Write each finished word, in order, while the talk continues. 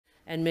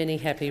and many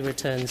happy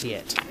returns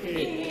yet.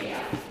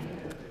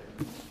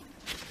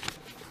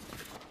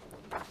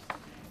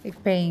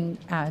 It being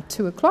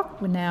 2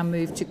 o'clock, we now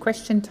move to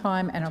question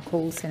time, and I'll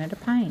call Senator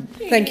Payne.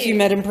 Thank you,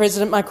 Madam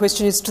President. My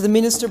question is to the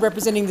Minister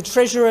representing the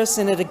Treasurer,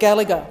 Senator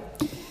Gallagher.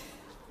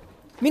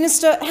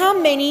 Minister, how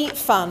many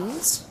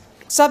funds,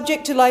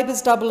 subject to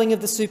Labor's doubling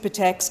of the super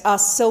tax, are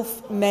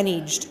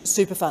self-managed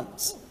super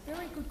funds?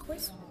 Very good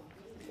question.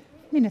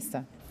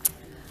 Minister.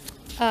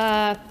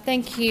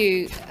 Thank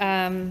you,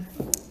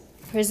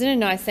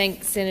 President. I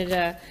thank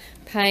Senator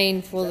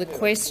Payne for the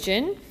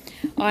question.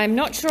 I'm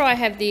not sure I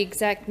have the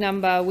exact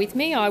number with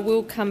me. I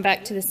will come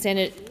back to the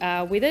Senate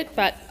with it,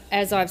 but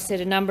as I've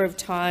said a number of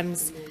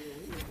times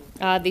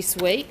this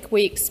week,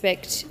 we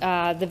expect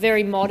the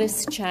very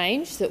modest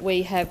change that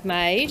we have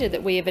made,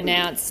 that we have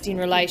announced in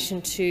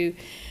relation to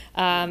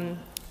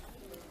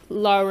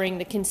lowering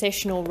the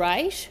concessional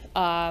rate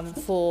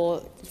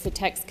for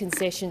tax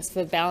concessions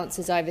for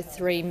balances over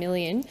 $3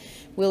 million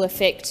will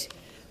affect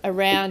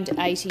around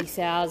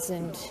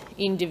 80,000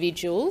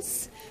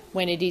 individuals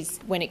when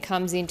it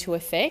comes into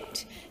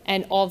effect,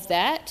 and of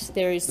that,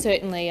 there is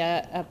certainly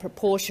a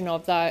proportion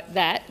of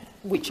that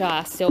which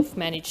are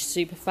self-managed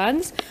super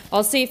funds.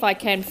 I'll see if I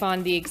can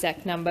find the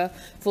exact number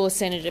for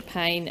Senator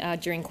Payne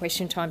during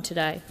question time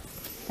today.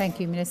 Thank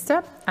you,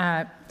 Minister.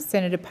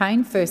 Senator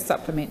Payne, first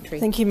supplementary.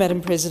 Thank you, Madam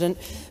President.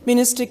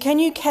 Minister, can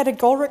you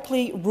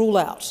categorically rule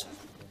out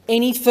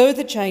any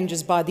further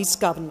changes by this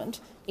government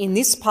in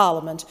this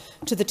parliament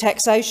to the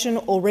taxation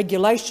or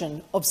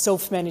regulation of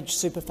self-managed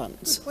super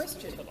funds?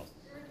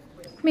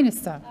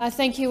 Minister.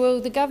 Thank you. Well,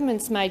 the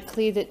government's made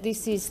clear that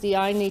this is the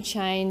only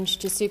change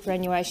to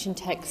superannuation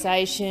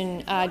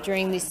taxation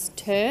during this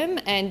term,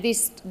 and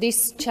this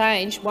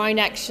change won't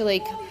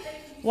actually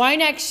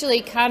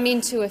come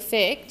into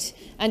effect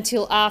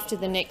until after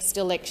the next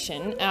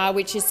election,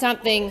 which is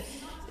something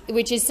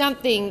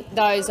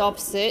those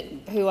opposite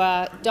who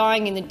are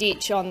dying in the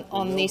ditch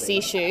on this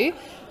issue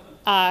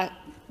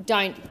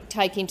don't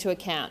take into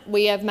account.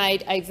 We have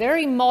made a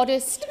very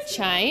modest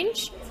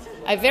change.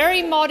 I've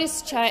already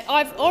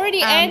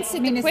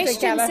answered the question,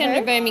 Gallagher,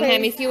 Senator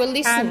Birmingham, if you were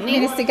listening.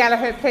 Minister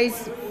Gallagher,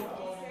 please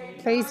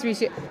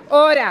resume.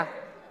 Order.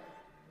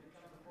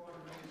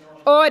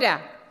 Order.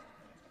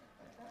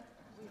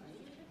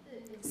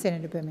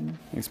 Senator Birmingham.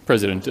 Thanks,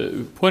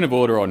 President. Point of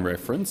order on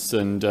reference,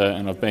 and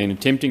I've been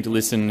attempting to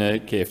listen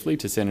carefully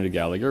to Senator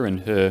Gallagher and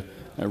her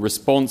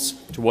response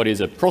to what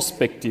is a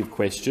prospective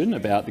question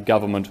about the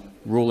government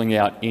ruling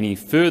out any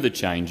further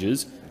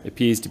changes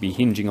appears to be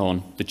hinging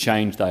on the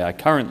change they are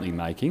currently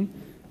making.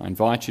 I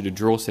invite you to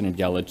draw Senator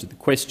Gallagher to the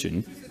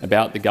question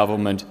about the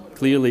government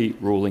clearly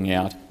ruling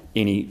out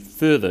any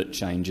further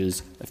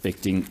changes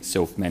affecting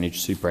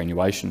self-managed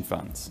superannuation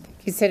funds.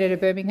 Thank you, Senator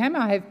Birmingham.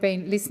 I have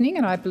been listening,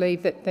 and I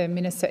believe that the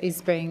minister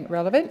is being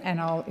relevant, and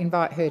I'll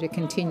invite her to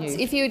continue.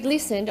 If you had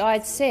listened, I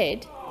had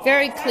said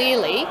very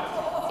clearly.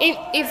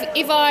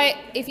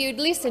 If you had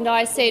listened,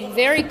 I said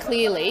very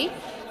clearly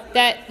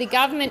that the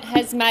government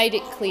has made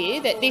it clear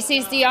that this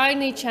is the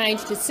only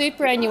change to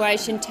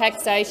superannuation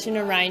taxation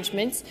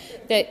arrangements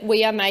that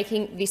we are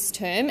making this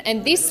term,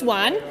 and this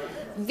one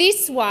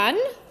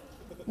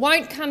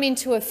won't come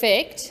into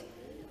effect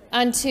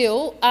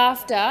until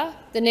after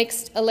the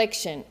next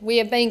election. We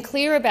have been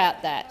clear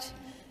about that.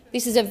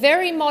 This is a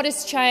very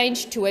modest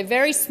change to a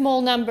very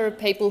small number of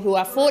people who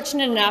are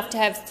fortunate enough to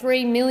have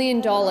 $3 million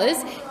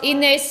in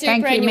their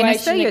superannuation Thank you,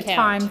 Minister. account. Your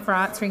time for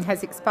answering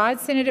has expired.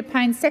 Senator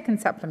Payne, second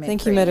supplementary.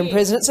 Thank you, Madam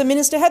President. So,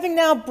 Minister, having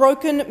now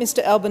broken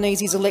Mr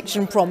Albanese's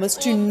election promise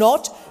to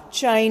not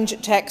change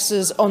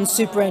taxes on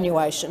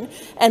superannuation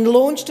and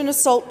launched an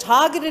assault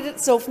targeted at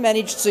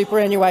self-managed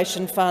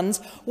superannuation funds,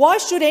 why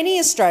should any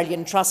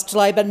Australian trust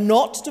Labor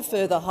not to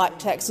further hike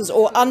taxes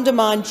or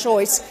undermine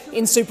choice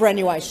in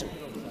superannuation?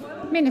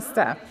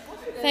 Minister.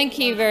 Thank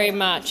you very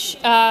much.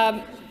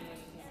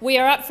 We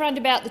are upfront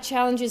about the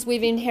challenges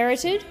we've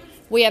inherited.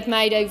 We have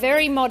made a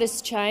very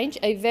modest change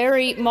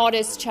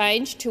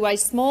to a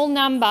small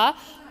number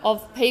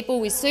of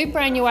people with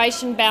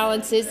superannuation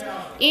balances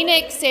in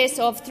excess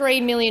of $3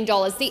 million.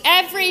 The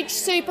average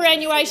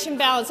superannuation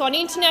balance on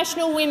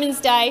International Women's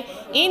Day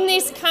in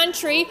this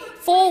country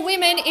for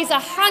women is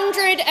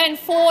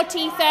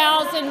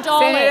 $140,000.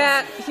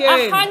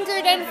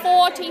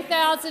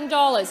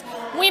 $140,000.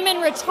 Women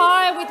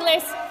retire with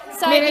less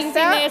savings in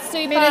their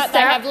super.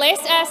 They have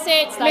less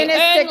assets. They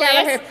earn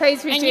Gallagher, less.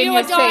 please resume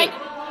your seat.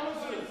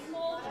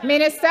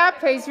 Minister,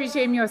 please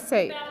resume your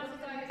seat.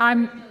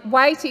 I'm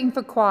waiting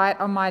for quiet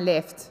on my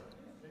left.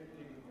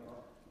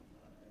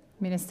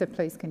 Minister,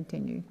 please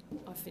continue.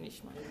 I've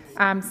finished my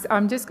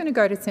I'm just going to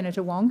go to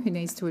Senator Wong, who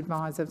needs to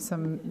advise of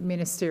some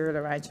ministerial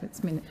arrangements.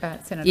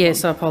 Senator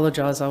Yes, Wong. I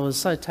apologise. I was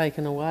so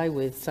taken away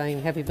with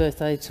saying happy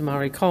birthday to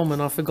Murray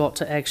Coleman, I forgot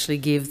to actually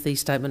give the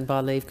statement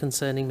by leave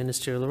concerning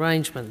ministerial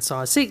arrangements. So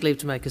I seek leave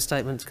to make a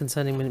statement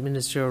concerning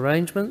ministerial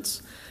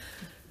arrangements.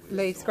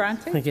 Leave's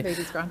granted. Thank you. Leave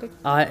is granted.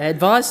 I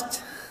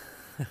advised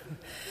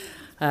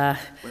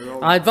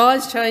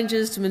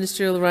changes to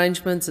ministerial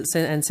arrangements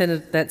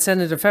that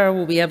Senator Farrell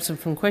will be absent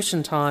from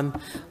question time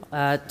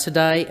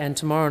Today and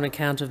tomorrow, on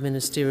account of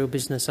ministerial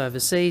business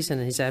overseas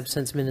and in his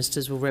absence,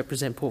 ministers will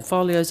represent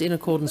portfolios in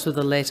accordance with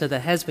a letter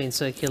that has been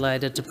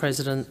circulated to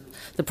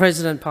the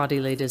President, party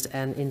leaders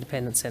and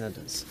independent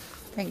senators.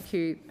 Thank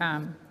you,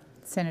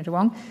 Senator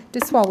Wong.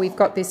 Just while we've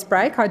got this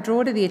break, I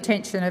draw to the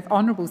attention of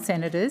honourable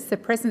senators the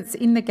presence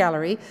in the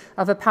gallery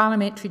of a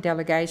parliamentary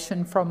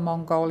delegation from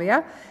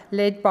Mongolia,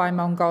 led by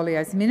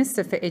Mongolia's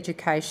Minister for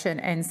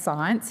Education and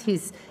Science,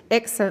 His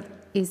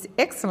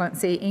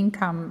Excellency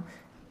Inkam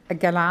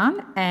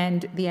Galan,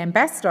 and the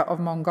Ambassador of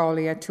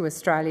Mongolia to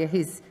Australia,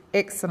 His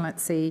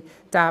Excellency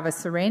Dava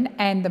Seren,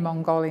 and the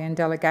Mongolian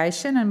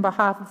delegation. On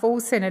behalf of all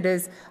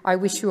senators, I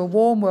wish you a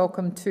warm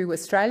welcome to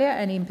Australia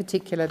and in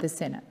particular the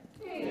Senate.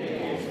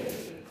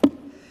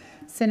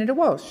 Senator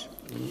Walsh.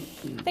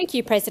 Thank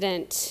you,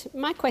 President.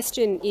 My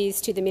question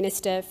is to the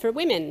Minister for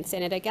Women,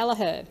 Senator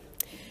Gallagher.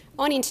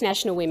 On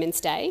International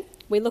Women's Day,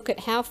 we look at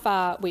how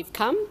far we've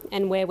come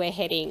and where we're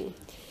heading.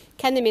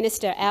 Can the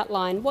Minister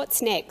outline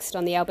what's next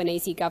on the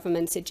Albanese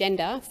government's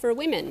agenda for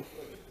women?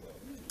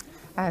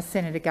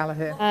 Senator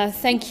Gallagher.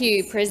 Thank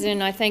you,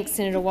 President. I thank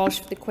Senator Walsh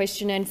for the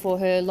question and for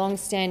her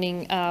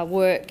long-standing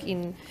work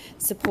in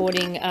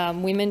supporting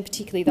women,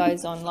 particularly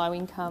those on low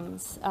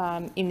incomes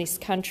in this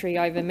country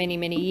over many,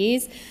 many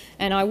years.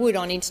 And I would,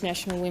 on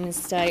International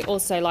Women's Day,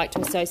 also like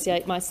to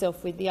associate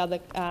myself with the other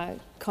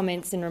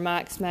comments and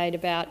remarks made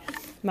about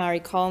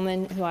Mari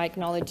Coleman, who I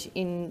acknowledge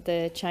in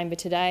the chamber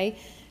today,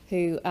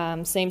 who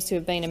seems to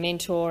have been a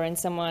mentor and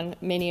someone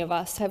many of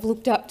us have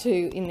looked up to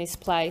in this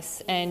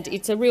place. And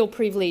it's a real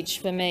privilege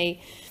for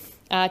me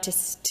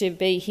to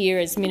be here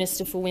as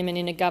Minister for Women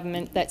in a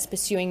government that's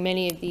pursuing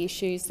many of the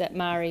issues that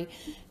Mari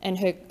and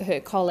her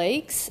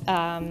colleagues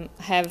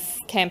have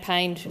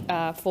campaigned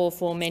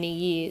for many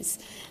years.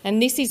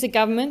 And this is a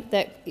government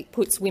that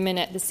puts women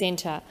at the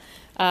centre.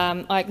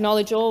 I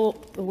acknowledge all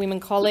the women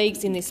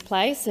colleagues in this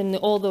place and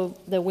all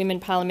the women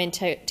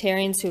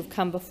parliamentarians who have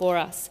come before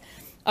us.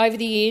 Over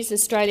the years,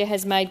 Australia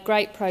has made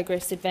great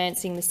progress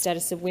advancing the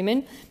status of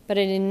women, but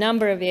in a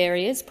number of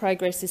areas,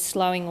 progress is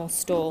slowing or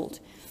stalled.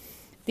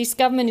 This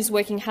government is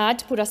working hard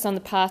to put us on the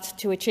path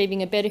to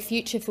achieving a better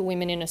future for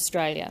women in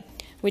Australia.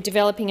 We're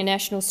developing a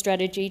national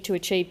strategy to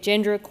achieve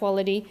gender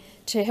equality,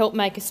 to help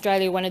make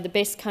Australia one of the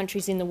best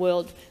countries in the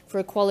world for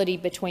equality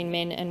between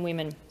men and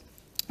women.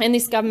 And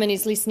this government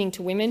is listening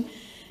to women.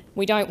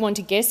 We don't want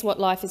to guess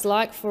what life is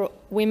like for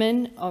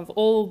women of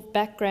all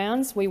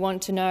backgrounds. We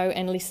want to know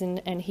and listen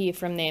and hear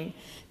from them.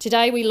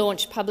 Today we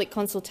launched public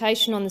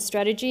consultation on the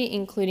strategy,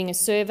 including a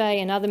survey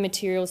and other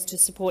materials to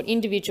support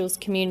individuals,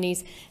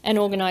 communities and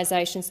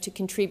organisations to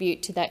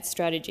contribute to that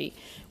strategy.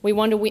 We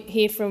want to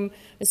hear from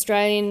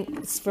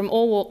Australians from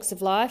all walks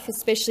of life,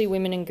 especially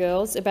women and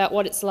girls, about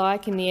what it's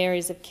like in the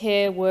areas of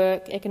care,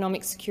 work,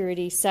 economic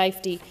security,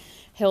 safety,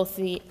 health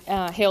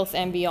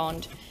and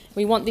beyond.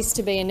 We want this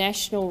to be a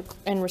national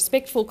and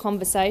respectful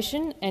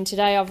conversation, and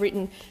today I've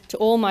written to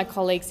all my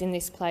colleagues in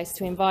this place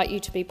to invite you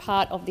to be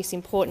part of this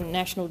important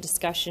national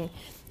discussion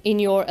in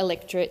your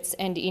electorates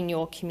and in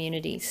your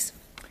communities.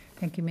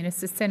 Thank you,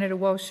 Minister. Senator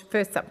Walsh,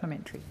 first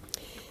supplementary.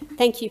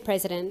 Thank you,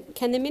 President.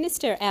 Can the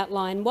Minister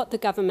outline what the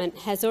government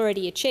has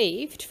already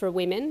achieved for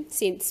women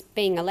since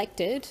being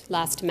elected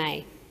last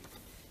May?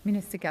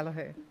 Minister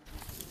Gallagher.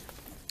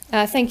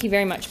 Thank you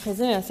very much,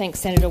 President. I thank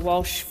Senator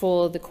Walsh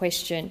for the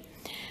question.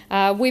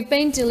 We've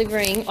been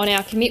delivering on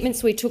our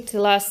commitments we took to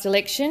the last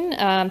election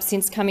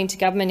since coming to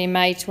government in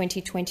May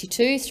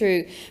 2022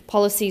 through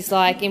policies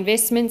like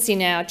investments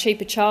in our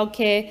cheaper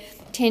childcare,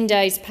 10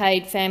 days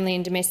paid family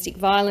and domestic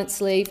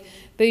violence leave,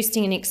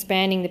 boosting and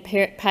expanding the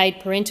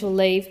paid parental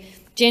leave,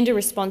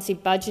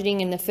 gender-responsive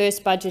budgeting, and the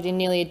first budget in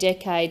nearly a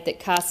decade that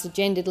casts a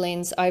gendered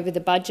lens over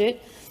the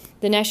budget,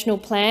 the National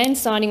Plan,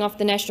 signing off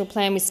the National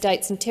Plan with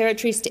states and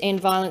territories to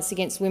end violence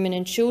against women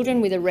and children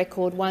with a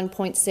record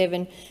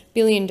 $1.7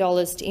 billion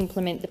to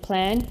implement the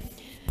plan,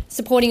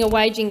 supporting a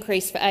wage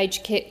increase for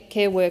aged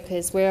care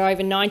workers, where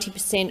over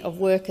 90% of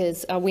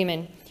workers are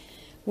women.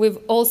 We've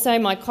also,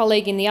 my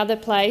colleague in the other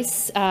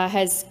place,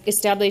 has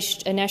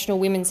established a National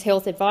Women's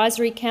Health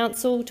Advisory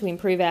Council to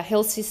improve our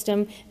health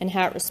system and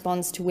how it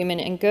responds to women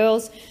and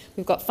girls.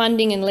 We've got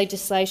funding and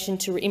legislation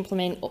to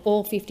implement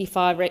all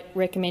 55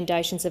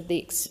 recommendations of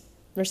the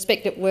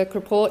Respect at Work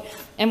report,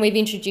 and we've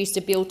introduced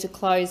a bill to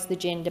close the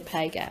gender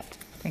pay gap.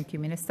 Thank you,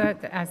 Minister.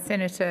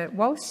 Senator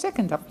Walsh,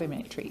 second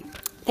supplementary.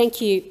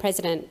 Thank you,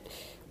 President.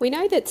 We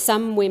know that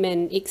some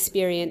women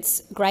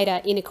experience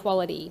greater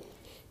inequality.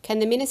 Can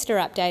the Minister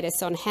update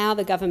us on how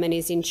the government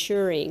is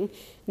ensuring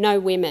no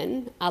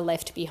women are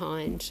left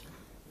behind?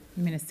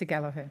 Minister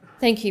Gallagher.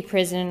 Thank you,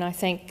 President. I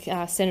thank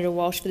Senator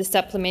Walsh for the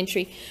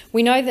supplementary.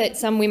 We know that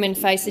some women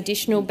face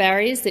additional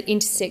barriers that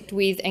intersect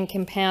with and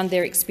compound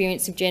their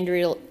experience of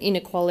gender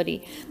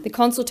inequality. The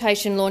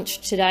consultation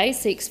launched today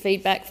seeks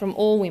feedback from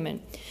all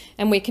women,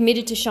 and we're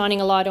committed to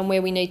shining a light on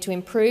where we need to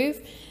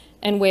improve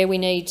and where we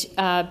need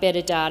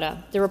better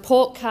data. The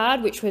report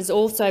card, which has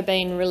also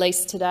been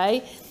released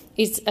today,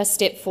 is a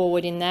step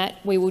forward in that.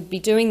 We will be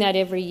doing that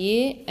every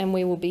year, and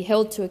we will be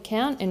held to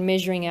account and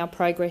measuring our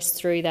progress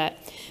through that.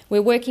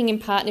 We're working in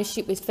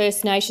partnership with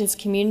First Nations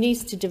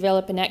communities to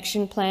develop an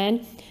action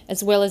plan,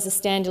 as well as a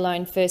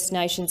standalone First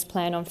Nations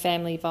plan on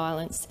family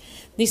violence.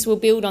 This will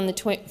build on the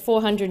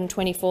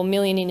 $424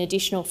 million in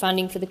additional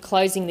funding for the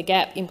Closing the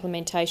Gap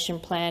implementation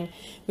plan,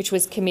 which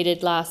was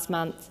committed last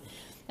month.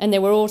 And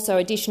there were also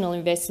additional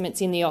investments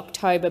in the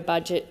October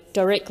budget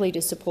directly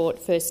to support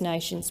First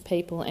Nations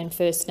people and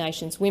First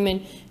Nations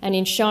women, and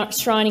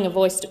enshrining a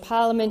voice to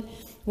Parliament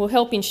will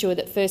help ensure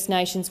that First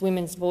Nations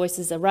women's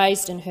voices are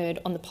raised and heard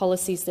on the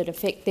policies that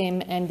affect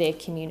them and their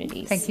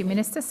communities. Thank you,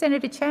 Minister.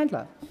 Senator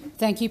Chandler.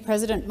 Thank you,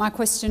 President. My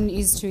question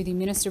is to the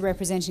Minister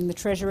representing the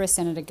Treasurer,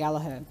 Senator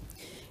Gallagher.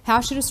 How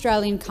should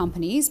Australian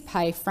companies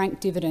pay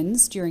franked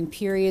dividends during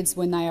periods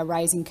when they are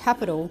raising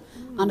capital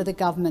under the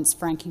government's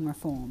franking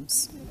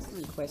reforms?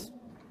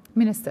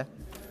 Minister.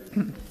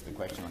 The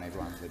question on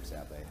everyone's lips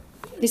out there.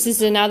 This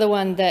is another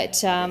one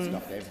that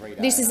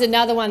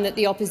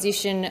the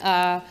opposition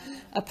are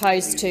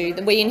opposed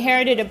to. We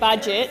inherited a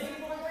budget.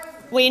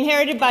 We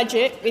inherited a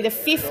budget with a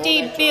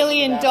 $50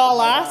 billion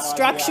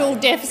structural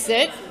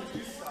deficit,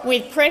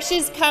 with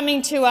pressures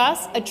coming to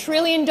us, $1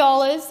 trillion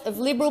of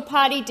Liberal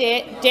Party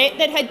debt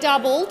that had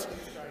doubled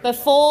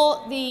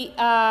before the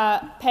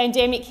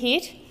pandemic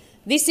hit.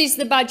 This is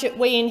the budget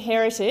we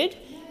inherited,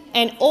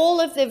 and all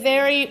of the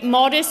very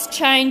modest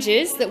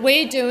changes that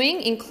we're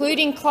doing,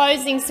 including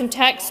closing some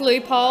tax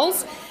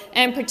loopholes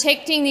and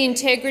protecting the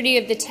integrity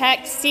of the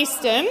tax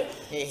system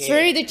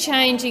through the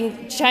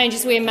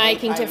changes we're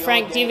making to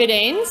frank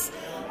dividends,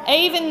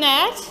 even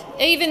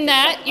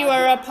that you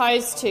are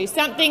opposed to,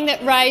 something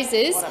that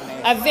raises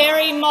a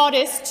very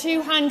modest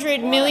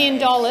 $200 million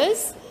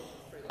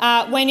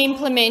when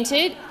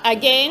implemented.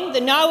 Again,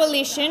 the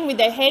no-alition with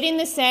their head in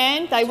the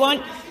sand.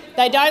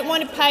 They don't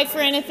want to pay for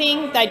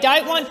anything. They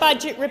don't want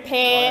budget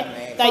repair.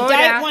 They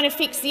don't want to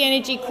fix the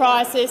energy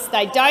crisis.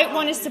 They don't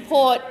want to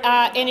support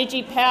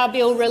energy power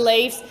bill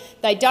reliefs.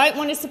 They don't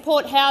want to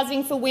support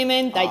housing for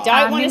women. They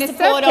don't want to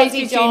support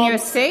Aussie jobs. Your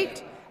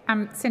seat.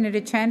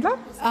 Senator Chandler.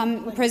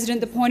 President,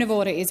 the point of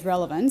order is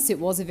relevance. It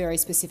was a very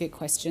specific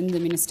question.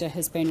 The Minister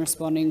has been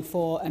responding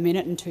for 1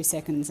 minute and 2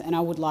 seconds, and I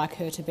would like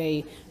her to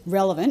be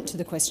relevant to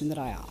the question that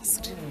I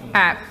asked.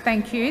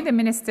 Thank you. The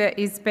Minister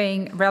is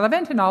being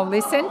relevant, and I'll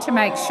listen to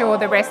make sure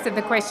the rest of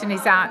the question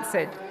is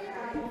answered.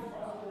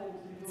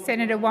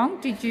 Senator Wong,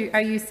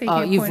 are you seeking a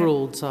point? You've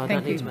ruled, so I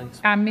don't need to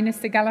make.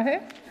 Minister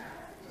Gallagher.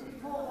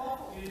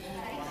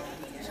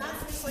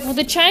 Well,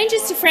 the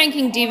changes to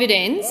franking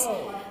dividends,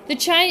 the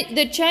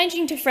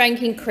changing to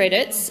franking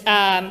credits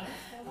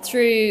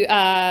through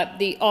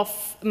the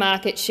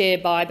off-market share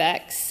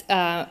buybacks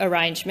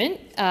arrangement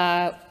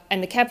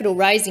and the capital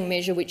raising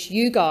measure, which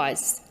you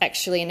guys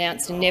actually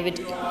announced and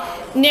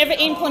never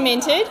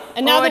implemented.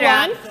 Another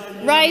one,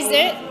 raise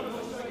it,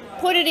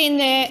 put it in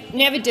there,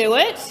 never do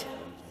it,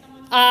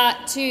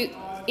 to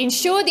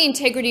ensure the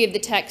integrity of the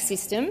tax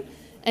system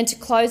and to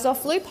close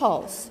off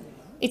loopholes.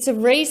 It's a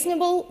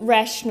reasonable,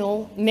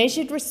 rational,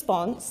 measured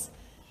response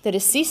that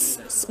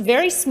assists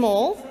very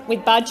small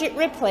with budget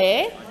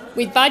repair.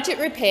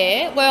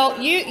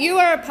 Well, you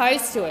are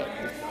opposed to it.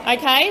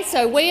 Okay,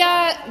 so we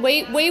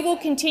will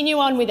continue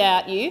on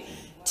without you.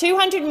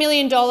 $200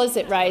 million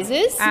it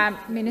raises.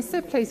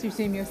 Minister, please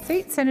resume your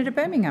seat. Senator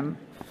Birmingham.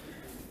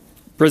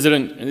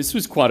 President, this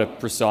was quite a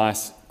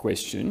precise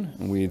question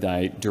with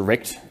a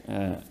direct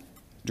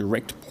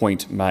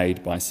point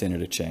made by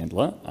Senator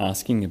Chandler,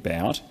 asking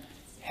about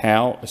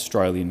how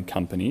Australian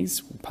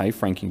companies will pay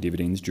franking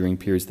dividends during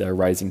periods they are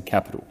raising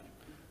capital.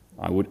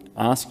 I would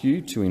ask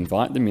you to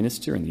invite the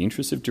Minister, in the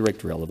interest of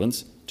direct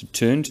relevance, to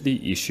turn to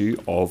the issue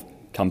of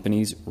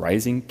companies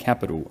raising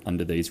capital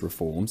under these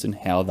reforms and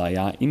how they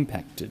are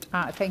impacted.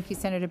 Thank you,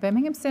 Senator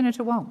Birmingham.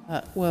 Senator Wong.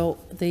 Well,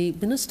 the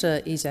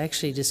Minister is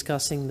actually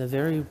discussing the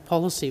very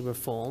policy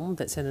reform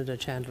that Senator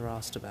Chandler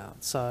asked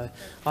about. So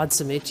I'd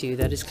submit to you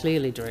that is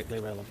clearly directly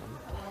relevant.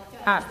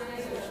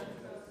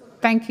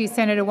 Thank you,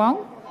 Senator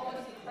Wong.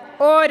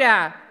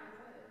 Order.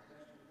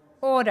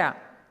 Order.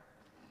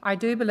 I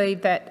do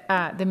believe that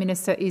the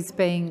Minister is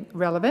being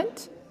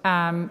relevant,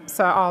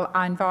 so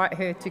I invite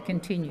her to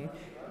continue.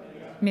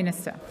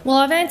 Minister. Well,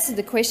 I've answered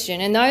the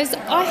question, and those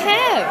I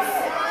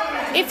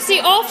have. It's the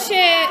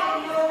off-market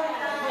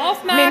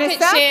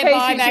share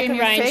buyback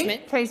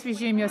arrangement. Please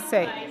resume your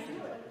seat.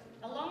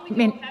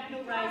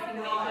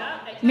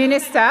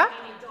 Minister,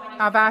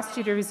 I've asked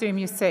you to resume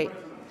your seat.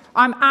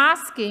 I'm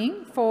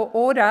asking for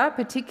order,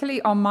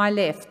 particularly on my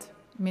left.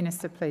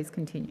 Minister, please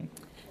continue.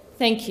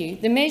 Thank you.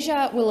 The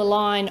measure will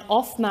align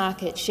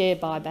off-market share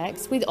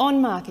buybacks with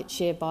on-market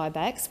share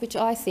buybacks, which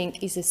I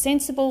think is a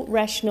sensible,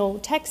 rational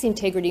tax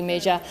integrity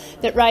measure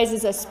that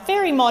raises a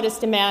very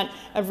modest amount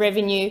of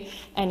revenue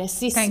and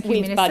assists with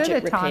Minister.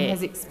 budget repair. The time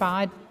has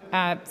expired.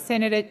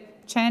 Senator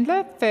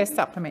Chandler, first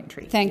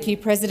supplementary. Thank you,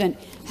 President.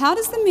 How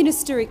does the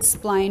Minister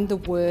explain the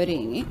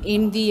wording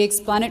in the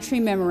explanatory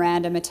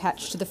memorandum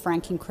attached to the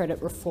franking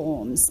credit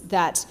reforms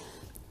that,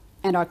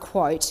 and I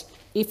quote,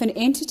 If an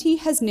entity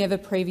has never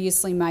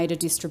previously made a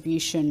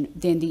distribution,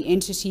 then the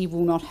entity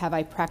will not have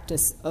a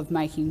practice of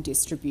making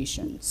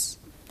distributions.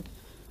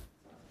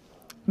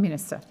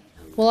 Minister.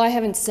 Well, I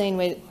haven't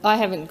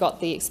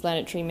got the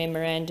explanatory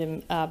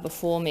memorandum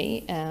before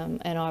me,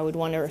 and I would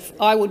want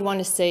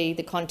to see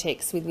the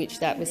context with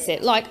which that was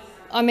set. Like,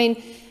 I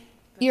mean,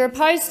 you're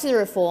opposed to the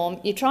reform.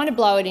 You're trying to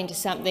blow it into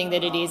something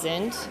that it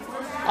isn't.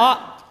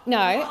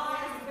 No.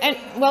 And,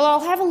 well,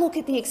 I'll have a look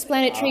at the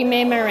explanatory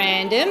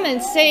memorandum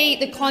and see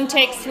the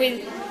context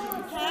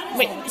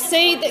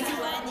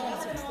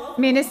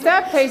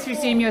Minister, please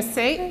resume your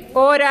seat.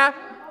 Order.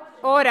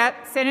 Order.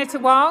 Senator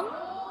Wong.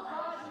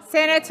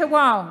 Senator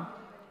Wong.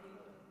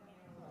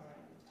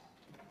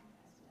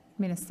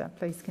 Minister,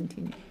 please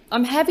continue.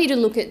 I'm happy to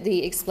look at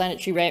the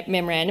explanatory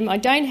memorandum. I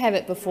don't have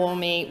it before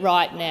me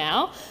right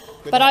now,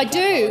 but I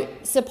do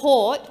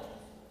support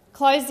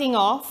closing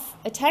off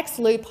a tax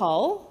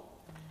loophole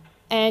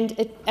and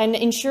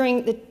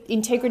ensuring the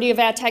integrity of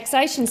our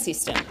taxation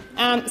system,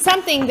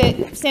 something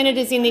that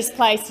senators in this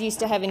place used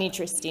to have an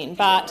interest in.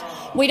 But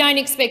we don't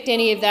expect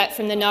any of that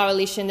from the no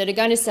coalition that are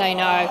going to say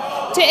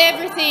no to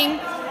everything,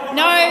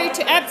 no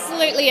to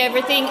absolutely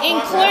everything,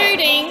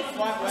 including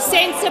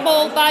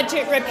sensible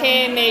budget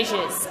repair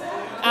measures.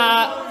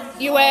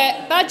 You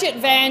are budget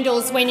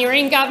vandals when you're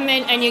in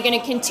government, and you're going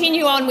to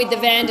continue on with the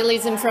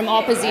vandalism from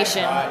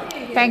opposition.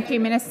 Thank you,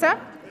 Minister.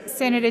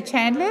 Senator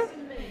Chandler.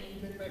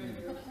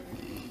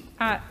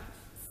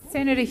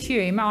 Senator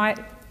Hume, I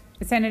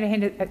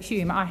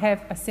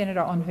have a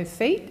senator on her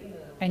feet,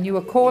 and you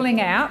are calling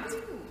out.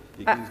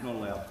 He's not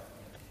allowed.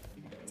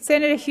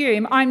 Senator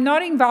Hume, I'm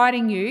not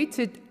inviting you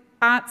to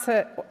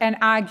answer and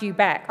argue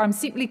back. I'm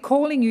simply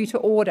calling you to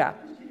order.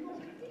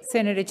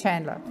 Senator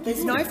Chandler.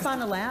 There's no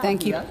fun allowed.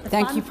 Thank you. Here.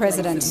 Thank you,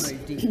 President.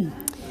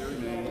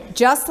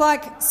 Just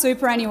like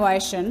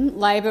superannuation,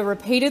 Labor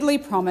repeatedly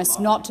promised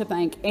not to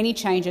make any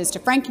changes to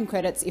franking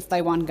credits if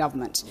they won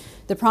government.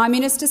 The Prime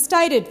Minister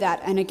stated that,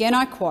 and again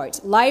I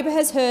quote, "Labor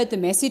has heard the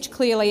message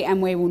clearly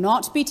and we will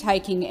not be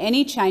taking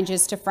any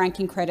changes to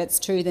franking credits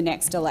to the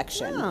next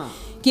election."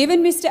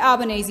 Given Mr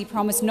Albanese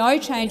promised no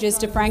changes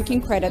to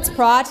franking credits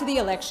prior to the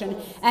election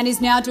and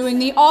is now doing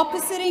the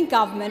opposite in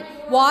government,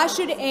 why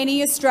should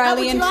any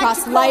Australian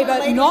trust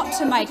Labor not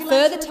to make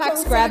further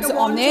tax grabs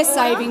on their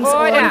savings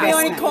or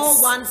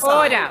investments?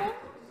 Order.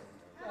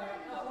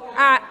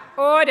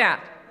 Order.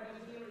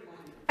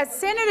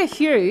 Senator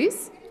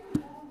Hughes,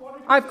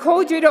 I've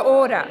called you to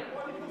order.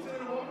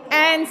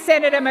 And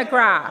Senator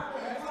McGrath.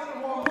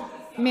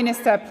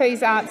 Minister,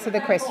 please answer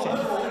the question.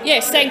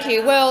 Yes, thank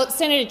you. Well,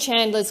 Senator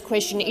Chandler's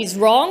question is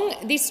wrong.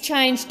 This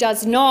change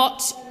does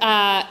not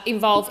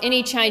involve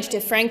any change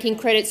to franking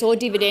credits or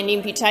dividend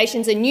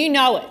imputations, and you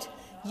know it.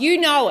 You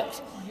know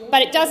it.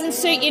 But it doesn't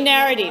suit your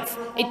narrative.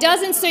 It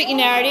doesn't suit your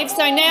narrative.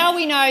 So now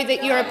we know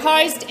that you're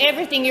opposed to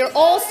everything. You're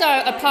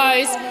also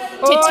opposed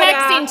to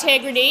tax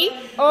integrity.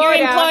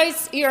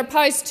 You're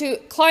opposed to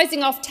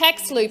closing off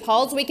tax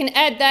loopholes. We can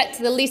add that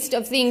to the list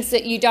of things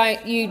that you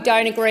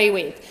don't agree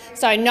with.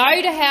 So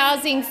no to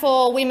housing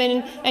for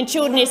women and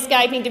children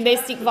escaping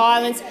domestic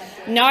violence.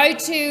 No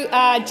to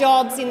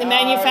jobs in the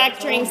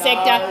manufacturing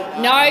sector.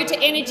 No to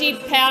energy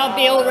power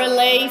bill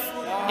relief.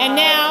 And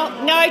now,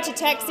 no to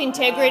tax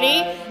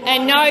integrity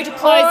and no to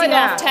closing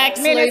off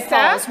tax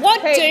loopholes.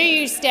 What do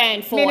you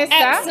stand for? Minister,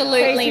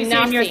 absolutely please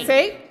nothing. resume your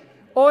seat.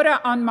 Order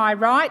on my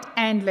right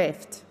and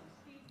left.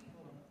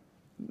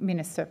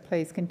 Minister,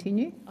 please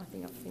continue. I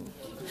think I've finished.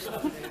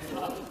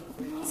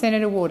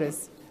 Senator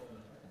Waters.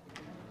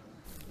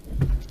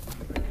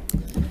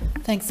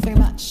 Thanks very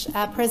much.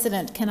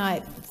 President, can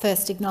I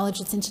first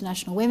acknowledge it's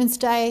International Women's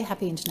Day.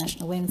 Happy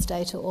International Women's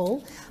Day to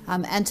all.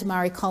 And to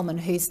Murray Coleman,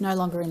 who's no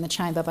longer in the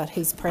chamber but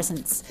whose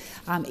presence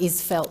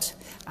is felt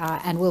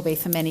and will be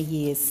for many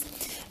years.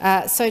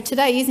 So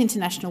today is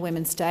International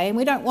Women's Day, and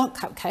we don't want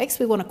cupcakes,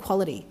 we want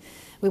equality.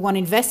 We want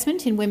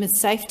investment in women's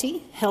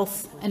safety,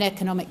 health and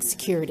economic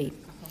security.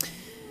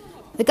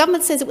 The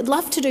government says it would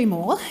love to do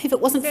more if it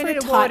wasn't for a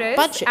tight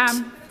budget.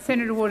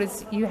 Senator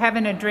Waters, you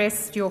haven't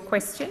addressed your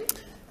question.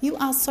 You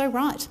are so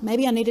right.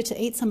 Maybe I needed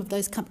to eat some of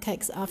those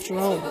cupcakes after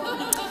all.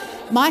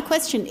 My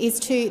question is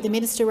to the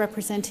Minister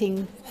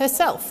representing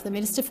herself, the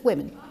Minister for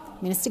Women,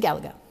 Minister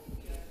Gallagher.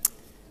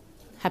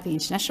 Happy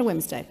International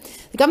Women's Day.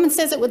 The government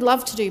says it would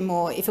love to do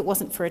more if it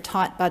wasn't for a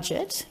tight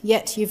budget,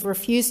 yet you've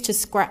refused to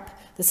scrap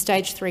the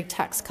Stage 3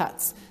 tax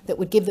cuts that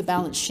would give the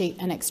balance sheet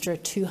an extra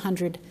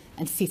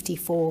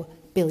 $254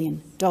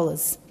 billion.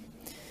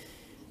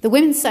 The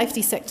women's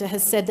safety sector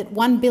has said that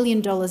 $1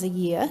 billion a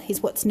year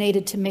is what's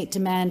needed to meet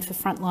demand for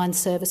frontline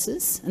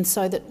services, and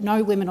so that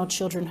no women or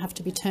children have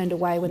to be turned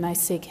away when they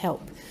seek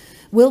help.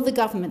 Will the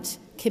government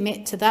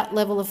commit to that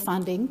level of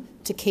funding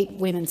to keep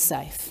women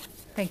safe?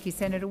 Thank you,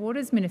 Senator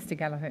Waters. Minister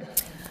Gallagher.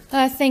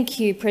 Thank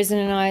you,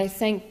 President. I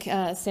thank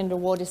Senator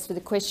Waters for the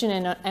question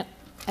and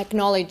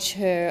acknowledge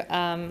her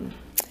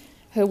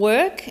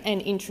work and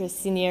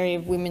interests in the area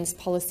of women's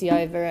policy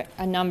over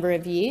a number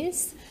of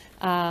years.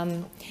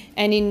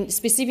 And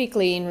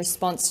specifically in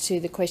response to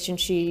the question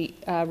she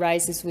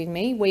raises with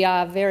me, we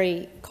are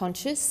very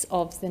conscious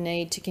of the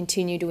need to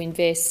continue to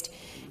invest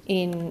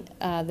in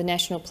the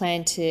National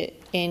Plan to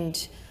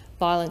End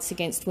Violence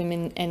Against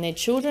Women and Their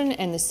Children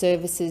and the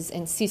services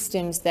and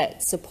systems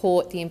that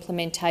support the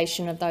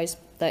implementation of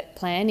that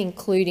plan,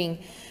 including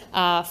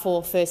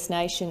for First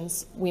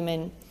Nations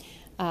women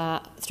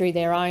through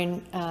their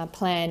own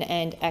plan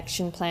and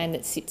action plan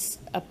that sits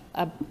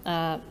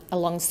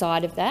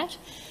alongside of that.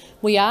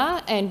 We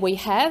are, and we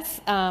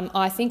have,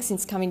 I think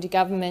since coming to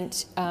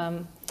government,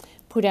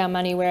 put our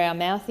money where our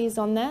mouth is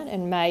on that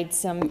and made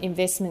some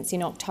investments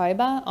in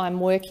October. I'm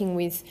working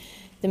with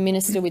the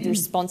Minister with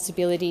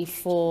responsibility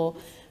for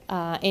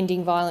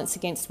ending violence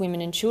against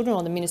women and children,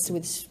 or the Minister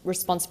with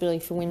responsibility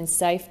for women's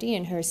safety,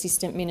 and her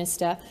Assistant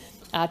Minister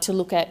to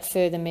look at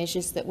further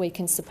measures that we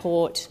can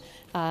support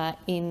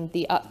in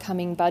the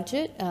upcoming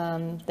budget.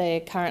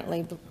 They're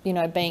currently,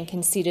 being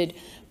considered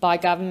by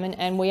government,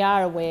 and we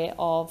are aware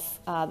of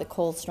the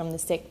calls from the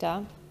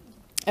sector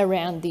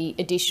around the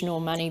additional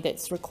money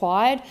that's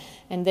required.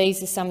 And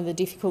these are some of the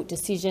difficult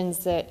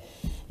decisions that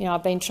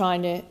I've been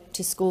trying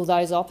to school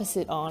those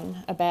opposite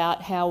on,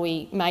 about how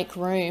we make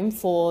room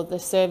for the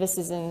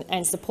services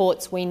and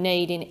supports we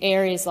need in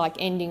areas like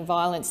ending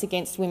violence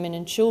against women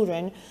and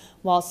children,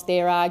 whilst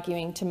they're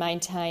arguing to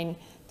maintain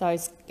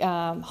those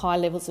high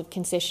levels of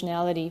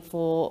concessionality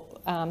for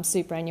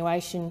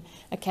superannuation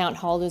account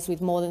holders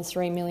with more than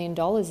 $3 million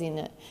in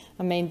it.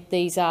 I mean,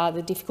 these are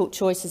the difficult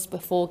choices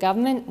before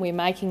government. We're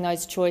making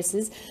those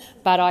choices,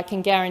 but I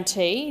can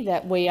guarantee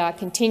that we are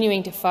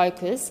continuing to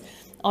focus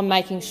on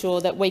making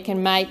sure that we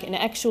can make an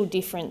actual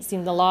difference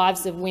in the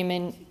lives of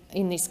women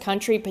in this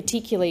country,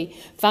 particularly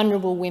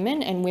vulnerable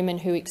women and women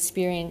who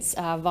experience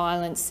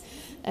violence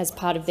as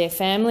part of their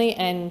family,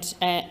 and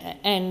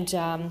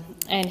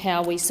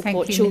how we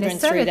support children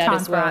Minister. through that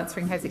as well. The time for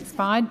answering has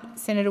expired.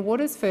 Senator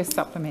Waters, first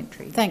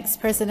supplementary. Thanks,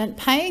 President.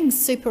 Paying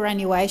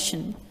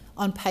superannuation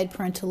on paid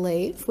parental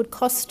leave would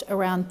cost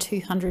around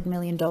 $200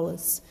 million.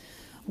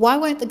 Why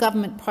won't the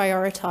government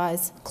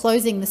prioritise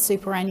closing the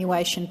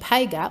superannuation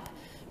pay gap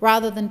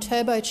rather than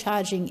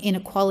turbocharging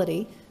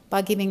inequality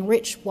by giving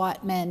rich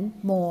white men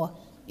more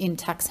in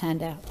tax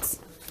handouts?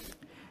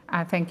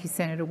 Thank you,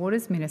 Senator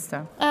Waters.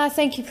 Minister.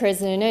 Thank you,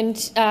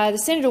 President. And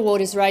Senator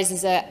Waters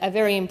raises a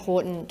very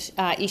important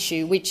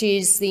issue, which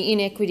is the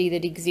inequity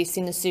that exists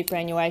in the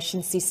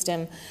superannuation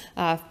system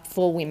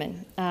for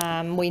women.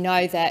 We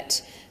know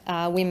that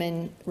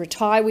women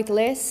retire with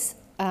less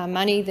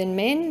money than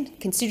men,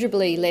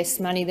 considerably less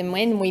money than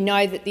men. We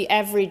know that the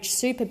average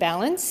super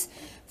balance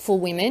for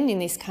women in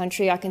this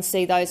country, I can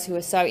see those who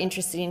were so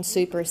interested in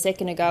super a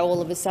second ago all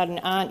of a sudden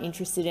aren't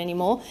interested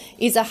anymore,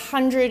 is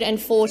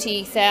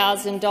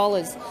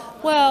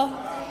 $140,000. Well,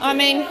 I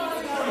mean,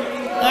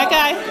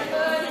 okay,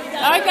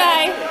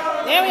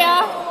 there we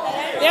are.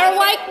 They're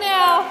awake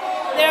now.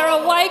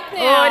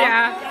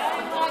 Order.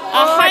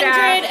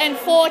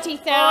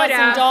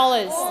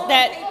 $140,000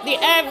 that the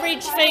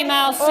average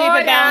female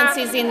super balance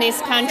is in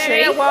this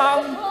country.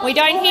 We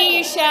don't hear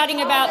you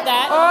shouting about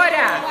that.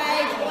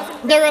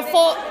 There are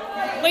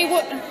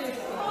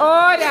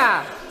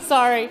Order.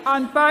 Sorry.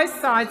 On both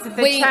sides of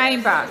the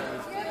chamber.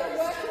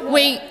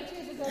 We've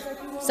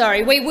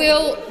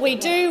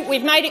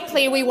made it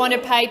clear we want to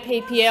pay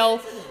PPL,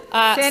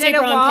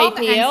 super on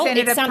PPL.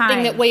 It's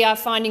something that we are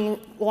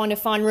want to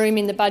find room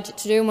in the budget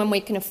to do, and when we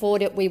can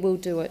afford it, we will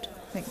do it.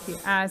 Thank you.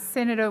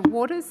 Senator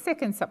Waters,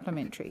 second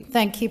supplementary.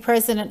 Thank you,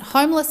 President.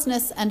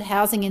 Homelessness and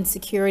housing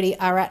insecurity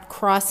are at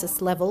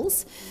crisis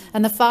levels,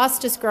 and the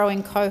fastest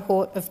growing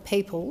cohort of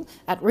people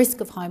at risk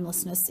of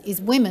homelessness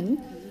is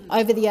women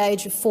over the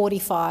age of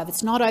 45.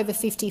 It's not over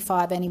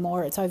 55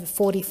 anymore, it's over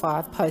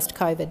 45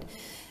 post-COVID.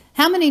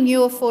 How many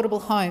new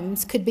affordable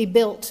homes could be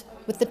built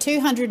with the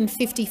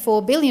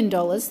 $254 billion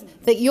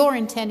that you're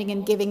intending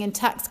and giving in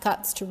tax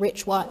cuts to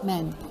rich white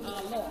men?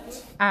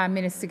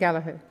 Minister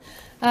Gallagher.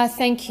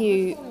 Thank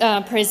you,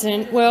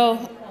 President.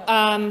 Well,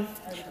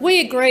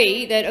 we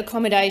agree that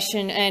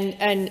accommodation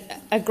and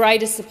a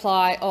greater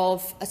supply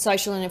of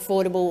social and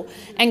affordable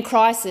and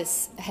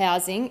crisis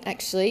housing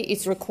actually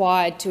is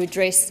required to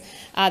address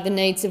the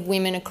needs of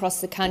women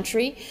across the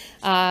country.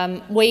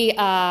 We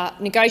are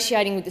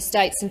negotiating with the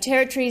states and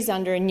territories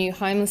under a new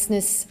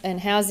homelessness and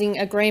housing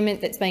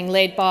agreement that's being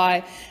led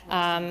by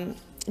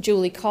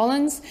Julie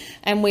Collins,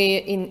 and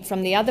we're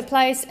from the other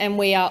place, and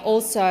we are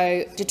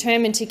also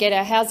determined to get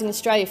our Housing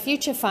Australia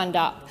Future Fund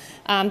up.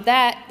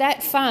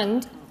 That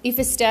fund, if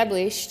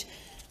established,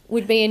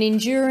 would be an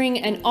enduring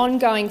and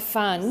ongoing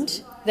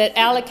fund that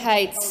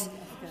allocates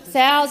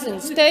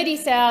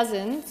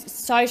 30,000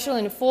 social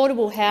and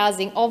affordable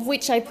housing, of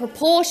which a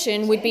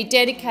proportion would be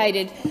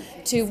dedicated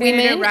to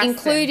women,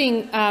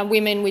 including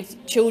women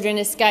with children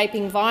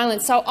escaping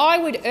violence. So I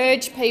would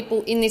urge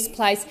people in this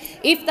place,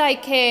 if they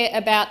care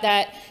about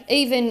that,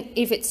 even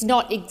if it's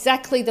not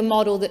exactly the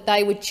model that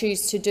they would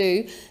choose to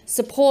do,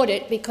 support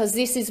it, because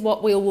this is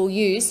what we will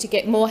use to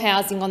get more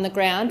housing on the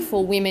ground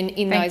for women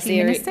in those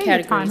categories.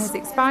 Your time has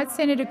expired.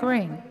 Senator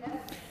Green.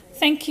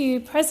 Thank you,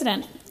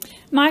 President.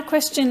 My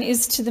question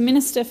is to the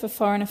Minister for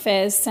Foreign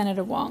Affairs,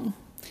 Senator Wong.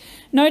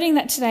 Noting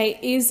that today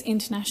is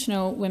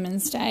International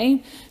Women's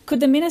Day, could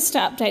the Minister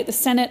update the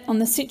Senate on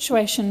the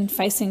situation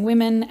facing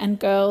women and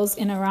girls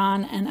in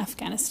Iran and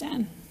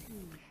Afghanistan?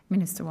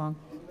 Minister Wong.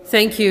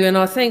 Thank you, and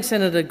I thank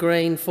Senator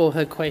Green for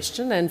her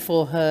question and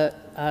for her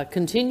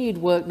continued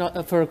work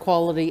for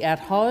equality at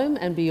home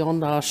and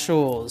beyond our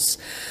shores.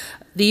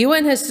 The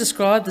UN has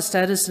described the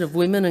status of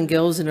women and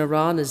girls in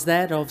Iran as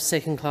that of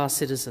second-class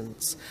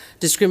citizens.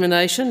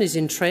 Discrimination is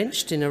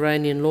entrenched in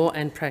Iranian law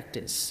and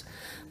practice.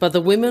 But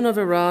the women of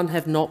Iran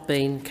have not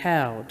been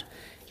cowed.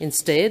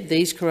 Instead,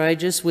 these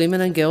courageous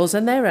women and girls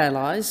and their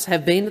allies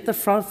have been at the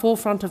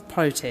forefront of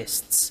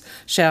protests,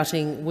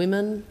 shouting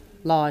 "Women,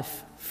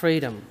 life,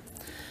 freedom."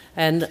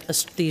 And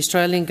the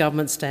Australian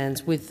government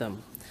stands with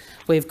them.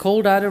 We have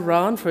called out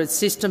Iran for its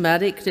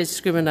systematic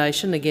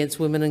discrimination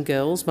against women and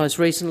girls, most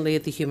recently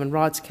at the Human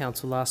Rights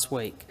Council last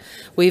week.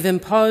 We have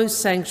imposed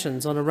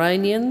sanctions on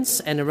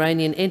Iranians and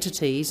Iranian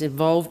entities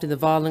involved in the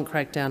violent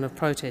crackdown of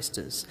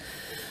protesters.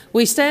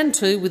 We stand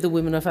too with the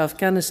women of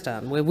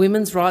Afghanistan, where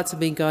women's rights have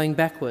been going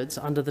backwards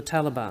under the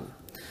Taliban.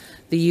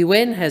 The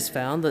UN has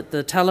found that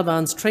the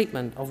Taliban's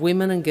treatment of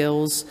women and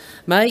girls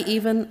may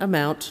even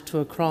amount to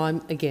a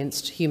crime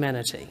against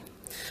humanity.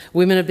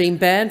 Women have been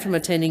banned from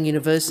attending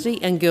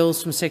university and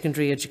girls from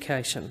secondary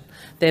education.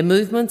 Their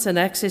movements and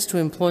access to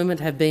employment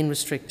have been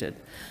restricted.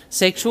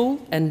 Sexual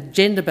and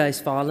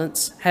gender-based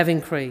violence have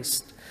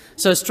increased.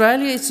 So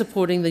Australia is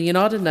supporting the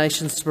United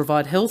Nations to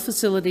provide health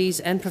facilities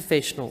and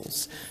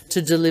professionals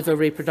to deliver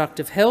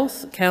reproductive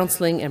health,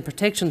 counselling and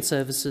protection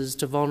services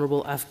to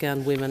vulnerable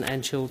Afghan women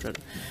and children.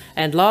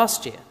 And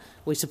last year,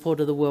 we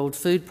supported the World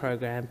Food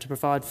Programme to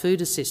provide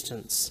food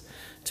assistance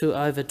to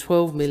over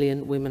 12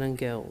 million women and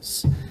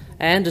girls.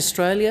 And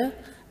Australia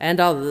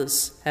and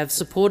others have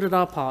supported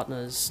our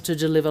partners to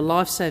deliver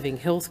life-saving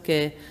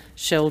healthcare,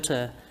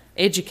 shelter,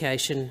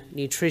 education,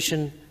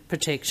 nutrition,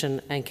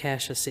 protection and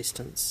cash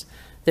assistance.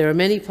 There are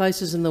many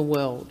places in the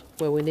world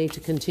where we need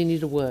to continue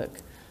to work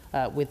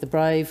with the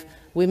brave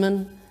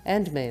women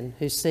and men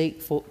who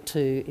seek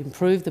to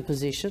improve the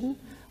position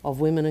of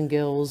women and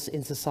girls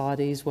in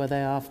societies where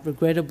they are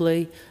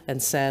regrettably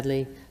and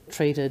sadly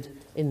treated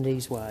in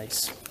these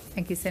ways.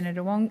 Thank you,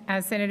 Senator Wong.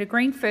 Senator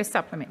Green, first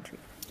supplementary.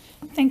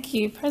 Thank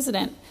you,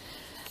 President.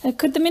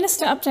 Could the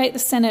Minister update the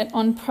Senate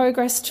on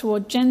progress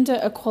toward gender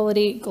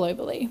equality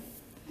globally?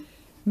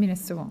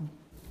 Minister Wong.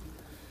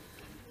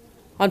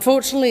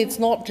 Unfortunately, it's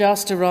not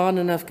just Iran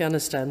and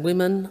Afghanistan.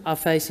 Women are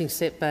facing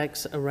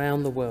setbacks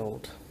around the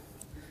world.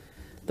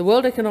 The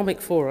World Economic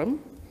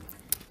Forum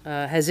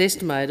has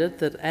estimated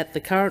that at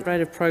the current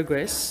rate of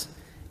progress,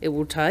 it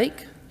will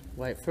take,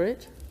 wait for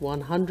it,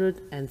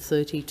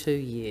 132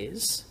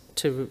 years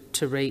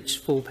to reach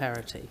full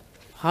parity.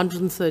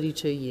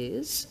 132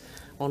 years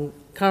on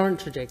current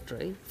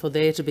trajectory for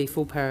there to be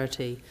full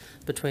parity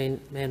between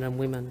men and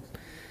women.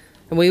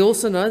 And we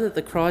also know that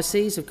the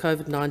crises of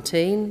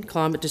COVID-19,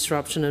 climate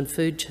disruption and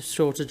food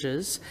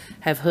shortages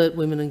have hurt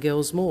women and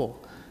girls more.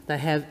 They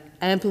have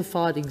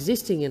amplified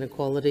existing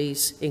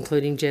inequalities,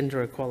 including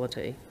gender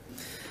equality.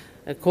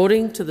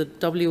 According to the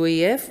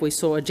WEF, we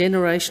saw a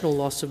generational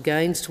loss of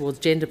gains towards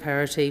gender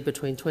parity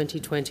between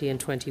 2020 and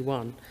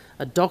 21,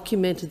 a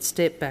documented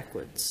step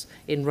backwards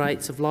in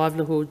rates of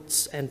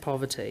livelihoods and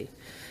poverty.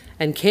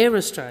 And Care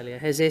Australia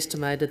has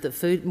estimated that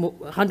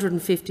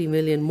 150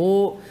 million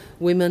more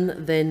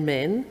women than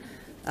men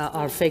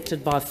are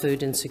affected by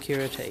food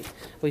insecurity.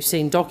 We've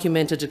seen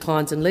documented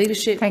declines in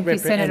leadership and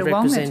representation. Thank you, Senator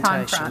Wong. The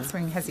time for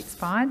answering has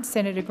expired.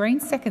 Senator Green,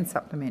 second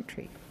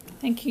supplementary.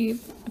 Thank you,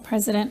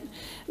 President.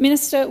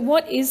 Minister,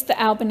 what is the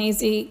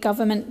Albanese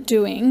government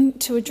doing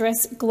to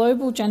address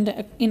global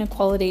gender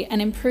inequality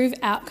and improve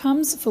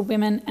outcomes for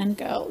women and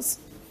girls?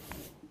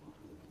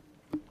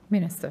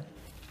 Minister.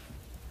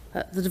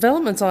 The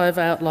developments I have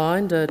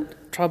outlined are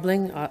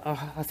troubling,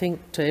 I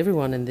think, to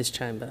everyone in this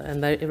chamber,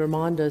 and they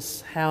remind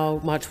us how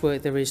much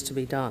work there is to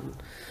be done.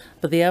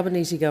 But the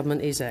Albanese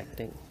government is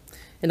acting.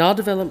 In our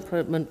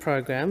development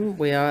program,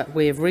 we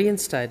have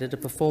reinstated a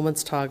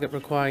performance target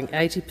requiring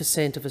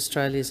 80% of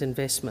Australia's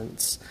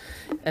investments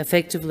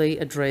effectively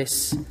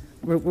address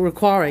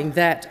requiring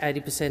that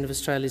 80% of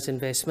Australia's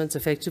investments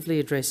effectively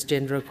address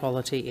gender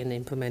equality in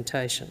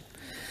implementation.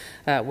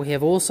 We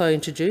have also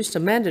introduced a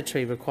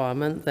mandatory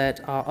requirement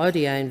that our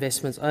ODA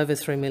investments over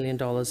 $3 million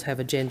have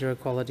a gender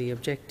equality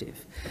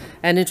objective.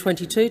 And in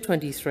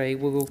 22-23,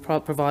 we will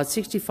provide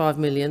 $65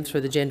 million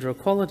through the Gender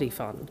Equality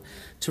Fund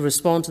to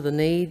respond to the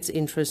needs,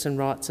 interests and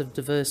rights of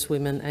diverse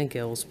women and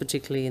girls,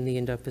 particularly in the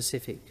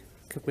Indo-Pacific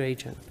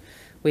region.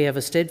 We have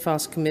a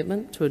steadfast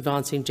commitment to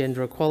advancing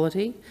gender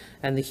equality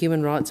and the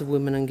human rights of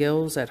women and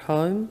girls at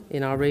home,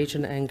 in our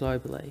region and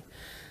globally.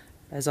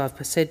 As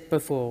I've said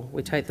before,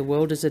 we take the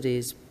world as it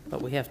is,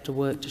 but we have to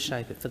work to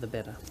shape it for the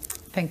better.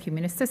 Thank you,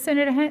 Minister.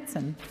 Senator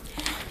Hanson.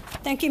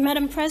 Thank you,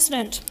 Madam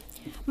President.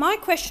 My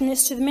question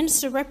is to the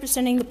Minister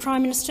representing the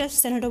Prime Minister,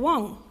 Senator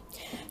Wong.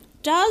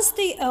 Does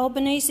the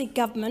Albanese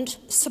government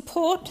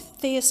support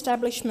the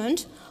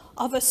establishment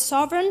of a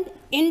sovereign,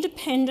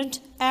 independent,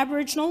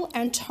 Aboriginal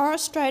and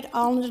Torres Strait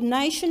Islander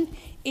nation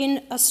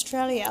in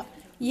Australia?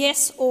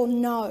 Yes or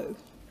no?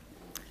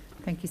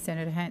 Thank you,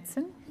 Senator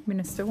Hanson.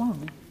 Minister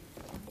Wong.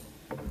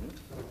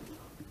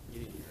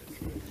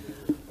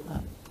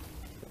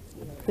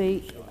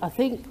 I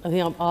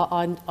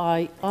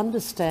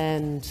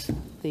understand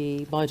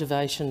the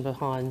motivation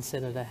behind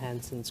Senator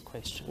Hanson's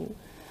question,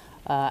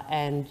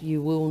 and you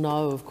will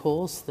know, of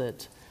course,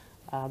 that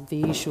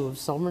the issue of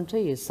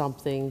sovereignty is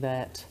something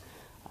that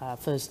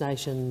First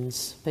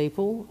Nations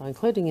people,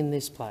 including in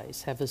this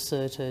place, have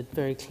asserted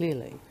very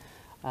clearly.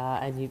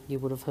 And you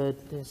would have heard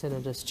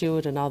Senator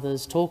Stewart and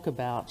others talk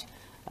about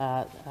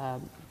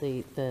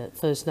the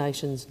First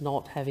Nations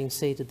not having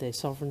ceded their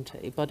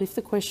sovereignty. But if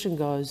the question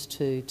goes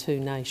to two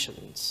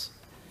nations,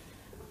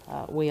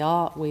 we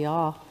are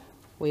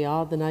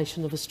the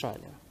nation of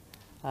Australia,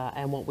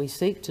 and what we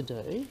seek to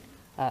do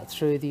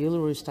through the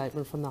Uluru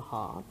Statement from the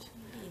Heart,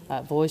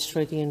 Voice,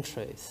 Treaty and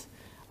Truth,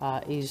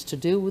 is to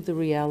deal with the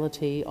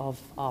reality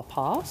of our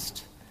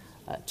past,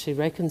 to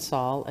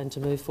reconcile and to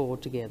move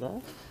forward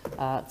together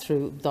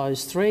through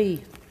those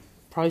three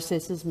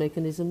processes,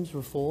 mechanisms,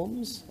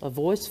 reforms: a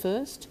voice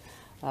first,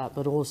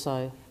 but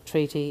also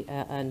treaty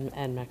and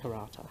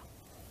Makarrata.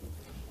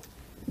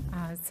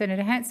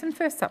 Senator Hanson,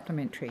 first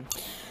supplementary.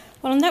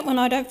 Well, on that one,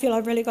 I don't feel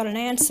I've really got an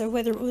answer,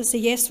 whether it was a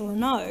yes or a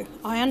no.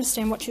 I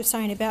understand what you're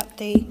saying about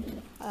the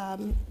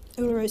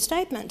Uluru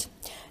Statement.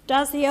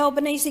 Does the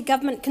Albanese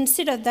government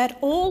consider that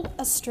all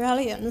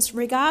Australians,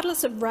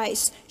 regardless of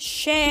race,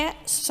 share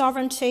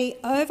sovereignty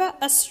over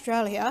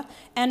Australia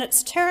and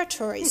its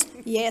territories?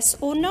 Yes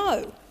or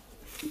no?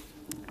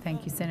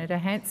 Thank you, Senator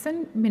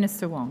Hanson.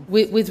 Minister Wong.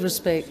 With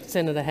respect,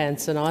 Senator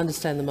Hanson, I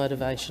understand the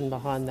motivation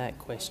behind that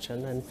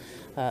question, and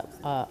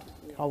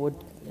I would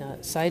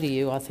say to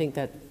you, I think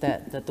that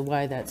the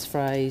way that's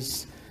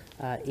phrased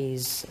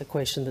is a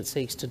question that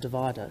seeks to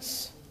divide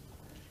us.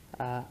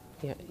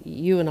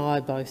 You and I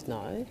both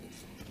know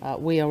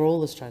we are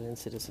all Australian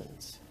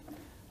citizens,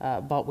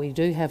 but we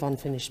do have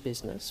unfinished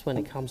business when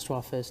it comes to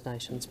our First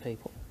Nations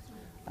people.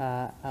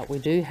 We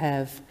do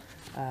have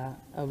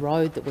a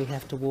road that we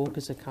have to walk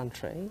as a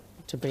country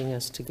to bring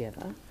us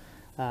together,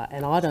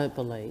 and I don't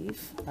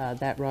believe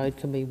that road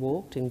can be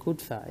walked in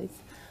good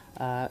faith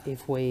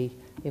if we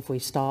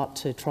start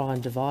to try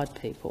and divide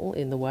people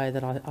in the way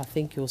that I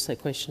think your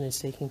question is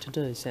seeking to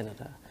do,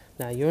 Senator.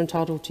 Now, you're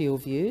entitled to your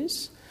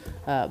views,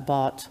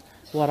 but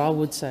what I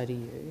would say to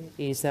you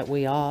is that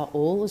we are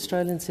all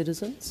Australian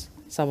citizens.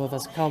 Some of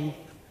us come...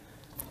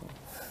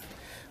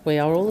 We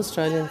are all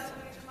Australian...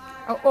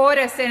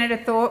 Order, Senator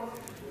Thorpe.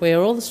 We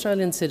are all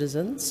Australian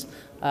citizens,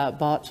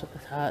 but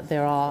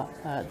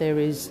there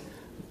is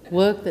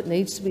work that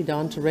needs to be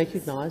done to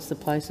recognise the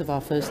place of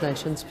our First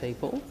Nations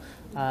people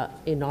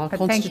in our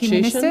constitution. Thank you,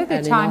 Minister. The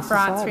and time for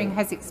answering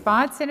has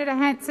expired. Senator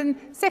Hanson,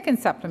 second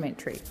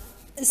supplementary.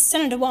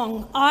 Senator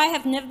Wong,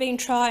 I've never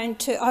tried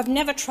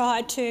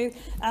to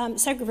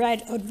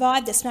segregate or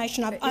divide this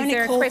nation. I've only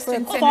called for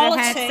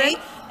equality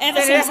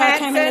ever since I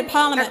came into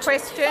Parliament.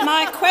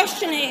 My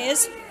question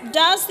is,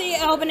 does the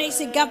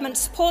Albanese government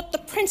support the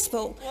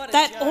principle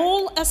that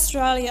all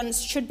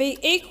Australians should be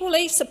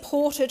equally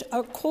supported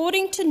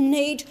according to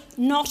need,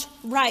 not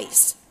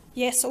race?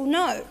 Yes or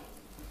no?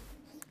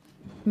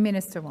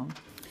 Minister Wong.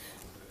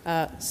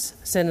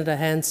 Senator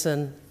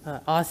Hanson,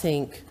 I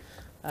think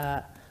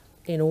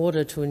in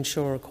order to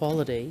ensure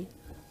equality,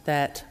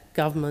 that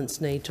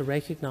governments need to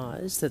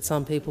recognise that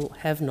some people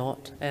have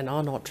not and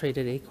are not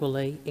treated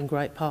equally, in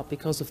great part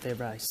because of their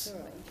race.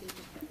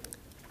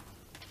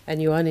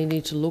 And you only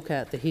need to look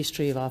at the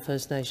history of our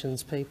First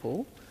Nations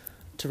people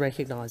to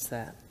recognise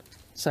that.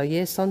 So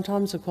yes,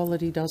 sometimes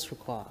equality does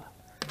require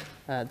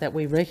that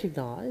we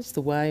recognise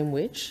the way in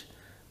which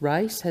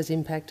race has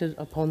impacted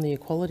upon the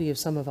equality of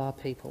some of our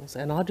peoples,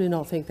 and I do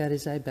not think that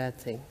is a bad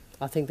thing.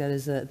 I think that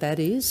is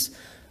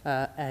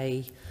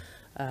a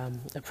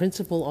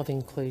principle of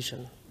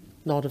inclusion,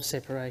 not of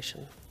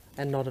separation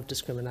and not of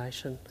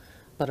discrimination,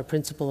 but a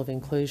principle of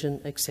inclusion,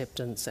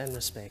 acceptance and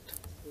respect.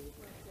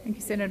 Thank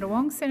you, Senator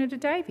Wong. Senator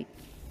Davey.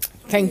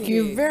 Thank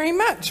you very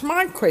much.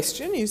 My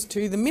question is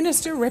to the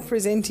Minister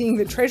representing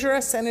the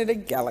Treasurer, Senator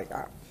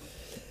Gallagher.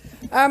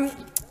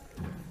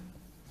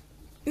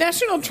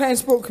 National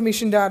Transport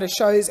Commission data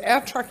shows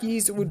our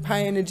truckies would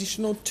pay an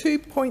additional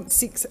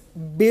 $2.6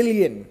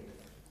 billion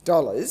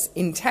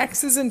in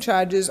taxes and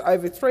charges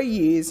over 3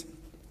 years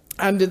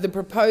under the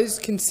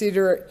proposed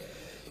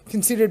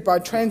considered by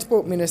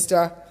Transport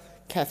Minister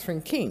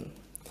Catherine King.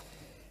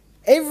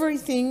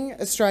 Everything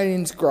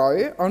Australians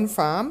grow on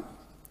farm,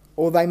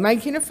 or they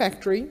make in a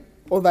factory,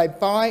 or they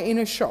buy in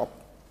a shop,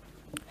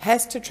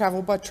 has to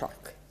travel by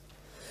truck.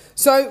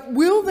 So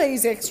will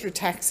these extra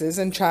taxes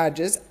and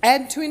charges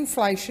add to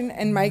inflation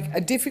and make a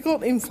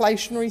difficult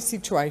inflationary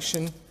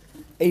situation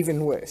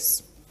even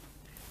worse?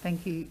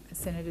 Thank you,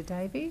 Senator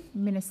Davey.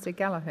 Minister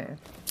Gallagher.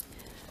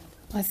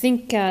 I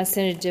think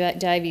Senator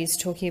Davey is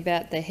talking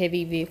about the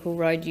heavy vehicle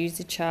road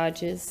user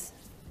charges.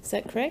 Is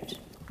that correct?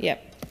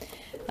 Yep.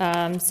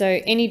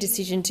 So any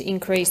decision to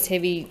increase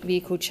heavy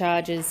vehicle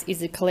charges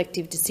is a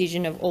collective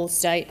decision of all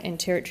state and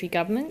territory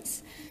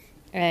governments,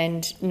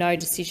 and no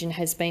decision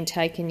has been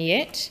taken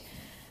yet.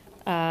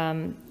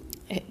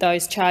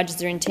 Those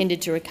charges are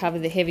intended to recover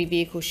the heavy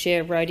vehicle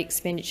share of road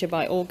expenditure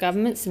by all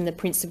governments, and the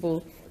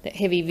principle that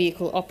heavy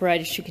vehicle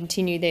operators should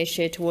continue their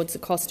share towards the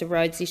cost of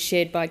roads is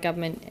shared by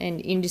government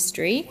and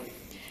industry.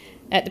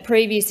 At the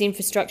previous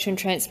Infrastructure and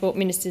Transport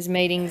Ministers'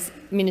 meetings,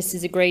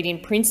 ministers agreed in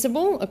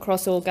principle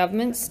across all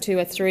governments to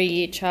a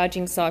 3-year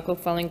charging cycle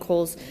following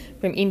calls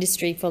from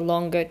industry for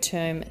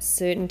longer-term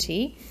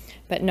certainty,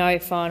 but no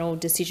final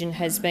decision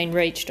has been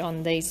reached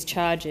on these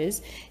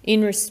charges.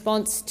 In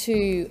response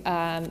to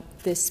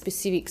the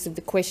specifics of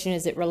the question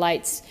as it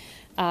relates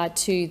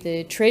to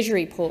the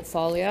Treasury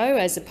portfolio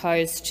as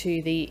opposed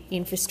to the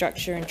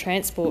infrastructure and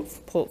transport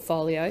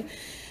portfolio,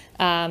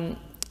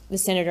 the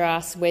senator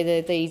asked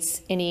whether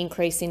any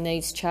increase in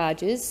these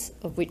charges,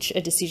 of which a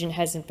decision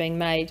hasn't been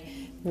made,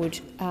 would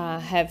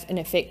have an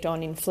effect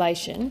on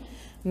inflation.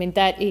 I mean,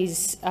 that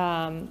is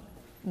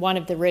one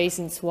of the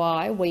reasons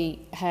why we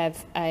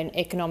have an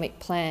economic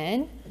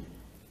plan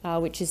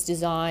which is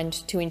designed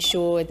to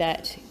ensure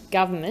that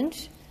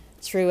government,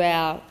 through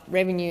our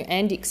revenue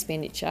and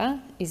expenditure,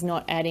 is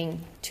not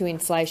adding to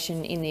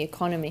inflation in the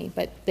economy.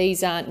 But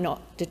these are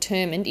not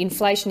determined.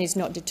 Inflation is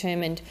not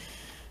determined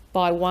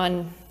by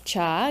one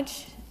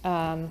charge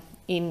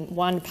in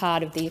one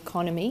part of the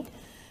economy.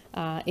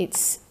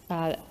 It's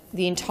the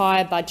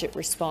entire budget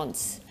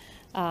response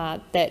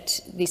that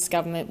this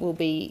government will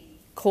be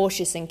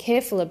cautious and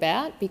careful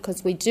about,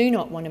 because we do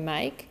not want to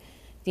make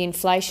the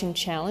inflation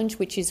challenge,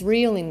 which is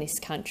real in this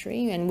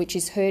country and which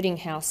is hurting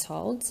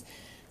households,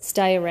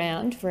 stay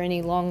around for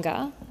any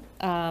longer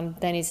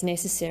than is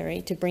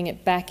necessary to bring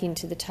it back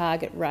into the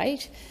target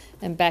rate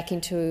and back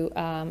into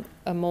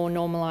a more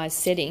normalised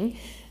setting.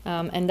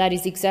 And that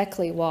is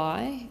exactly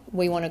why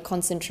we want to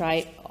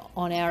concentrate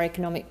on our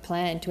economic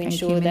plan to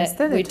ensure that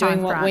we're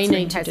doing what we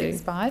need to do.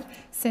 Expired.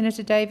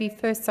 Senator Davey,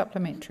 first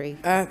supplementary.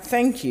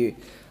 Thank you.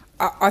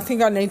 I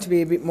think I need to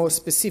be a bit more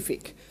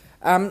specific.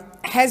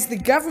 Has the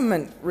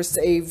government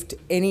received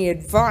any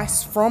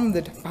advice from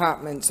the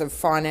Departments of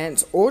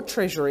Finance or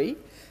Treasury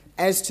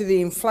as to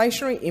the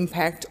inflationary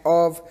impact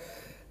of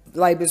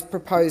Labor's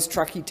proposed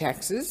truckie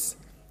taxes,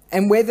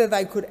 and whether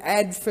they could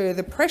add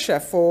further pressure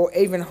for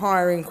even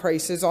higher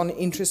increases on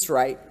interest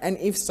rate? And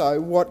if so,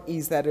 what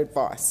is that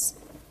advice?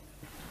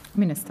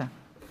 Minister.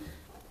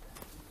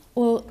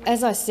 Well,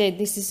 as I said,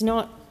 this is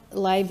not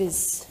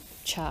Labor's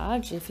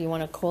charge, if you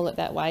want to call it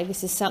that way.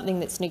 This is something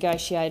that's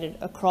negotiated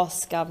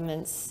across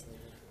governments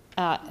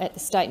at the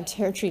state and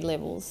territory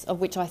levels, of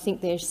which I think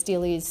there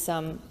still is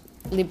some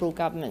Liberal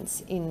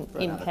governments in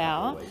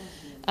power.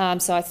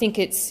 So I think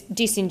it's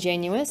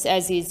disingenuous,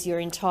 as is your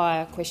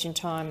entire question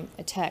time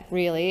attack,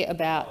 really,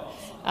 about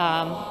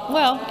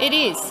well, it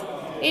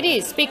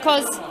is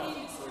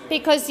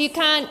because you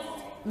can't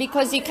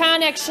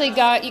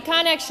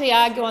actually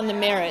argue on the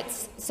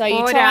merits. So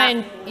you try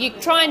and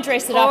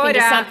dress it up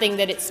into something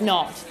that it's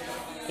not.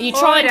 You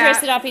try and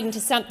dress it up into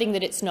something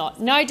that it's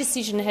not. No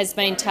decision has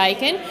been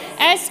taken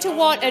as to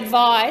what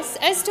advice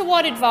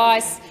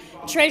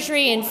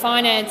Treasury and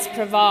Finance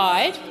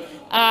provide.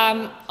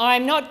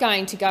 I'm not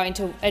going to go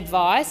into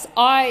advice.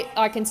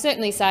 I can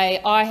certainly say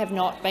I have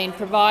not been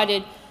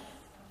provided.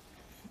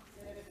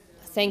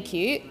 Thank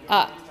you.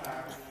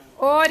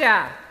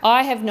 Order.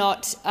 I have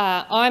not.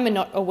 I'm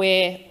not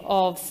aware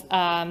of.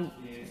 Senator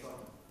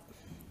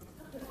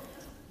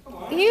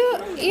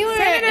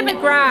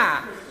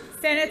McGrath.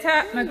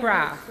 Senator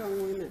McGrath.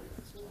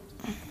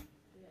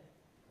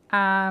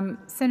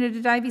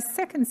 Senator Davies,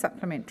 second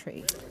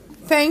supplementary.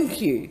 Thank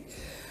you.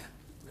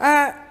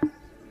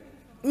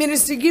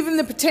 Minister, given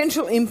the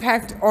potential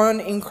impact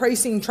on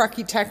increasing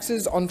truckie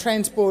taxes on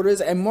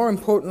transporters and, more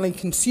importantly,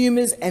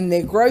 consumers and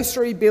their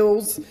grocery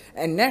bills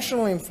and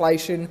national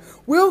inflation,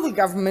 will the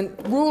government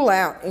rule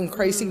out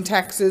increasing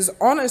taxes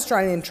on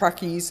Australian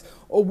truckies,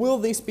 or will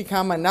this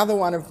become another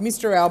one of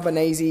Mr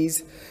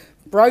Albanese's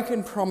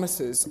broken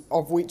promises,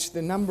 of which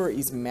the number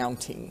is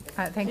mounting?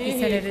 Thank you,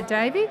 Senator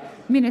Davey.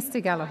 Minister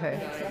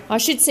Gallagher. I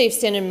should see if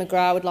Senator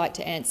McGrath would like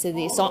to answer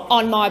this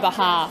on my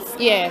behalf.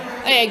 Yeah,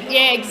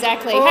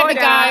 exactly. Order. Have a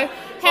go.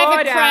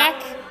 Order.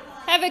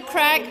 Have a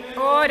crack.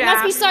 Order. You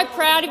must be so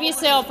proud of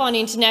yourself on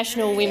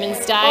International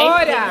Women's Day.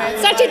 Order.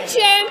 Such a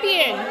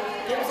champion.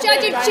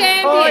 Such a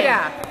champion.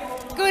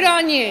 Order. Good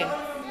on you.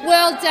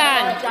 Well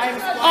done.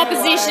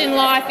 Opposition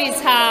life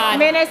is hard.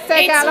 Minister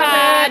it's Gallagher.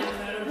 hard.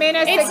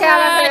 Minister it's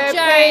Gallagher, hard,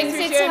 James.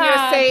 please resume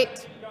your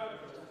seat.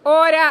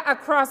 Order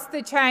across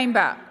the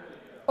chamber.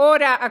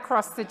 Order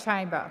across the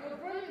chamber.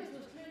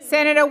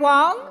 Senator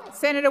Wong,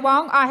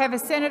 I have a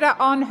senator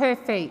on her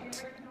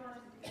feet.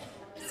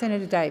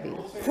 Senator Davies.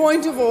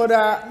 Point of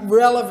order,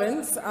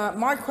 relevance.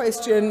 My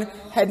question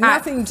had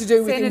nothing to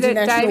do with Senator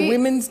International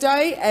Women's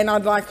Day, and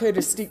I'd like her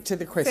to stick to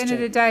the question.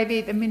 Senator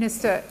Davies, the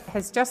minister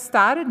has just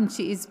started and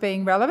she is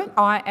being relevant.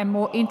 I am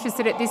more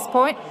interested at this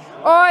point.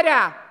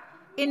 Order!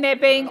 In there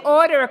being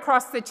order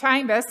across the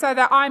chamber so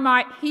that I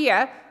might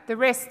hear the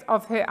rest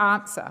of her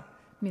answer.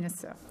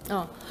 Minister.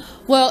 Oh.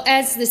 Well,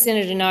 as the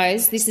senator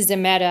knows, this is a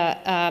matter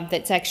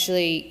that's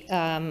actually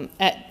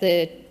at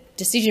the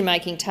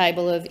decision-making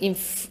table of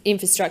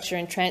infrastructure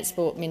and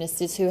transport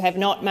ministers who have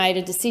not made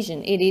a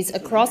decision. It is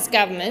across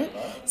government,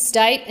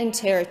 state and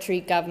territory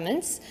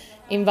governments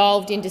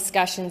involved in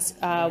discussions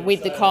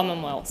with the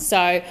Commonwealth.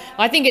 So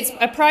I think it's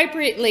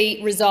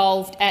appropriately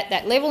resolved at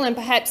that level, and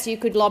perhaps you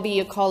could lobby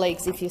your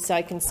colleagues if you're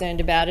so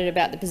concerned about it,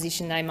 about the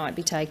position they might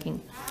be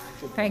taking.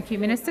 Thank you,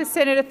 Minister.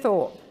 Senator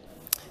Thorpe.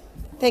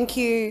 Thank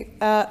you,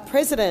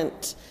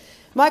 President.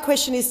 My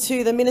question is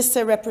to the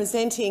Minister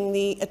representing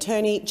the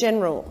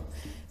Attorney-General.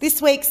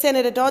 This week,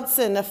 Senator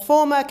Dodson, a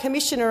former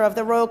Commissioner of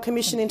the Royal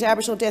Commission into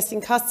Aboriginal Deaths in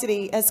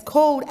Custody, has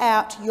called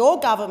out your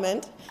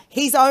government,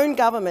 his own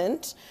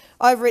government,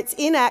 over its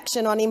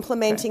inaction on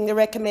implementing the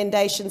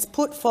recommendations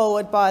put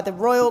forward by the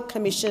Royal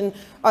Commission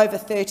over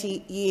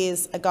 30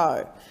 years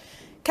ago.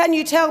 Can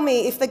you tell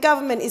me if the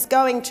government is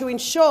going to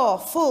ensure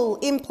full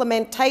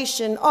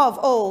implementation of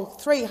all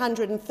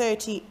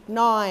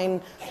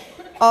 339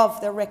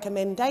 of the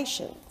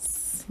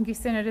recommendations? Thank you,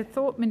 Senator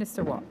Thorpe.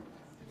 Minister Watt.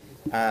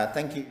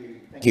 Thank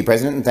you,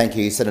 President, and thank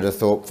you, Senator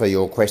Thorpe, for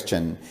your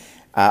question.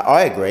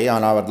 I agree,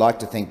 and I would like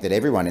to think that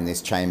everyone in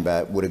this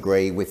chamber would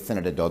agree with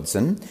Senator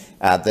Dodson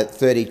that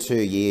 32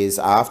 years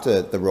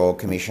after the Royal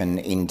Commission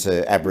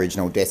into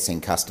Aboriginal deaths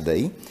in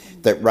custody,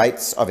 that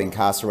rates of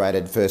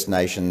incarcerated First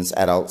Nations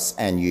adults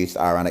and youth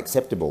are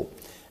unacceptable,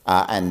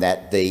 and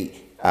that the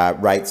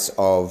rates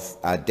of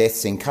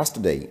deaths in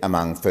custody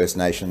among First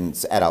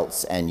Nations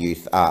adults and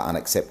youth are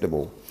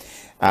unacceptable.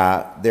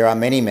 There are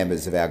many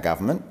members of our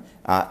government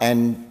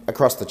and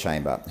across the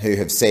chamber who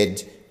have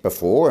said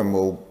before, and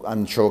will,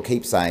 I'm sure,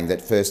 keep saying,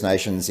 that First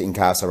Nations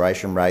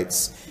incarceration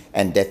rates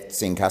and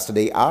deaths in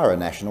custody are a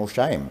national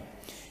shame.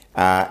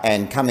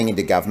 And coming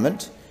into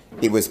government,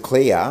 it was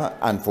clear,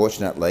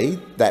 unfortunately,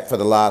 that for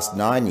the last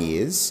 9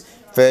 years,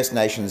 First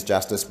Nations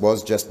justice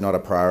was just not a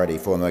priority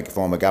for the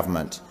former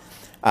government.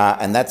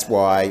 And that's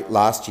why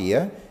last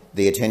year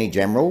the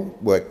Attorney-General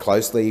worked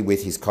closely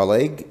with his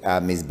colleague,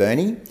 Ms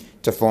Burney,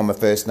 to form a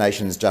First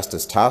Nations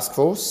Justice Task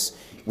Force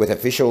with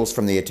officials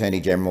from the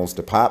Attorney-General's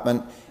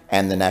Department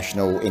and the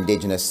National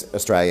Indigenous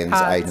Australians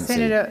Agency.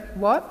 Senator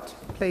Watt,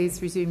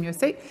 please resume your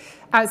seat.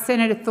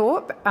 Senator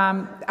Thorpe,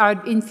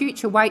 I'd in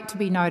future wait to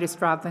be noticed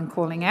rather than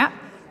calling out.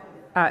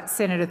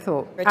 Senator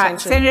Thorpe.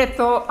 Senator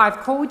Thorpe, I've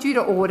called you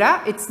to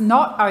order. It's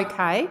not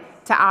okay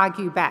to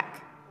argue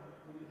back.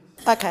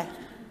 Okay.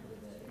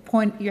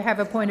 You have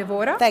a point of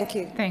order? Thank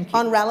you. Thank you.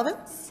 On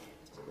relevance?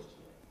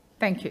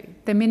 Thank you.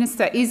 The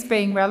Minister is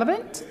being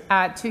relevant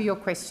to your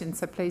question,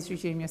 so please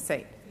resume your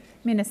seat.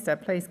 Minister,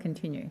 please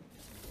continue.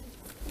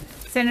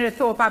 Senator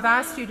Thorpe, I've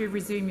asked you to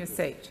resume your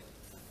seat.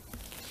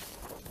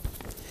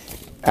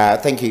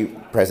 Thank you,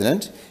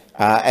 President.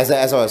 As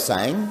I was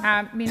saying...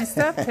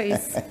 Minister,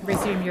 please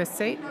resume your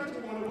seat.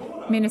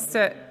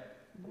 Minister...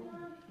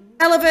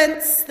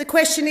 Relevance. The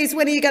question is,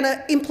 when are you going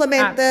to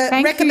implement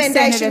the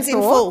recommendations in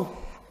full?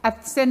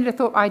 Senator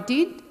Thorpe, I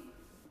did,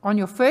 on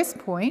your first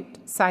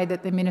point, say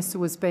that the minister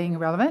was being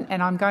relevant,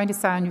 and I'm going to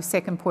say on your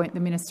second point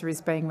the minister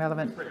is being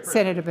relevant.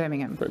 Senator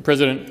Birmingham.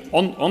 President,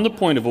 on the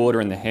point of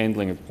order and the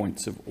handling of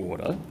points of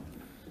order,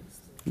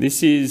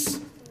 this is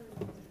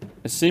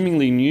a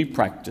seemingly new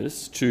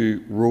practice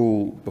to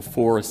rule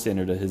before a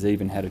senator has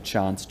even had a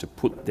chance to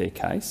put their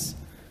case.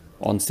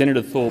 On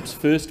Senator Thorpe's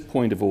first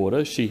point of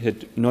order, she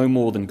had no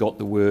more than got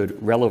the word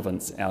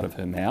relevance out of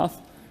her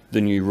mouth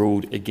than you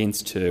ruled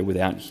against her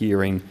without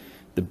hearing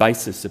the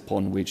basis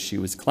upon which she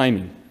was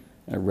claiming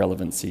a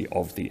relevancy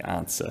of the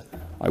answer.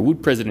 I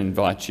would, President,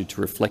 invite you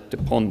to reflect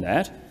upon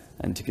that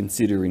and to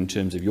consider, in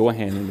terms of your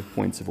handling of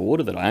points of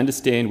order, that I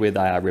understand where they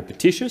are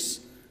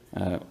repetitious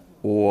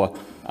or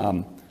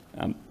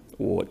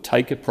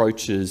take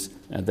approaches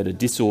that are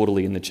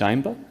disorderly in the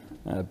chamber.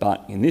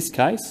 But in this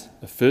case,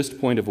 a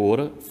first point of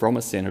order from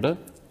a senator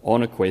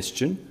on a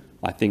question,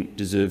 I think,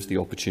 deserves the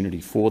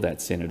opportunity for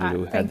that senator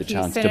to have had the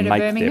chance to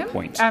make their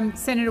point.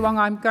 Senator Wong,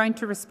 I'm going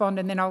to respond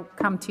and then I'll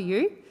come to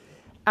you.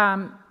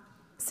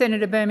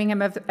 Senator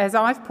Birmingham, as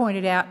I've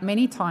pointed out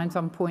many times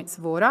on points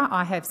of order,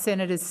 I have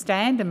senators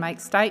stand and make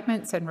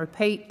statements and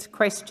repeat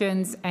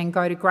questions and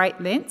go to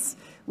great lengths,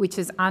 which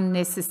is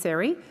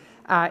unnecessary.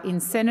 In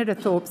Senator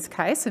Thorpe's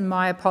case, and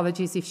my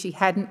apologies if she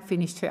hadn't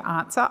finished her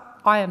answer,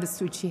 I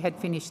understood she had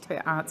finished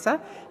her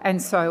answer,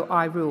 and so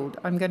I ruled.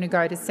 I'm going to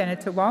go to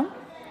Senator Wong.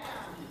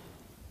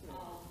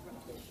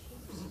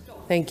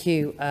 Thank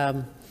you.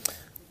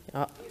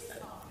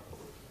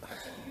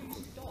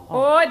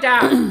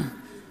 Order.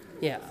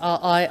 Yeah,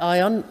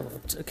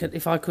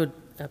 if I could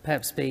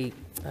perhaps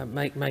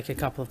make a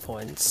couple of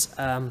points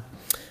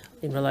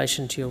in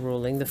relation to your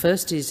ruling. The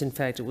first is, in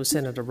fact, it was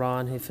Senator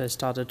Ryan who first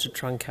started to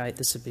truncate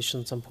the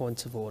submissions on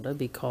points of order,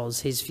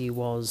 because his view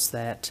was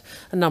that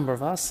a number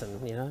of us,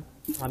 and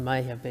I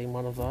may have been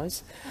one of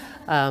those,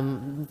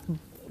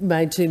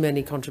 made too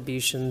many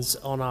contributions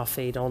on our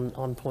feed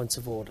on points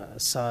of order.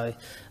 So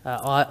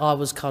I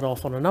was cut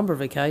off on a number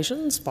of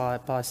occasions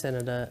by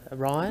Senator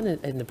Ryan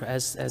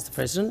as the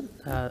President.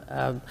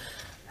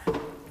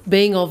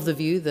 being of the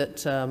view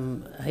that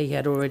he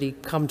had already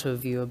come to a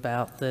view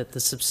about the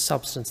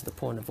substance of the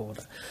point of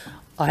order.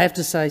 I have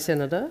to say,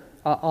 Senator,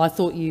 I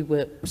thought you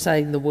were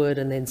saying the word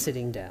and then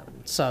sitting down.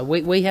 So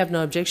we have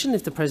no objection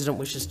if the President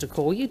wishes to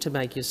call you to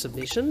make your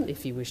submission,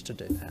 if you wish to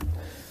do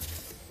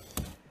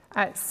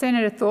that.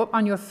 Senator Thorpe,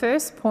 on your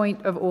first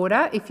point of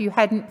order, if you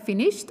hadn't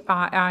finished,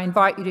 I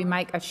invite you to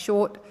make a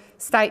short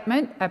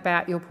statement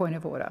about your point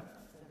of order.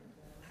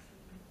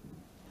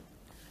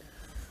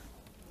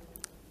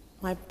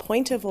 My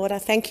point of order,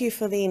 thank you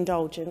for the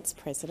indulgence,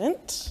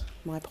 President.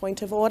 My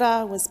point of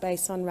order was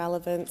based on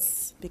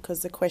relevance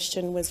because the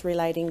question was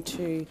relating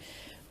to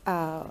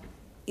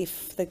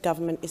if the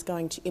government is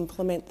going to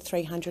implement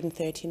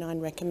 339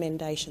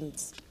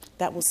 recommendations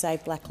that will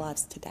save Black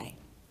lives today.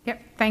 Yep,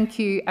 thank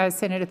you,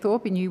 Senator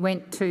Thorpe. And you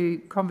went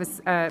to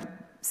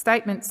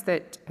statements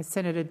that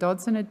Senator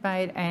Dodson had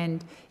made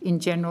and in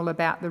general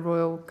about the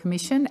Royal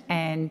Commission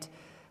and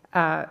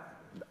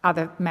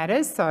other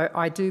matters. So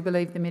I do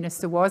believe the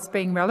Minister was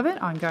being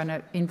relevant. I'm going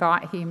to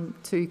invite him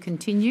to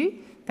continue.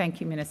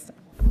 Thank you, Minister.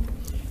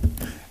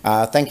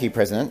 Thank you,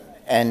 President.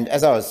 And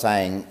as I was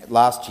saying,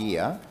 last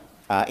year,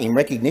 in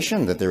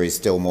recognition that there is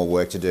still more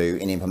work to do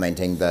in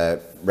implementing the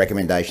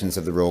recommendations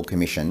of the Royal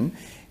Commission,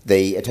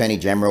 the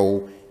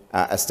Attorney-General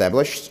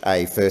established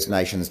a First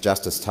Nations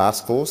Justice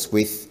Task Force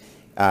with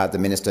the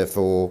Minister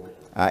for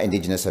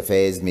Indigenous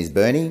Affairs, Ms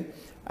Burney,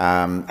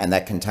 and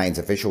that contains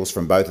officials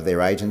from both of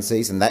their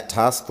agencies, and that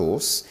task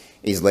force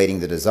is leading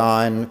the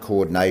design,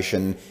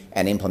 coordination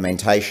and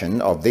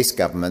implementation of this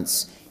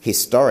government's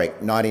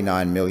historic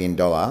 $99 million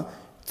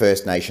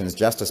First Nations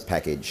Justice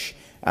Package.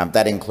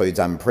 That includes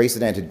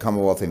unprecedented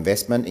Commonwealth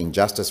investment in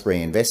justice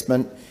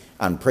reinvestment,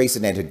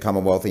 unprecedented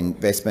Commonwealth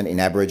investment in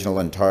Aboriginal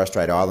and Torres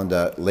Strait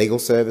Islander legal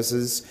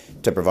services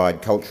to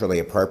provide culturally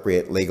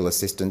appropriate legal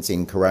assistance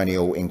in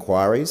coronial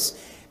inquiries,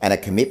 and a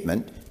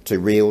commitment to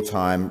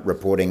real-time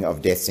reporting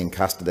of deaths in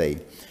custody.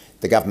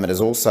 The government is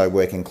also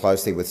working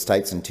closely with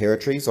states and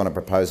territories on a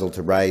proposal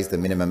to raise the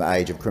minimum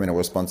age of criminal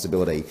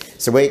responsibility.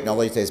 So we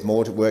acknowledge there's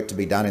more work to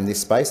be done in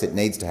this space. It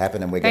needs to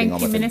happen and we're getting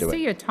on with it. Thank you,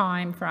 Minister. Your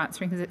time for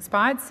answering has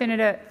expired.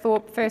 Senator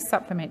Thorpe, first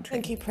supplementary.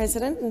 Thank you,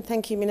 President, and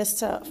thank you,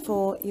 Minister,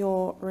 for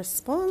your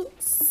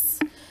response.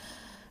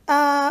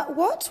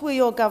 What will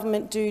your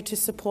government do to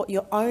support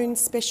your own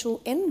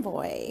special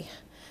envoy,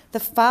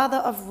 the father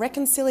of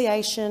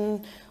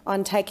reconciliation,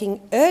 on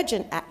taking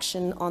urgent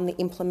action on the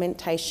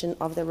implementation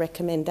of the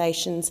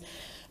recommendations?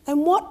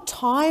 And what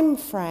time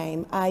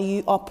frame are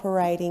you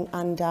operating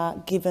under,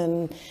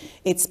 given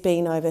it's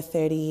been over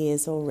 30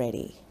 years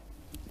already?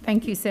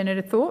 Thank you,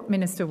 Senator Thorpe.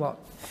 Minister Watt.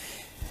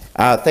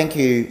 Thank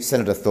you,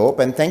 Senator Thorpe,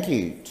 and thank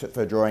you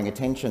for drawing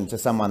attention to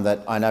someone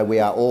that I know we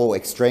are all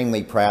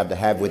extremely proud to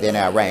have within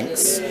our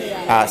ranks,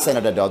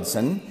 Senator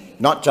Dodson.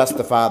 Not just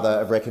the father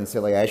of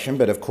reconciliation,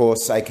 but of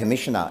course a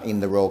commissioner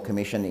in the Royal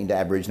Commission into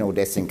Aboriginal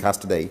deaths in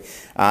custody.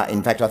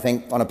 In fact, I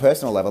think on a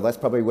personal level, that's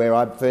probably where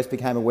I first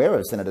became aware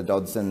of Senator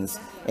Dodson's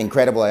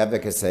incredible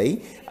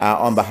advocacy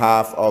on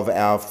behalf of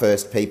our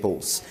First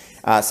Peoples.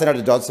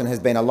 Senator Dodson has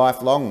been a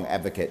lifelong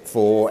advocate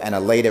for and a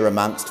leader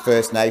amongst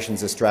First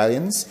Nations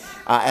Australians,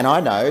 and I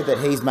know that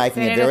he's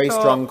making a very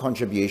strong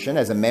contribution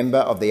as a member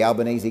of the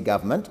Albanese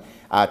government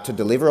to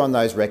deliver on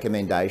those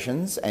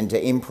recommendations and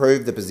to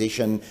improve the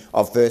position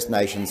of First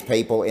Nations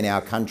people in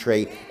our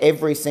country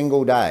every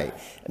single day.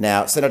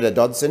 Now, Senator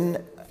Dodson,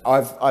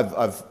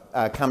 I've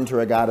come to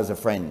regard as a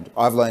friend.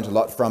 I've learned a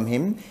lot from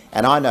him,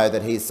 and I know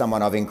that he's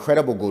someone of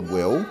incredible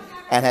goodwill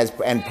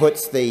and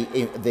puts the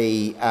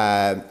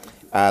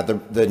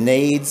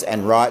needs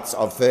and rights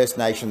of First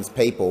Nations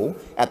people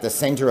at the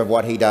centre of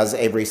what he does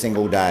every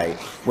single day.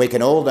 We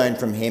can all learn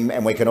from him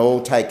and we can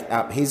all take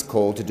up his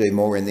call to do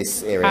more in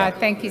this area.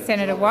 Thank you,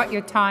 Senator Watt.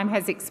 Your time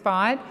has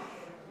expired.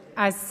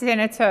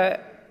 Senator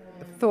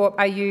Thorpe,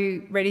 are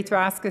you ready to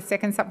ask a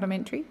second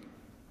supplementary?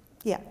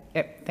 Yeah.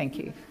 Yep, thank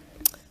you.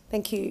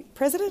 Thank you,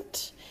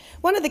 President.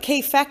 One of the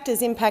key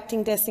factors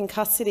impacting deaths in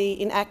custody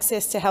in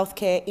access to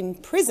healthcare in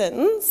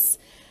prisons,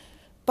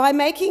 by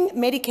making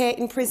Medicare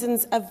in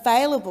prisons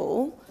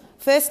available,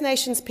 First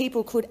Nations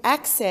people could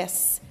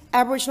access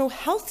Aboriginal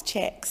health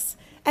checks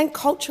and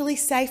culturally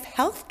safe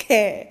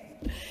healthcare.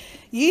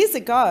 Years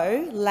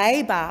ago,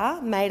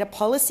 Labor made a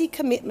policy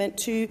commitment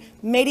to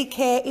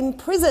Medicare in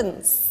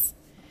prisons.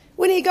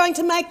 When are you going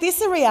to make this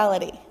a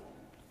reality?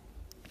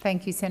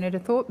 Thank you, Senator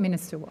Thorpe.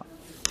 Minister Watt.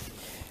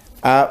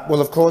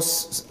 Well, of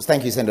course,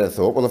 thank you, Senator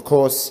Thorpe. Well, of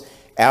course,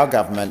 our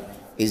government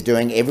is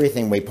doing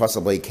everything we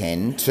possibly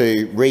can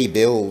to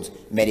rebuild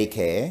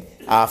Medicare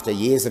after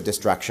years of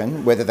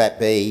destruction, whether that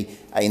be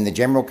in the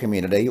general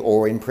community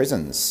or in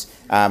prisons.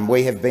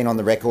 We have been on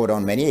the record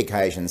on many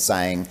occasions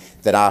saying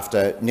that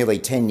after nearly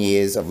 10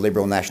 years of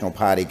Liberal National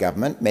Party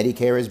government,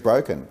 Medicare is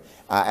broken.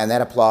 And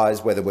that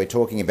applies whether we're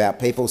talking about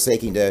people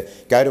seeking to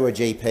go to a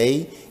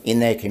GP in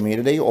their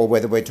community or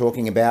whether we're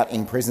talking about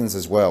in prisons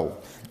as well.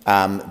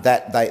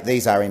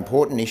 These are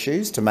important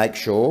issues to make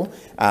sure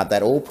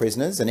that all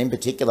prisoners, and in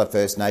particular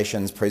First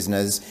Nations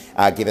prisoners,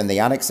 are given the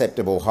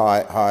unacceptably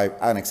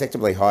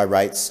high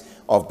rates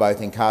of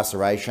both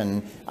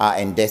incarceration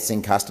and deaths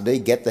in custody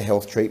get the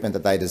health treatment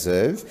that they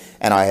deserve.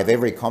 And I have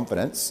every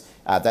confidence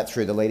that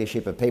through the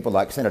leadership of people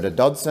like Senator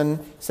Dodson,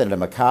 Senator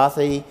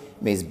McCarthy,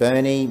 Ms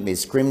Burney,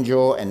 Ms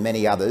Scrimgeour and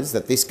many others,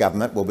 that this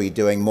government will be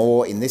doing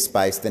more in this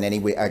space than any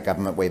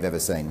government we've ever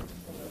seen.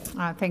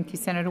 Thank you,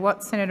 Senator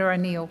Watt. Senator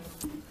O'Neill.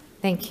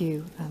 Thank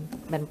you,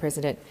 Madam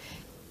President.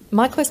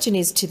 My question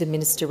is to the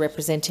Minister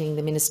representing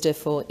the Minister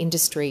for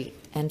Industry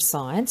and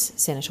Science,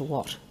 Senator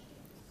Watt.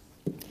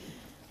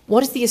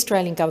 What is the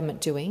Australian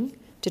government doing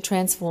to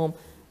transform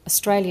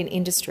Australian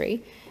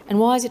industry, and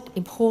why is it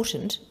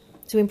important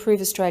to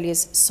improve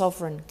Australia's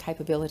sovereign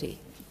capability?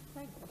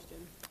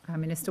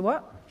 Minister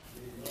Watt.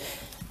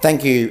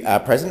 Thank you,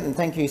 President, and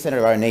thank you,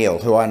 Senator O'Neill,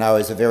 who I know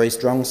is a very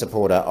strong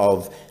supporter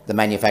of the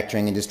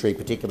manufacturing industry,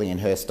 particularly in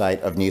her state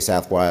of New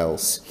South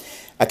Wales.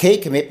 A key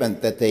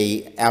commitment that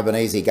the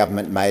Albanese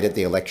government made at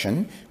the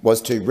election was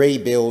to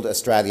rebuild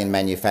Australian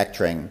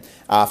manufacturing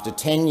after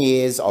 10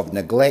 years of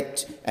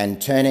neglect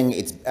and turning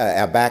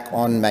our back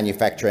on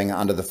manufacturing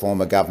under the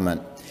former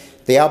government.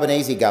 The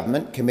Albanese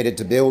government committed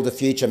to build a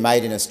future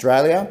made in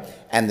Australia,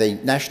 and the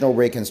National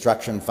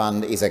Reconstruction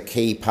Fund is a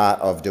key part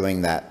of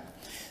doing that.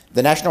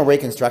 The National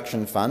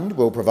Reconstruction Fund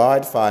will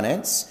provide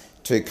finance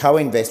to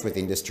co-invest with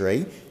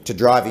industry, to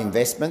drive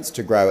investments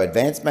to grow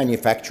advanced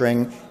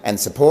manufacturing and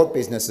support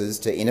businesses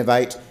to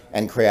innovate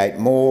and create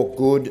more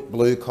good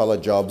blue-collar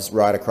jobs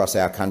right across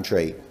our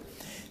country.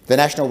 The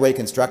National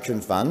Reconstruction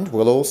Fund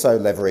will also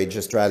leverage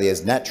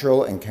Australia's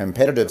natural and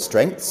competitive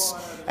strengths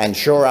and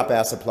shore up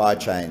our supply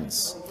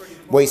chains.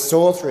 We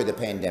saw through the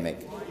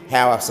pandemic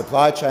how our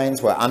supply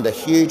chains were under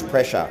huge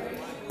pressure.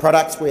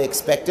 Products we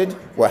expected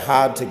were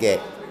hard to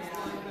get.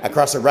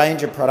 Across a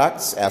range of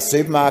products, our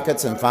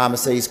supermarkets and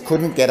pharmacies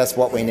couldn't get us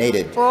what we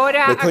needed.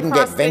 We couldn't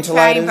get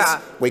ventilators,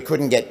 we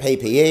couldn't get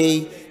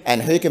PPE,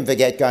 and who can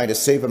forget going to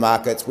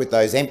supermarkets with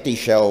those empty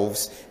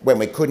shelves when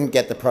we couldn't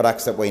get the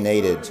products that we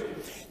needed.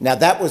 Now,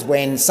 that was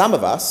when some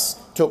of us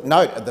took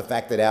note of the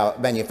fact that our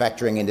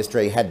manufacturing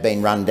industry had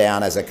been run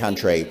down as a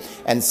country,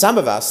 and some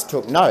of us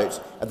took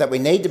note that we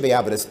need to be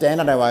able to stand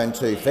on our own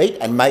 2 feet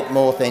and make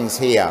more things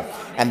here.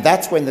 And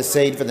that's when the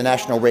seed for the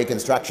National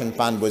Reconstruction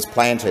Fund was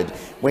planted.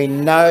 We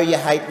know you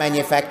hate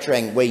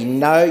manufacturing. We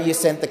know you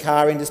sent the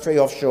car industry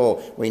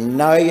offshore. We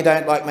know you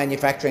don't like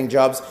manufacturing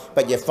jobs,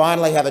 but you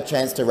finally have a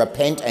chance to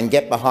repent and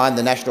get behind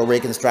the National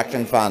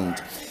Reconstruction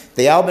Fund.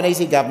 The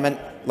Albanese government,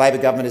 Labor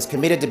government, is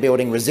committed to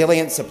building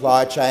resilient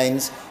supply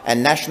chains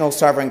and national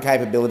sovereign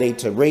capability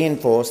to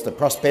reinforce the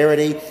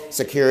prosperity,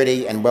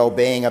 security and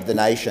well-being of the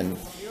nation.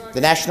 The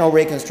National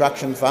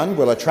Reconstruction Fund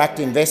will attract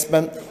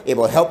investment, it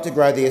will help to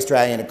grow the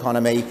Australian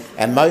economy,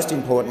 and most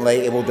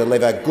importantly, it will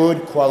deliver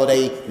good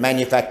quality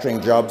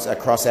manufacturing jobs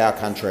across our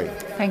country.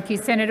 Thank you,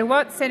 Senator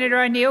Watt.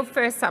 Senator O'Neill,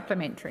 first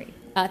supplementary.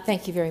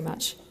 Thank you very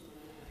much.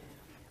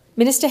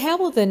 Minister, how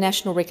will the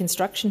National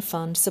Reconstruction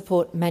Fund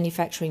support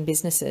manufacturing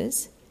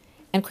businesses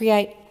and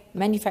create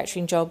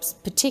manufacturing jobs,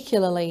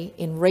 particularly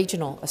in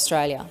regional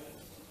Australia?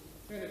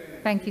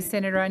 Thank you,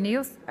 Senator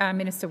O'Neill.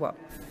 Minister Watt.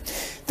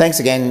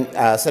 Thanks again,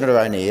 Senator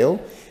O'Neill.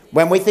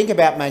 When we think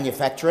about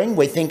manufacturing,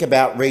 we think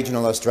about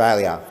regional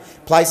Australia.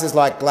 Places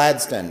like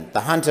Gladstone, the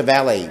Hunter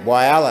Valley,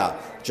 Whyalla,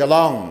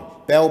 Geelong,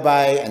 Bell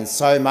Bay and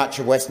so much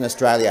of Western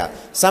Australia.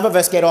 Some of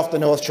us get off the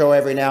North Shore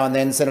every now and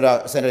then,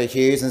 Senator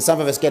Hughes, and some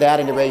of us get out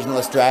into regional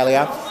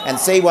Australia and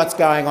see what's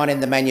going on in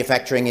the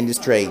manufacturing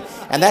industry.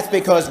 And that's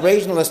because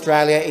regional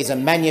Australia is a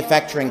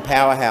manufacturing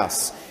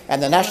powerhouse,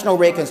 and the National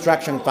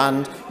Reconstruction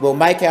Fund will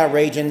make our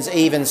regions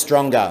even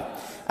stronger.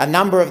 A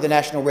number of the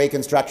National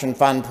Reconstruction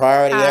Fund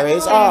priority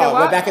areas.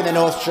 We're back in the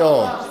North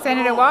Shore.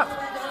 Senator Watt.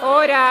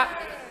 Order.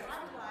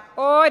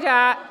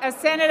 Order.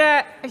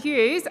 Senator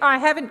Hughes, I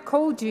haven't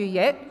called you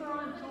yet.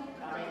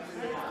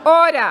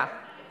 Order.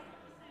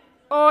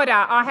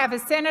 Order. I have a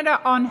senator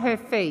on her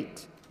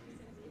feet.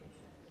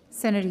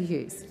 Senator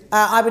Hughes.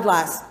 I would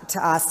like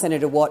to ask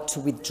Senator Watt to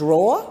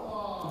withdraw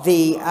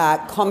the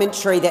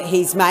commentary that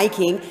he's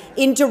making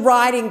in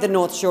deriding the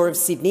North Shore of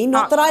Sydney.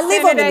 Not that I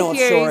live on the North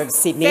Shore of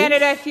Sydney.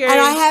 Senator Hughes.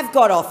 And I have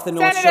got off the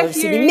North Shore of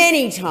Sydney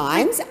many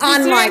times.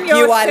 Unlike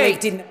you, I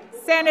lived in...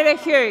 Senator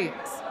Hughes.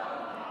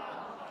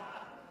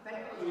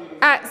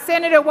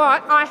 Senator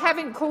Watt, I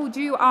haven't called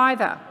you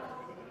either.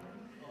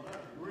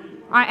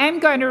 I am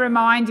going to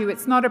remind you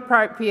it's not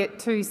appropriate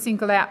to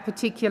single out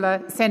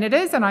particular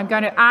senators, and I'm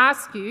going to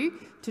ask you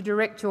to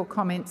direct your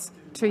comments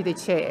to the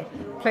chair.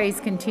 Please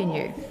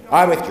continue.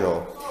 I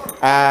withdraw.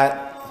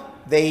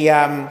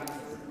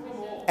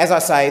 As I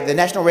say, the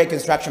National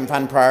Reconstruction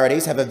Fund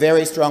priorities have a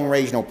very strong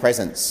regional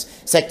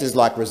presence, sectors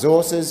like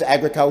resources,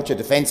 agriculture,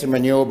 defence and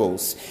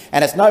renewables.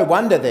 And it's no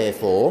wonder,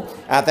 therefore,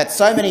 that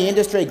so many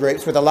industry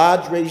groups with a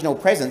large regional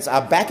presence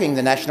are backing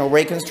the National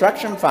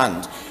Reconstruction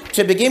Fund.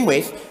 To begin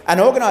with,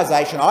 an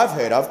organisation I've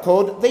heard of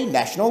called the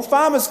National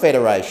Farmers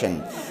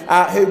Federation,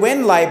 who,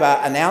 when Labor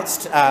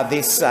announced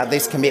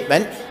this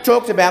commitment,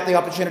 talked about the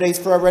opportunities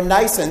for a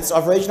renaissance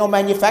of regional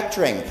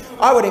manufacturing.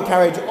 I would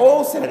encourage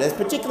all senators,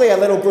 particularly a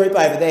little group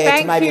over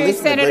there, to maybe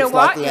listen to groups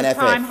like the NFF. Senator Watt,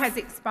 your time has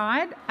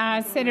expired.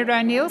 Senator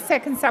O'Neill,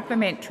 second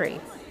supplementary.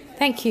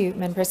 Thank you,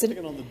 Madam President.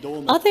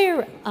 Are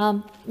there,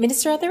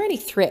 Minister, are there any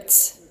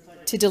threats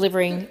to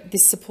delivering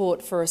this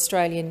support for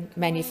Australian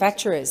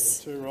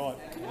manufacturers?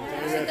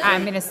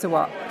 Minister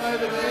Watt.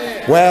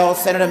 Well,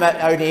 Senator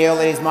O'Neill,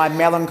 it is my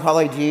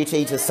melancholy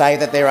duty to say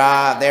that there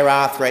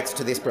are threats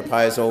to this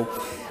proposal.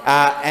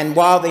 And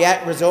while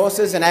the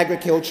resources and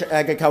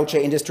agriculture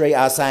industry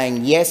are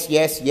saying yes,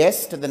 yes,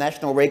 yes to the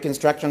National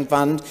Reconstruction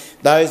Fund,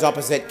 those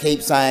opposite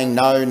keep saying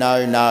no,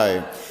 no,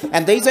 no.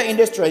 And these are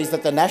industries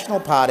that the National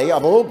Party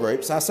of all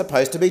groups are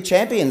supposed to be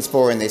champions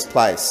for in this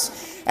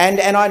place. And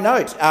I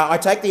note, I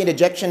take the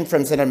interjection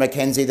from Senator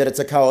Mackenzie that it's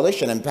a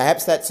coalition, and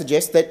perhaps that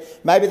suggests that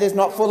maybe there's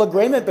not full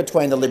agreement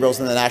between the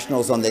Liberals and the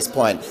Nationals on this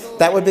point.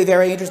 That would be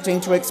very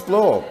interesting to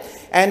explore.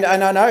 And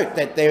I note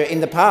that there, in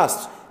the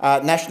past,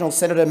 National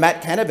Senator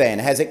Matt Canavan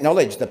has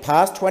acknowledged the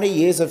past 20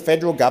 years of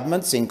federal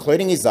governments,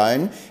 including his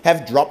own,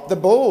 have dropped the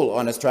ball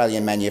on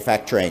Australian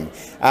manufacturing.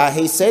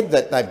 He said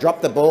that they've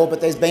dropped the ball, but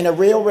there's been a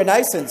real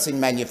renaissance in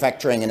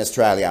manufacturing in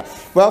Australia.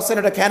 Well,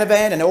 Senator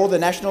Canavan and all the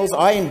Nationals,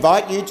 I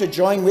invite you to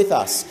join with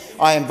us.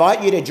 I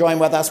invite you to join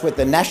with us with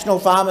the National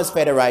Farmers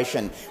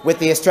Federation, with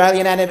the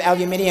Australian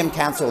Aluminium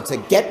Council to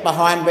get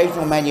behind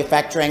regional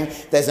manufacturing.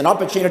 There's an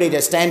opportunity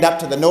to stand up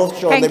to the North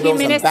Shore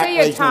Liberals and back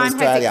regional Australia. Thank you, Minister. Your time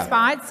has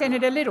expired.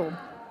 Senator Little.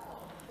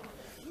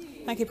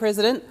 Thank you,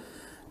 President.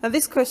 Now,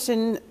 this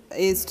question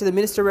is to the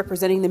Minister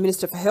representing the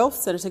Minister for Health,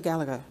 Senator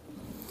Gallagher.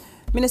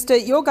 Minister,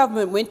 your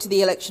government went to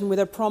the election with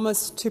a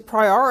promise to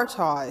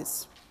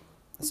prioritise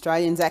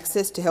Australians'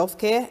 access to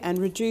healthcare and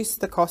reduce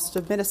the cost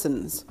of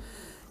medicines.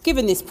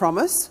 Given this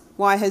promise,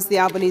 why has the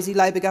Albanese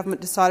Labor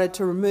government decided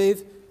to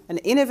remove an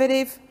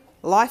innovative,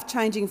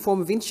 life-changing form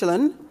of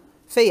insulin,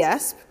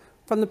 Fiasp,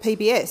 from the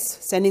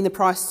PBS, sending the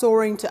price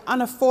soaring to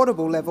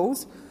unaffordable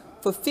levels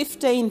for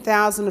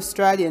 15,000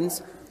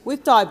 Australians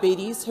with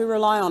diabetes who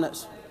rely on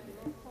it?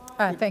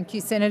 Thank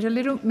you, Senator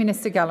Little.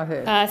 Minister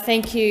Gallagher.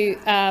 Thank you,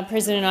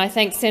 President. I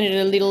thank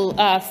Senator Little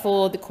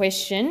for the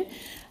question.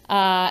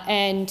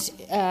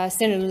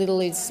 Senator Little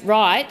is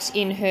right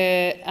in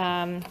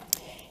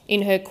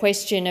her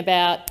question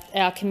about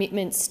our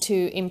commitments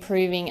to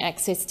improving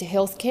access to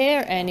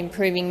healthcare and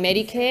improving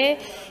Medicare,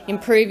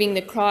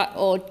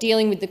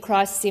 dealing with the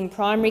crisis in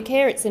primary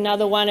care. It's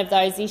another one of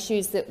those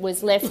issues that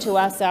was left to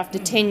us after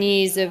 10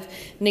 years of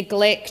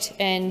neglect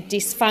and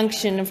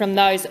dysfunction from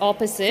those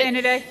opposite,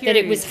 that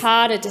it was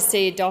harder to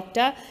see a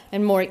doctor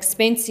and more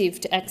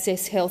expensive to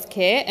access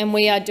healthcare, and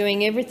we are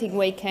doing everything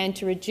we can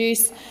to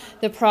reduce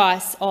the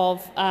price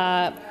of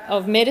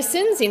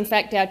medicines. In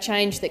fact, our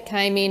change that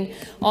came in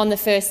on the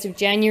 1st of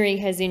January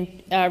has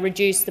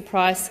reduced the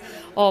price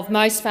of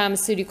most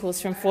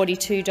pharmaceuticals from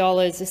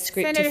 $42 a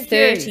script to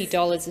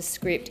 $30 a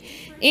script.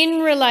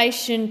 In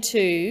relation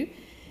to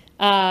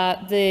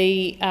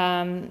the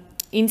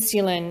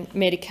insulin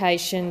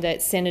medication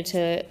that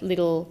Senator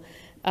Little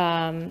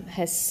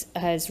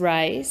has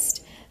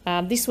raised,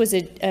 this was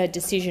a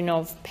decision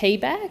of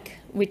PBAC,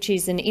 which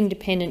is an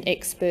independent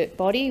expert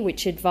body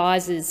which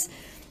advises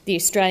the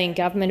Australian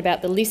government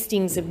about the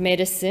listings of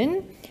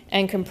medicine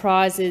and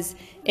comprises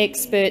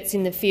experts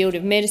in the field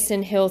of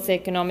medicine, health,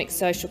 economics,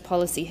 social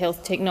policy,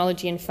 health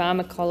technology and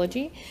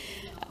pharmacology.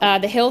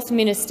 The Health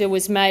Minister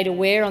was made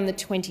aware on the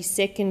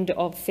 22nd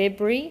of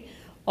February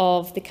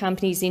of the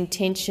company's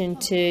intention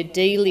to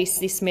delist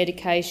this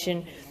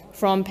medication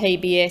from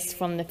PBS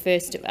from the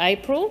 1st of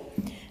April.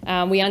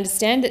 We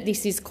understand that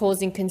this is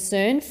causing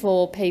concern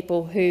for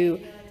people who...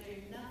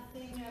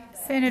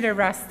 Senator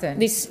Ruston.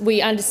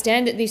 We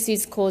understand that this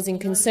is causing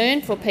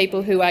concern for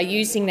people who are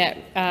using that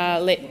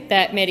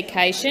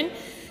medication,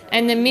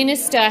 and the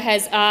Minister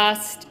has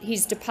asked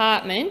his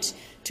department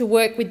to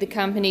work with the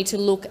company to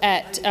look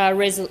at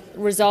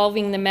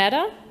resolving the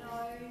matter.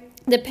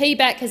 The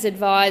PBAC has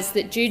advised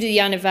that due to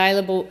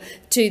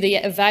the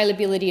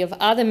availability of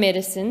other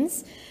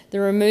medicines, the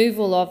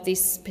removal of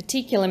this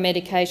particular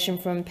medication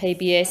from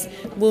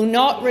PBS will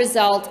not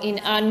result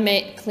in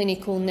unmet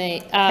clinical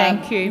need.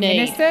 Thank you,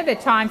 Minister. The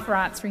time for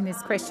answering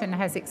this question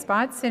has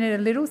expired. Senator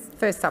Little,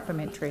 first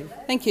supplementary.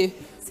 Thank you.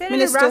 Senator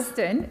Minister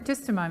Ruston,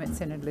 just a moment,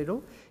 Senator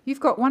Little. You've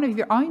got one of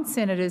your own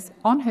senators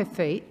on her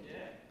feet,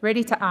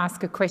 ready to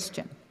ask a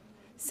question.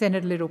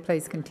 Senator Little,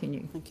 please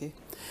continue. Thank you.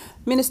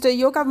 Minister,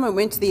 your government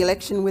went to the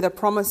election with a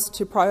promise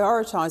to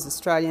prioritise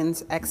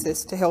Australians'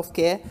 access to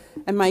healthcare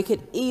and make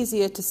it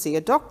easier to see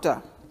a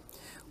doctor,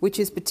 which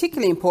is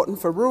particularly important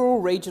for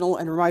rural, regional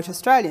and remote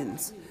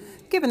Australians.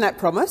 Given that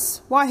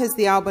promise, why has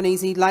the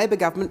Albanese Labor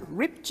government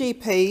ripped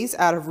GPs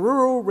out of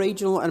rural,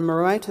 regional and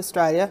remote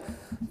Australia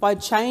by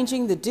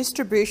changing the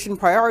distribution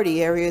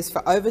priority areas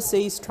for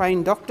overseas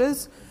trained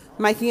doctors,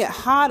 making it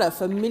harder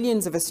for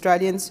millions of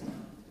Australians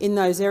in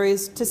those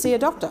areas to see a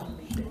doctor?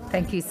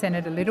 Thank you,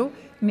 Senator Little.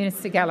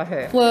 Minister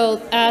Gallagher. Well,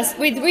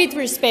 with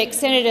respect,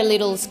 Senator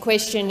Little's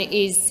question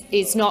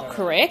is not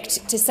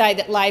correct to say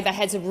that Labor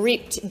has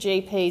ripped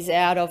GPs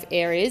out of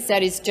areas.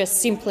 That is just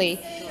simply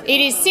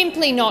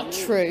not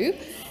true.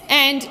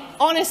 And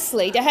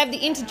honestly, to have the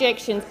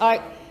interjections,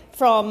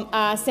 from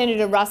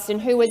Senator Ruston,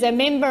 who was a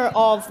member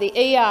of the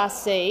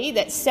ERC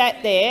that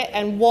sat there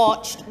and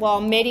watched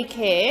while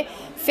Medicare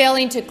fell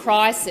into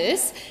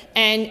crisis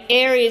and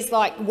areas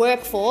like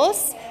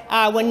workforce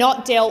were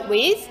not dealt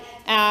with,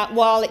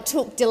 while it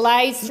took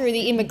delays through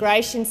the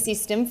immigration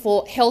system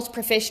for health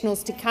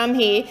professionals to come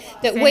here,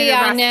 that we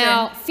are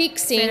now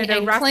fixing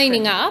and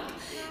cleaning up.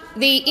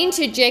 The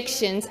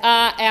interjections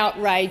are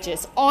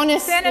outrageous.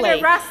 Honestly,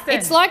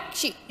 it's like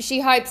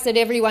she hopes that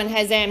everyone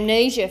has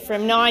amnesia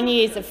from 9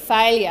 years of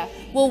failure.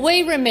 Well,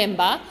 we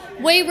remember,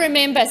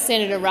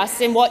 Senator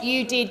Ruston, what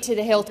you did to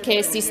the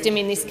healthcare system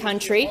in this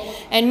country,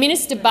 and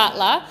Minister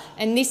Butler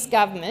and this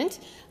government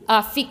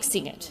are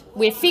fixing it.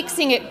 We're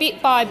fixing it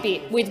bit by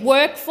bit, with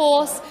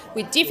workforce,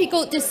 with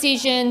difficult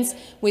decisions,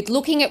 with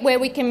looking at where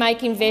we can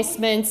make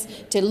investments,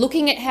 to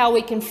looking at how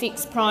we can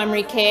fix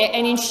primary care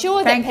and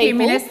ensure that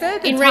people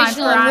in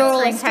regional and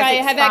rural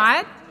Australia have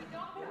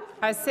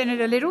access.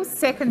 Senator Little,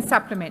 second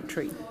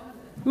supplementary.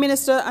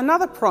 Minister,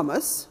 another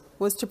promise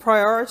was to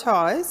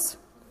prioritise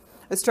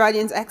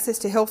Australians' access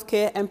to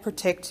healthcare and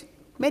protect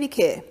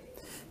Medicare.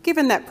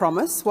 Given that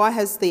promise, why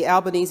has the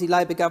Albanese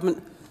Labor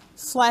government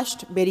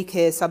slashed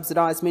Medicare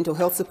subsidised mental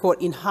health support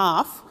in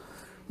half,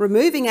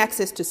 removing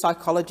access to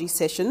psychology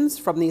sessions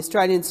from the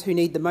Australians who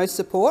need the most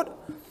support?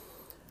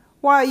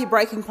 Why are you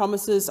breaking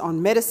promises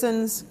on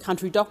medicines,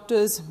 country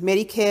doctors,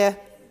 Medicare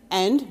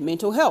and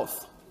mental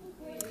health?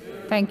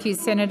 Thank you,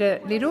 Senator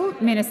Little.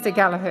 Minister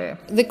Gallagher.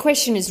 The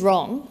question is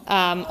wrong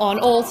on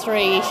all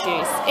three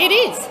issues. It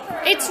is.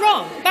 It's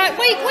wrong. But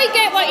we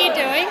get what you're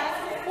doing.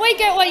 We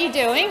get what you're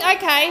doing.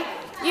 OK.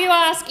 You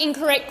ask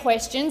incorrect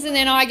questions and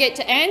then I get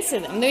to answer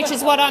them, which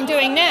is what I'm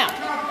doing now.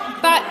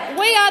 But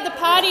we are the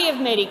party of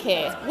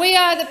Medicare. We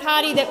are the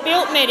party that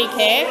built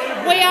Medicare.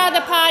 We are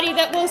the party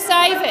that will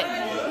save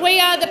it. We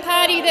are the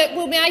party that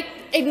will make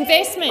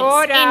investments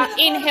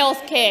in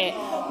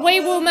healthcare.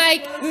 We will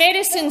make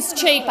medicines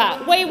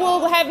cheaper. We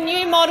will have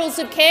new models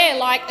of care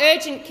like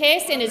urgent care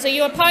centres. Are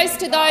you opposed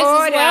to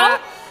those as well?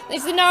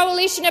 Is the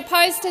coalition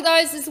opposed to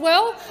those as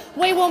well?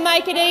 We will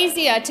make it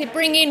easier to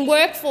bring in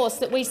workforce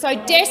that we so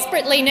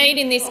desperately need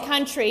in this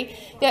country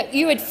that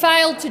you had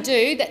failed to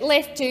do, that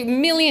left to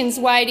millions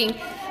waiting,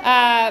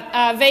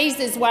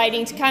 visas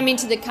waiting to come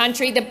into the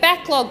country. The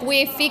backlog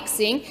we're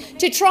fixing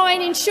to try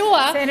and ensure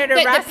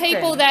that the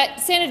people that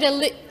Senator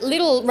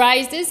Little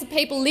raises, the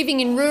people living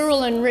in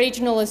rural and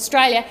regional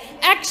Australia,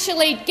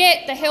 actually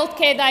get the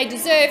healthcare they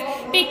deserve,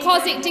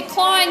 because it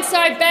declined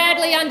so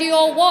badly under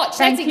your watch.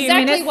 That's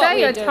exactly what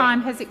we're doing. Your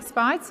time has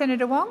expired.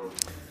 Senator Wong.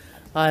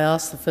 I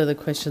ask that further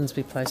questions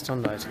be placed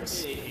on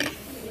notice.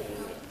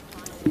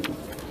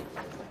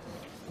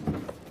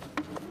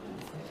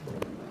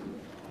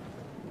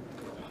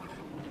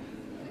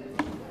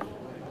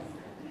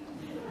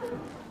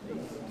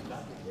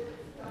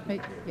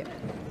 Yep.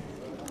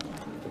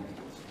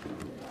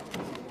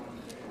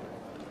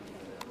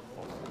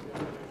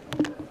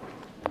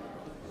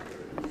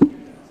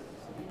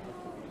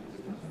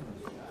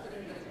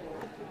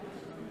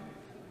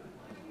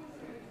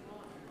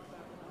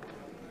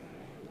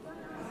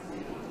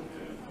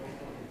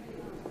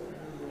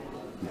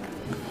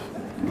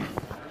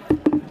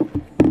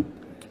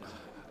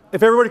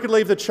 If everybody could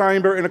leave the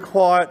chamber in a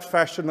quiet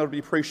fashion, that would be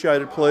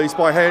appreciated, please,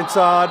 by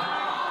Hansard.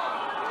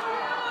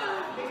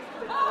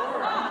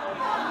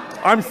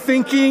 I'm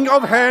thinking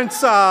of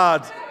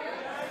Hansard.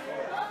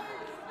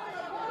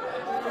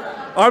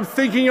 I'm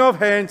thinking of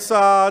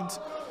Hansard.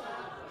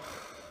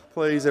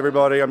 Please,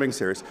 everybody, I'm being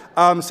serious.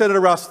 Senator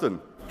Ruston.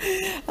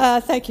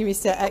 Thank you,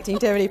 Mr Acting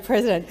Deputy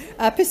President.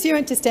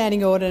 Pursuant to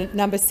Standing Order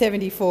number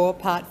 74,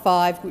 Part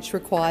 5, which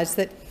requires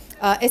that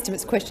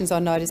estimates questions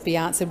on notice be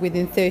answered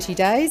within 30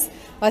 days,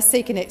 I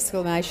seek an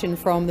explanation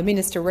from the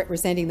Minister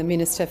representing the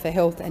Minister for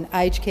Health and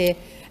Aged Care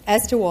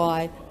as to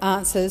why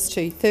answers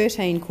to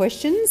 13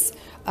 questions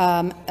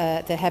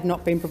that have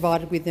not been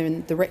provided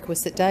within the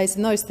requisite days,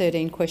 and those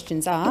 13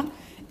 questions are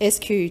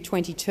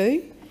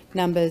SQ22,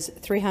 numbers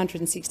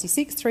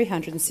 366,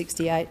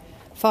 368,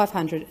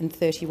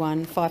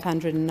 531,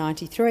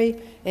 593,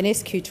 and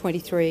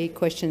SQ23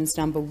 questions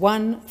number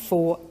 1,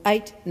 4,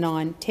 8,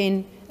 9,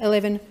 10,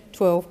 11,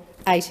 12,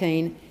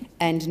 18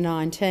 and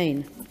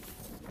 19.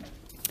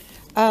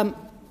 And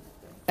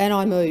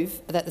I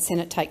move that the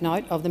Senate take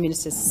note of the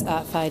Minister's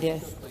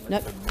failure.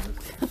 No.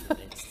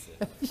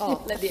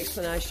 Let the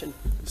explanation.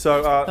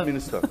 So,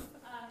 Minister. Thank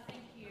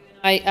you.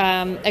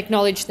 I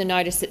acknowledge the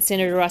notice that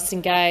Senator Ruston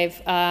gave.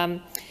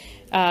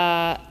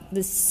 So,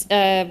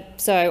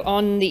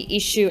 on the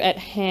issue at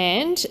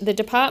hand, the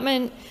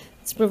department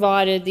has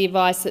provided the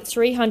advice that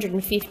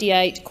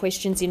 358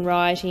 questions in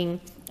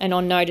writing and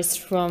on notice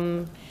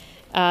from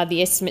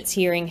the estimates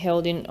hearing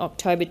held in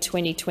October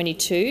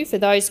 2022. For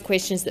those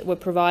questions that were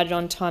provided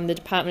on time, the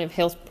Department of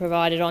Health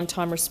provided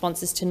on-time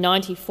responses to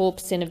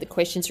 94% of the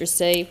questions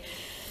received.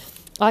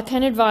 I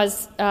can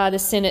advise the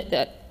Senate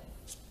that,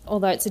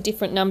 although it's a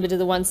different number to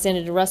the one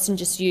Senator Ruston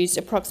just used,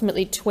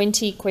 approximately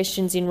 20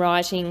 questions in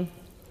writing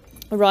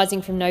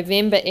arising from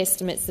November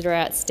estimates that are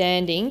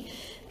outstanding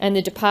and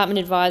the department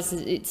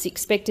advises it's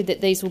expected that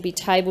these will be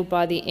tabled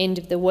by the end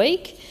of the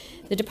week.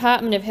 The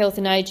Department of Health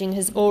and Ageing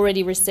has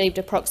already received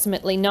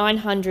approximately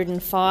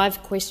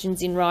 905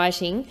 questions in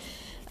writing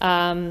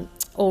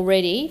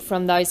already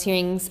from those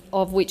hearings,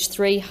 of which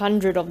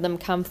 300 of them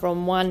come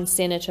from one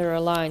senator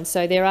alone.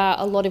 So there are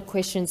a lot of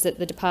questions that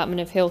the Department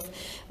of Health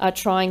are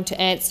trying to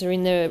answer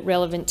in the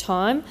relevant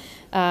time.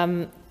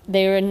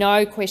 There are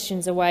no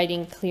questions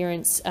awaiting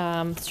clearance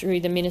through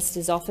the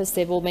Minister's office.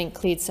 They've all been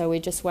cleared, so we're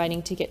just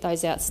waiting to get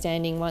those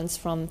outstanding ones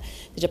from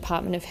the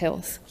Department of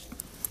Health.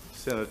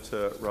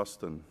 Senator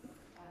Ruston.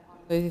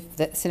 Move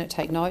that the Senate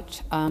take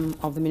note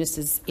of the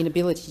Minister's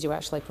inability to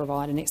actually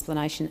provide an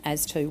explanation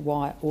as to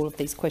why all of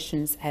these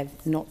questions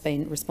have not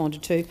been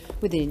responded to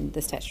within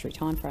the statutory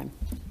timeframe.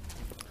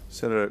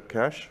 Senator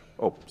Cash.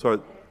 Oh, sorry.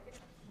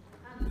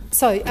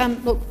 So,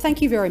 look,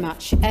 thank you very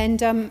much.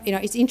 And you know,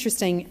 it's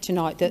interesting to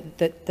note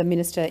that the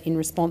Minister, in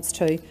response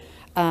to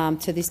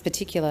this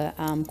particular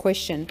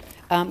question,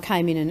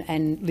 came in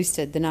and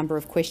listed the number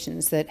of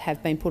questions that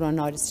have been put on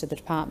notice to the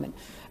department.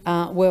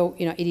 Well,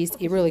 you know, it is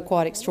really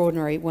quite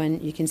extraordinary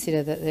when you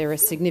consider that there are a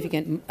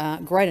significant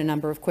greater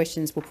number of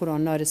questions were put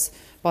on notice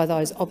by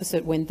those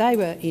opposite when they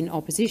were in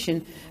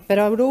opposition. But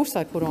I would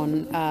also put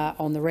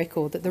on the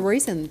record that the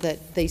reason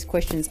that these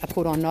questions are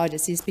put on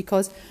notice is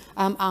because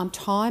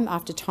time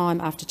after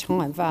time after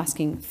time of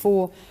asking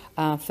for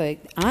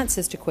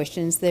answers to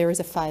questions, there is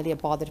a failure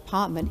by the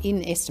department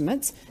in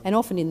estimates and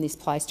often in this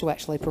place to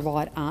actually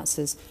provide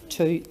answers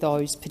to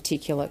those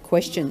particular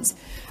questions.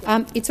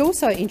 It's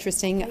also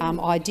interesting,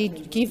 I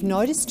did give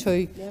notice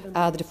to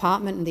the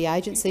department and the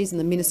agencies and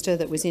the minister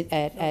that was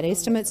at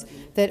estimates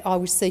that I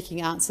was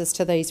seeking answers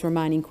to these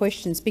remaining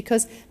questions,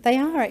 because they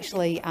are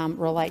actually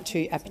relate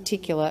to a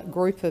particular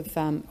group of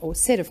or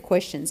set of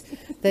questions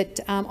that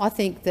I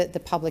think that the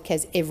public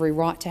has every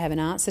right to have an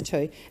answer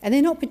to, and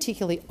they're not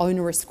particularly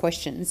onerous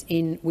questions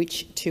in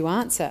which to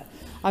answer.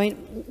 I mean,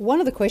 one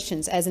of the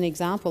questions, as an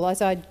example,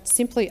 as I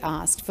simply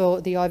asked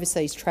for the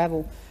overseas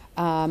travel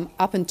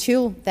up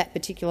until that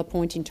particular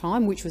point in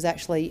time, which was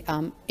actually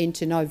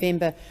into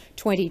November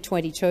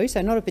 2022,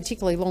 so not a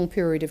particularly long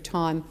period of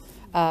time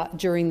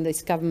during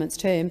this government's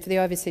term, for the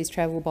overseas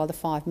travel by the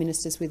 5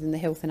 ministers within the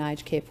health and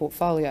aged care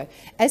portfolio.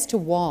 As to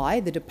why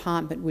the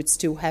department would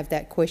still have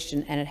that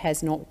question and it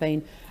has not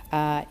been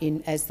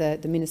as the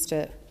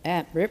minister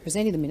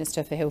representing the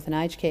Minister for Health and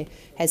Aged Care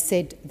has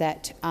said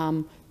that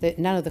that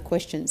none of the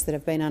questions that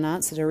have been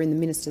unanswered are in the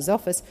Minister's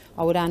office,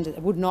 I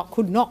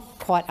could not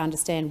quite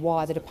understand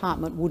why the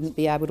department wouldn't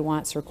be able to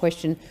answer a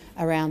question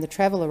around the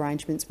travel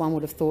arrangements. One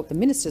would have thought the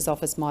Minister's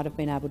office might have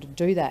been able to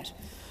do that.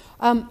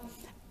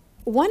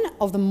 One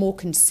of the more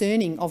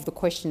concerning of the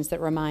questions that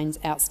remains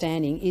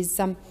outstanding is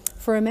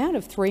for an amount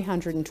of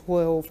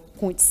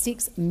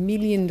 $312.6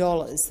 million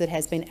that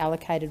has been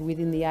allocated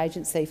within the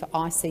agency for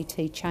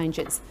ICT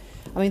changes.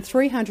 I mean,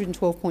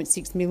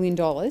 $312.6 million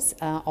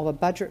of a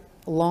budget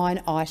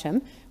line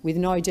item with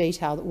no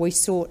detail, that we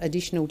sought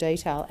additional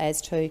detail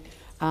as to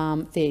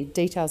the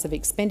details of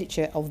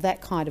expenditure of that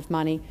kind of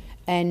money,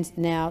 and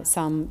now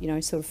some,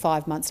 sort of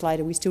 5 months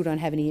later, we still don't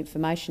have any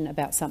information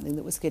about something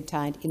that was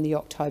contained in the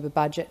October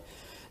budget.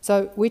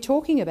 So we're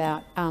talking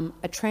about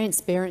a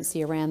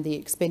transparency around the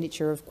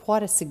expenditure of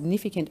quite a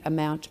significant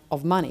amount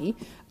of money.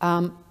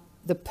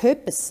 The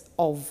purpose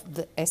of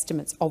the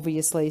estimates,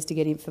 obviously, is to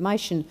get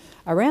information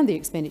around the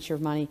expenditure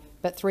of money,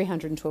 but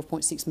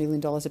 $312.6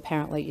 million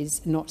apparently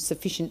is not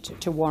sufficient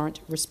to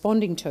warrant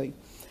responding to.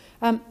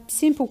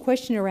 Simple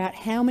question around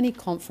how many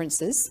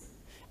conferences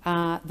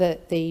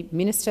that the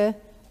minister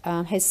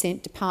has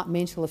sent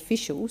departmental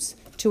officials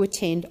to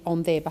attend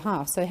on their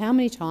behalf. So how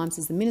many times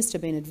has the minister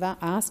been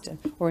asked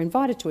or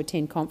invited to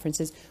attend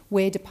conferences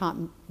where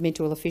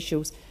departmental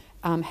officials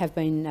have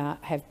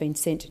been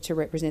sent to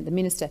represent the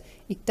minister?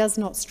 It does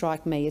not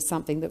strike me as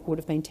something that would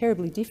have been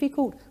terribly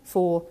difficult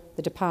for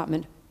the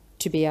department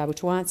to be able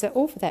to answer,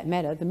 or for that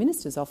matter, the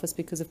minister's office,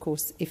 because of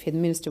course if the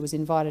minister was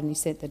invited and he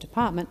sent the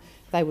department,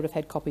 they would have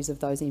had copies of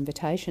those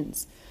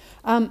invitations.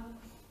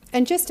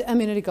 And just a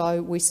minute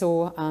ago, we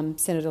saw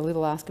Senator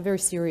Little ask a very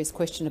serious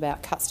question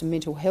about cuts to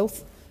mental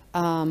health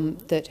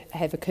that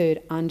have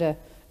occurred under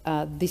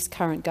this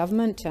current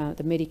government,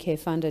 the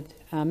Medicare-funded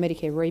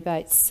Medicare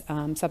rebates,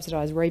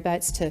 subsidised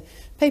rebates to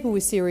people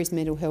with serious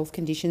mental health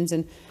conditions.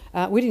 And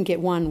we didn't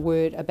get one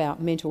word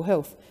about mental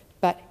health.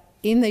 But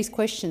in these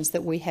questions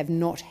that we have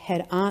not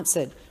had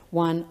answered,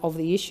 one of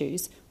the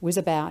issues was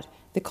about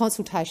the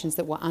consultations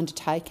that were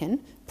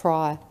undertaken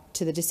prior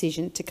to the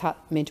decision to cut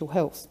mental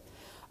health.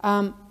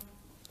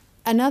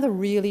 Another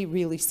really,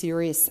 really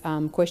serious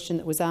question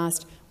that was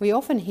asked, we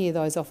often hear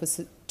those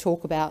officers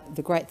talk about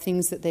the great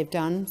things that they've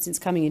done since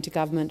coming into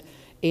government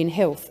in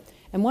health.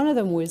 And one of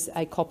them was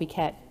a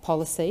copycat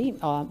policy,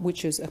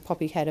 which was a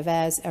copycat of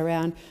ours,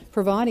 around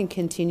providing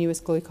continuous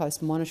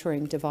glucose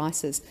monitoring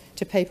devices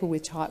to people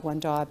with type 1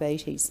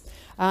 diabetes.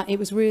 It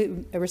was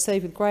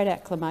received with great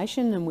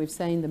acclamation, and we've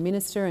seen the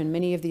minister and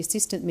many of the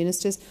assistant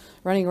ministers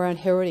running around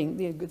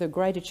heralding the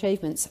great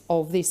achievements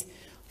of this.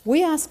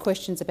 We asked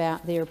questions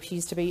about there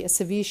appears to be a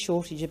severe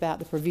shortage about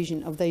the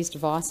provision of these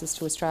devices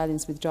to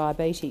Australians with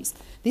diabetes.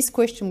 This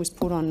question was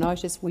put on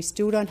notice. We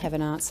still don't have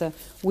an answer.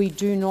 We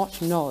do not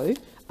know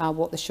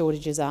what the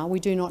shortages are. We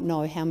do not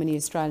know how many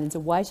Australians are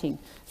waiting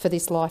for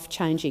this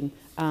life-changing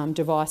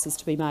devices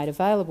to be made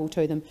available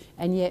to them,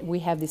 and yet we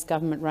have this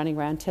government running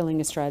around telling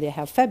Australia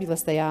how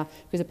fabulous they are,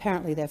 because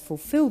apparently they've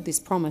fulfilled this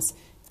promise,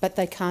 but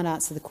they can't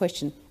answer the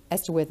question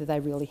as to whether they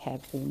really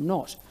have or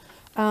not.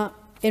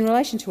 In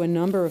relation to a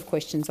number of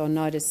questions on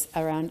notice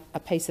around a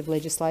piece of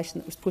legislation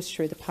that was pushed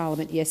through the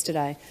parliament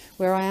yesterday,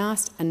 where I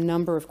asked a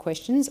number of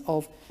questions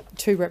of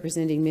two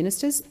representing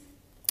ministers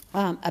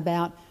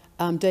about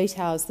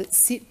details that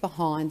sit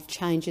behind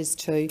changes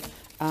to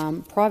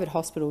private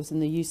hospitals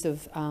and the use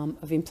of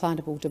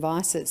implantable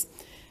devices.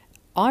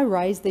 I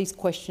raised these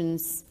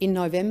questions in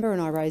November,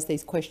 and I raised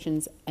these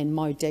questions in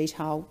more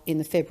detail in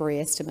the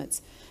February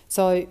estimates.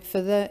 So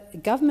for the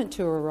government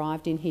to have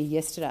arrived in here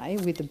yesterday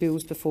with the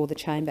bills before the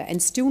chamber and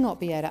still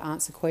not be able to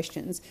answer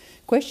questions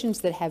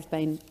that have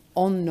been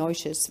on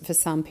notice for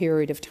some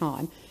period of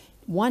time,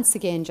 once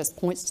again just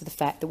points to the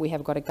fact that we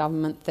have got a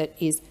government that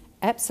is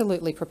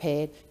absolutely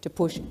prepared to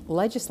push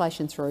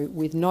legislation through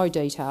with no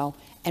detail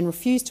and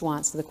refuse to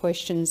answer the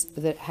questions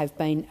that have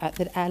been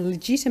that are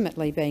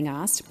legitimately being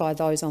asked by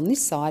those on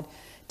this side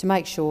to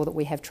make sure that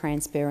we have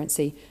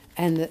transparency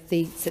and that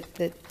the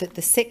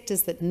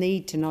sectors that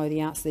need to know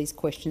the answer to these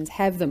questions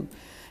have them.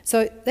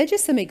 So they're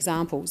just some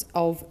examples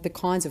of the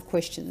kinds of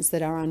questions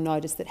that are on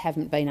notice that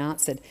haven't been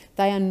answered.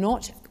 They are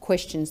not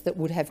questions that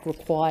would have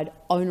required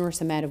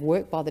onerous amount of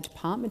work by the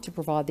department to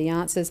provide the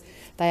answers.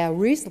 They are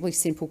reasonably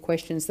simple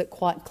questions that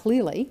quite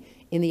clearly,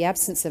 in the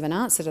absence of an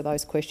answer to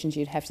those questions,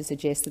 you'd have to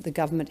suggest that the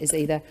government is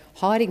either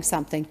hiding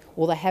something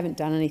or they haven't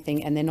done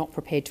anything and they're not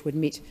prepared to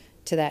admit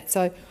to that.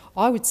 So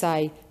I would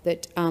say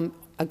that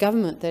a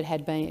government that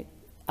had been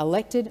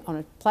elected on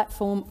a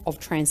platform of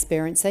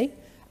transparency,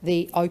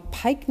 the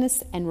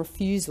opaqueness and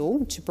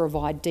refusal to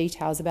provide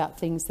details about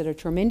things that are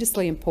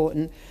tremendously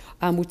important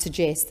would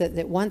suggest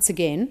that once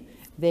again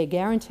their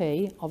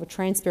guarantee of a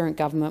transparent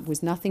government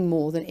was nothing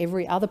more than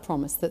every other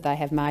promise that they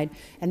have made,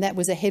 and that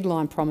was a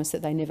headline promise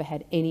that they never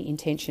had any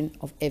intention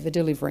of ever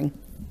delivering.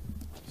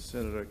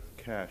 Senator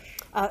Cash.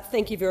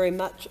 Thank you very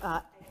much,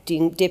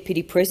 Acting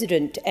Deputy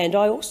President, and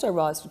I also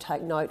rise to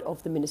take note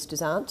of the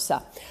minister's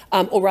answer,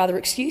 or rather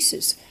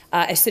excuses,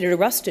 as Senator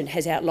Ruston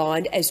has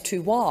outlined as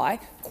to why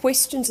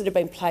questions that have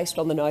been placed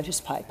on the notice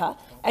paper,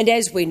 and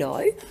as we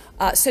know,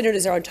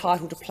 senators are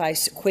entitled to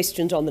place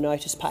questions on the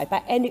notice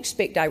paper and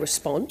expect a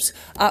response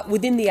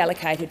within the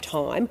allocated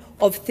time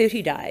of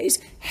 30 days,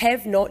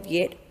 have not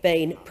yet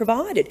been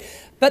provided.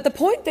 But the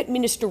point that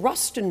Minister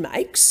Ruston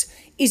makes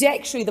is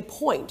actually the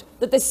point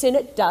that the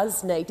Senate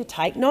does need to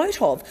take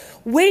note of.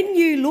 When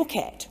you look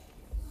at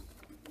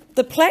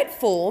the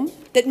platform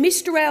that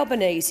Mr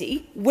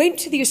Albanese went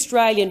to the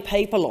Australian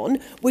people on,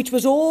 which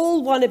was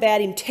all one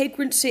about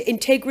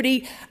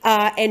integrity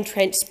and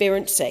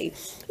transparency.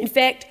 In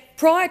fact,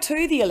 prior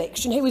to the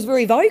election, he was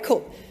very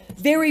vocal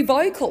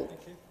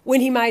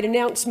when he made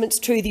announcements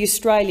to the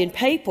Australian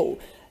people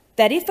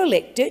that if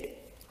elected,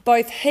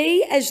 both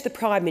he as the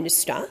Prime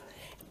Minister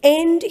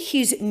and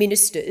his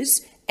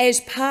ministers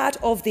as part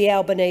of the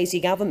Albanese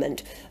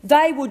government,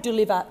 they would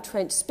deliver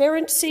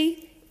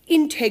transparency,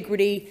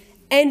 integrity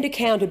and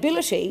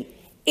accountability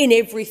in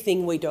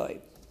everything we do.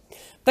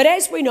 But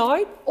as we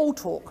know, all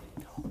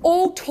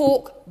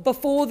talk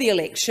before the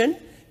election,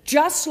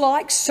 just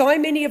like so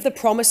many of the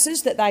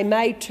promises that they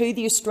made to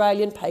the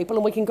Australian people,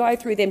 and we can go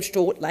through them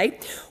shortly.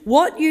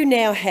 What you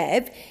now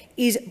have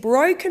is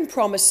broken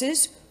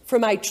promises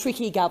from a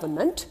tricky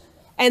government,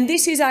 and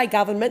this is a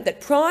government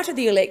that prior to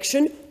the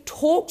election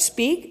talks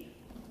big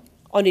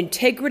on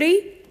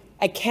integrity,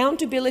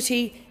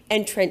 accountability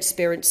and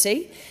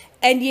transparency,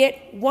 and yet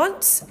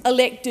once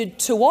elected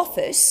to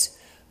office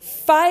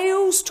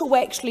fails to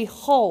actually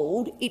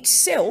hold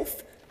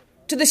itself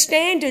to the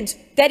standards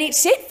that it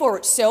set for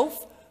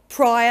itself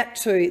prior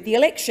to the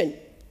election.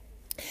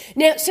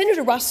 Now,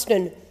 Senator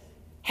Ruston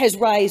has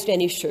raised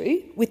an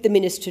issue with the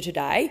minister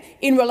today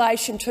in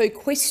relation to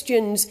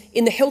questions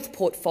in the health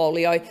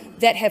portfolio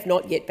that have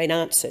not yet been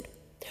answered.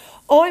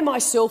 I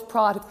myself,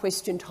 prior to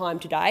question time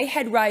today,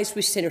 had raised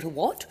with Senator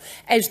Watt,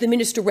 as the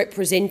minister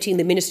representing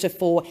the Minister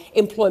for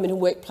Employment and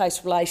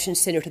Workplace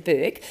Relations, Senator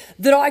Burke,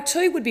 that I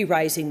too would be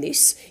raising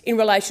this in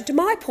relation to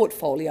my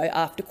portfolio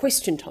after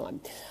question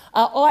time.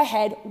 I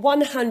had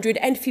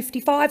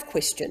 155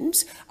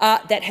 questions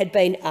that had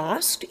been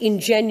asked in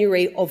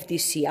January of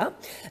this year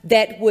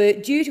that were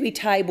due to be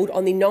tabled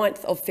on the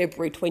 9th of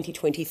February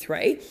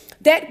 2023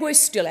 that were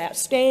still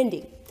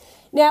outstanding.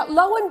 Now,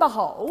 lo and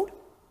behold,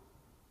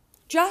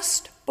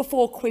 just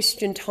before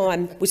question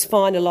time was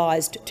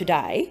finalised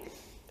today,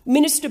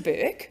 Minister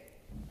Burke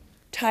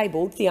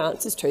tabled the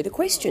answers to the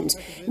questions.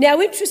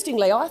 Now,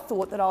 interestingly, I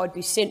thought that I would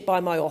be sent by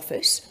my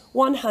office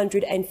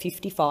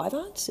 155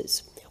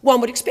 answers.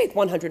 One would expect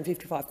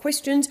 155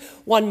 questions.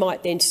 One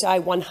might then say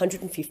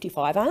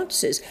 155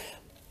 answers.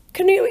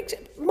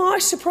 My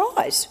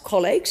surprise,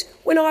 colleagues,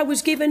 when I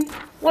was given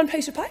one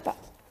piece of paper.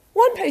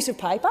 One piece of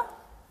paper.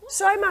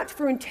 So much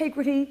for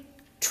integrity,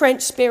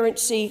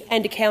 transparency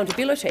and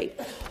accountability.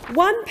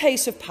 One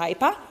piece of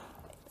paper,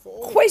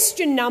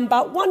 question number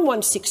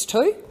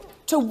 1162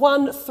 to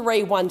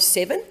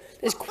 1317.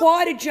 There's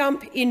quite a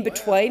jump in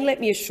between, let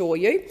me assure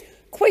you.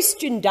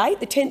 Question date,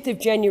 the 10th of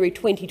January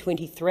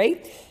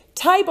 2023.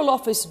 Table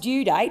office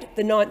due date,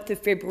 the 9th of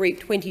February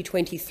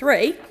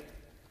 2023.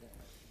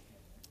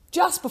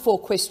 Just before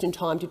question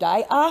time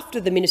today, after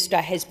the minister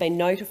has been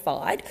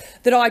notified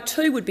that I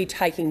too would be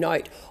taking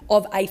note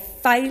of a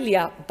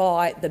failure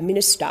by the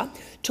minister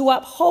to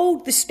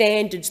uphold the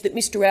standards that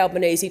Mr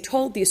Albanese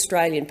told the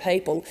Australian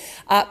people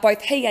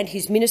both he and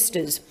his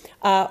ministers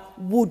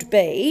would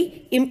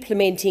be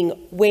implementing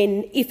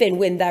if and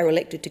when they were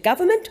elected to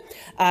government,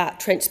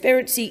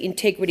 transparency,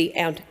 integrity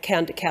and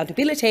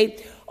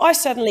accountability, I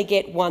suddenly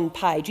get one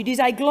page. It is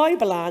a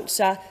global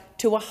answer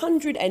to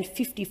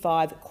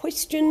 155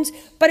 questions,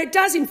 but it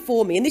does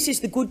inform me, and this is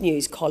the good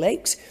news,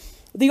 colleagues,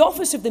 the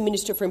Office of the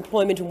Minister for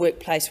Employment and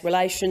Workplace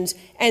Relations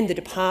and the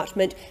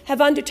Department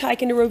have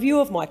undertaken a review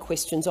of my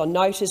questions on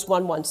notice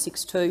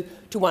 1162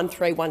 to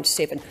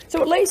 1317.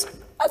 So at least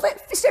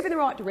a step in the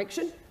right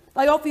direction.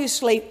 They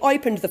obviously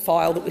opened the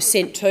file that was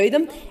sent to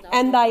them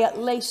and they at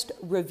least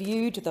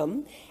reviewed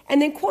them.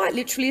 And then quite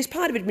literally, as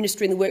part of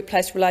administering the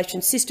workplace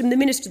relations system, the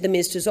Minister, the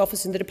Minister's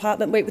Office and the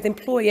Department meet with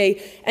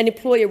employee and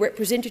employer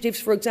representatives,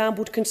 for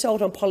example, to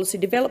consult on policy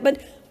development.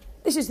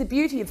 This is the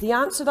beauty of the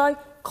answer, though.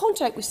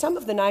 Contact with some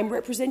of the named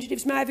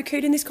representatives may have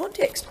occurred in this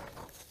context.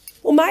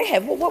 Or may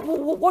have.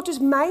 What does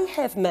may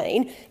have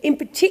mean, in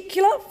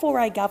particular for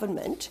a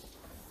government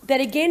that,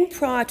 again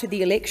prior to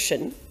the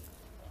election,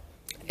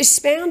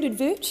 expounded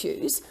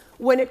virtues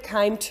when it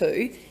came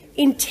to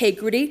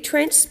integrity,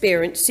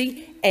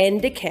 transparency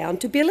and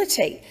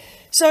accountability?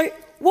 So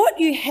what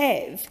you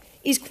have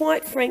is,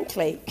 quite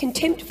frankly,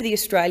 contempt for the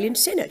Australian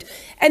Senate.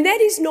 And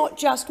that is not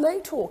just me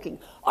talking.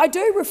 I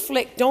do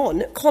reflect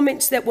on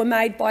comments that were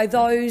made by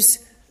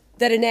those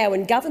that are now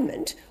in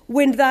government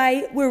when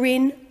they were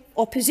in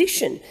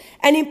opposition.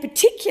 And in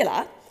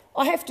particular,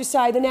 I have to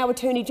say the now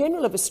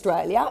Attorney-General of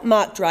Australia,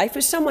 Mark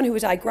Dreyfus, someone who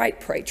is a great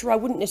preacher. I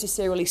wouldn't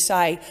necessarily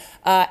say,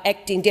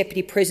 acting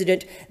Deputy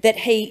President, that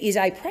he is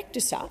a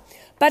practicer,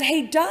 but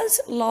he does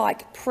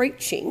like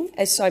preaching,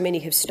 as so many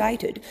have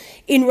stated,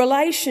 in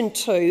relation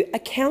to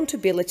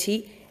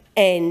accountability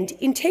and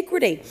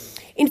integrity.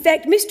 In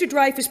fact, Mr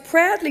Dreyfus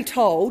proudly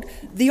told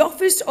the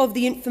Office of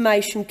the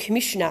Information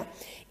Commissioner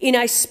in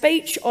a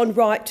speech on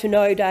Right to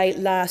Know Day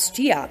last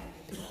year,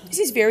 this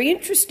is very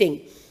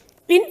interesting,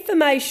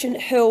 information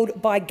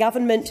held by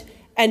government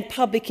and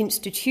public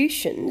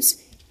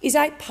institutions is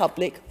a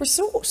public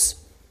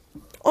resource.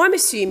 I'm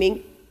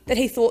assuming that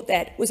he thought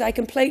that was a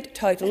complete,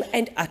 total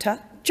and utter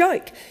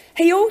joke.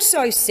 He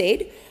also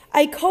said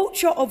a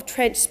culture of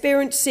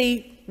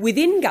transparency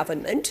within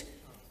government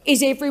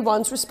is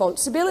everyone's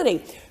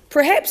responsibility.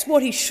 Perhaps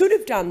what he should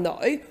have done,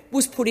 though,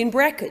 was put in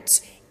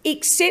brackets,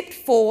 except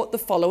for the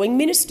following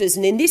ministers,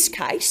 and in this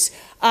case,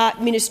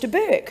 Minister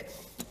Burke,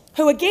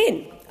 who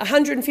again,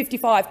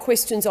 155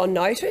 questions on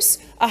notice,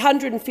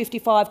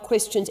 155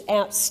 questions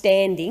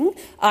outstanding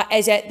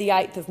as at the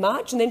 8th of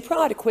March, and then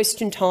prior to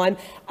question time,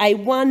 a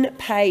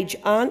one-page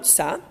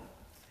answer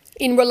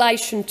in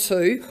relation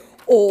to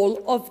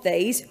all of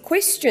these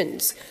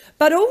questions.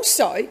 But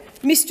also,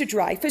 Mr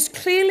Dreyfus,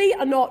 clearly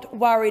are not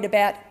worried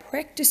about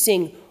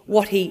practising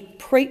what he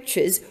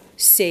preaches,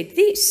 said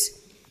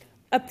this: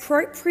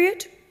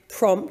 appropriate,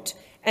 prompt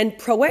and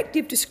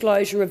proactive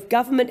disclosure of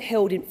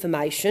government-held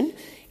information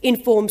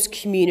informs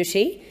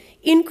community,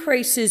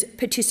 increases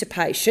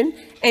participation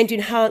and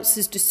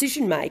enhances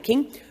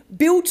decision-making,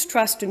 builds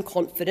trust and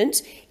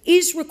confidence,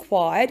 is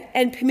required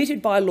and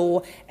permitted by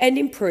law and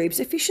improves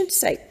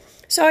efficiency.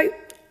 So,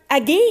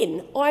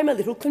 again, I'm a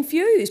little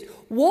confused.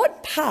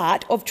 What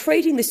part of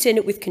treating the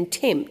Senate with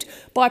contempt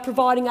by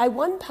providing a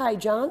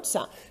one-page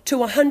answer to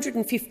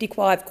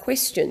 155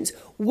 questions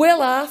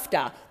well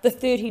after the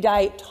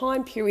 30-day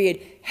time period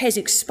has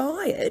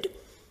expired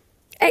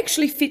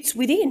actually fits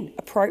within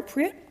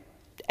appropriate?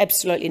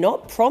 Absolutely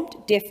not.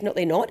 Prompt?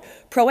 Definitely not.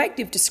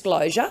 Proactive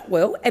disclosure?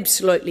 Well,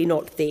 absolutely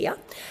not there.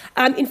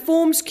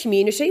 Informs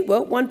community?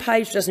 Well, one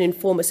page doesn't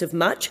inform us of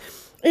much.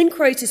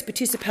 Increases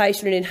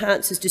participation and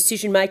enhances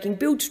decision-making,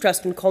 builds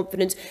trust and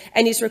confidence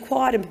and is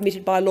required and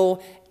permitted by law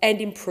and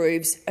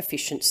improves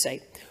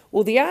efficiency.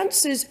 Well, the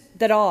answers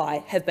that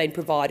I have been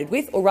provided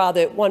with, or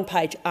rather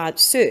one-page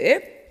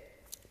answer,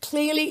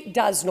 clearly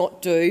does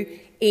not do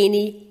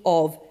any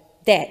of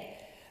that.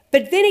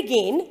 But then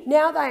again,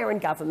 now they are in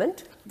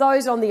government,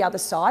 those on the other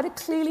side are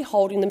clearly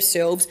holding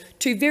themselves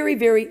to very,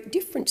 very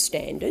different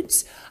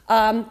standards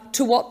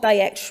to what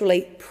they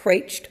actually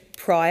preached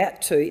prior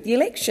to the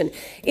election.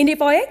 And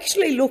if I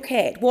actually look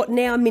at what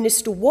now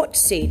Minister Watt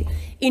said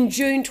in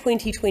June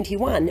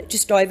 2021,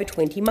 just over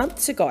 20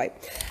 months ago,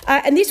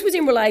 and this was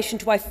in relation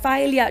to a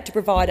failure to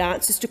provide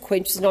answers to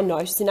questions on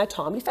notice in a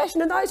timely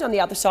fashion. And those on the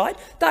other side,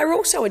 they are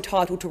also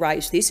entitled to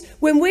raise this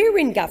when we're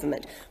in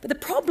government. But the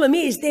problem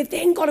is they've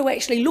then got to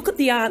actually look at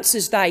the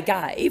answers they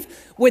gave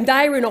when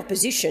they were in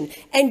opposition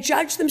and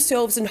judge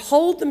themselves and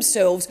hold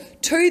themselves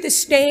to the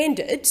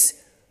standards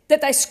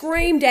that they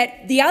screamed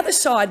at the other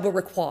side were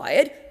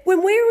required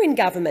when we were in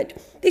government.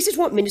 This is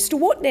what Minister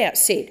Watt now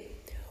said.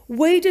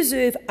 We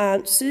deserve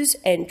answers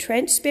and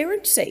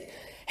transparency.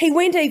 He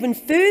went even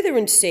further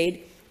and said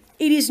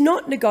it is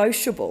not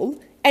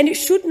negotiable and it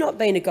should not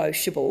be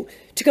negotiable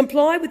to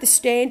comply with the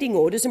standing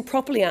orders and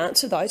properly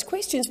answer those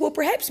questions. Well,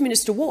 perhaps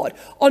Minister Watt,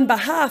 on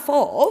behalf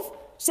of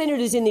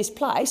senators in this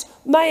place,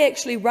 may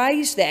actually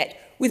raise that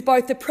with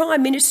both the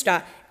Prime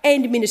Minister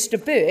and Minister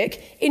Burke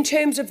in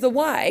terms of the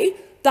way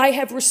they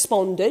have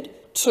responded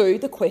to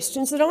the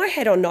questions that I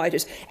had on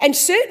notice, and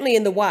certainly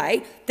in the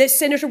way that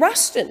Senator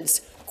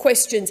Ruston's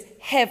questions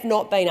have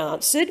not been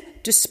answered,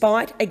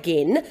 despite,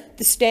 again,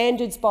 the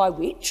standards by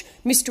which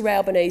Mr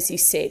Albanese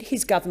said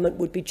his government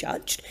would be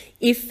judged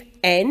if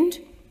and,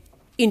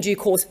 in due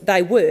course,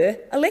 they were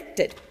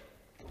elected.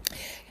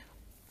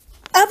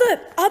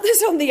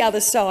 Others on the other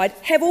side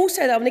have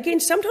also, though, and again,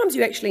 sometimes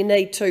you actually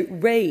need to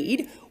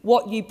read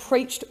what you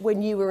preached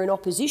when you were in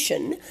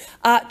opposition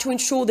to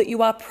ensure that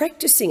you are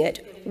practising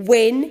it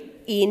when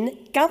in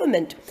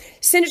government.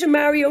 Senator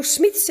Marielle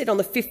Smith said on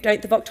the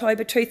 15th of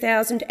October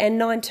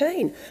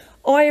 2019,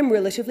 I am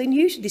relatively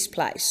new to this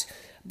place,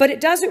 but it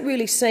doesn't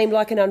really seem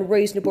like an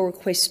unreasonable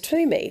request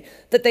to me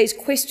that these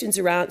questions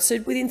are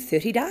answered within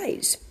 30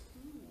 days.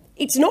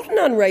 It's not an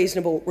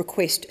unreasonable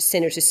request,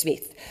 Senator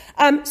Smith.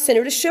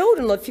 Senator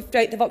Sheldon on the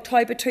 15th of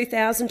October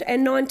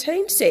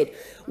 2019 said,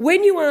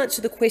 when you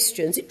answer the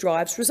questions, it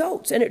drives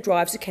results and it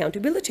drives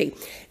accountability.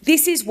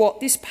 This is what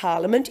this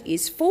parliament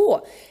is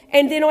for.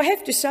 And then I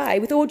have to say,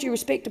 with all due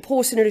respect to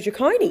poor Senator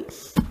Ciccone,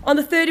 on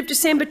the 3rd of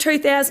December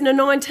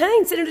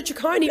 2019, Senator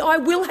Ciccone, I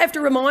will have to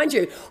remind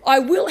you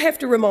of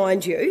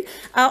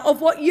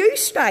what you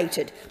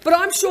stated. But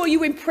I'm sure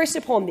you impress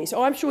upon this.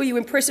 I'm sure you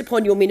impress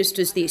upon your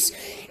ministers this.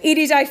 It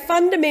is a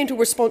fundamental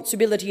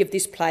responsibility of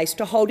this place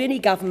to hold any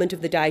government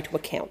of the day to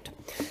account.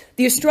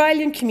 The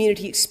Australian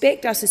community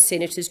expect us as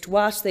senators to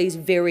ask these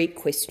very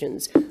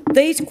questions.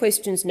 These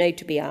questions need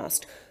to be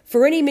asked.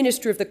 For any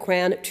Minister of the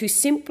Crown to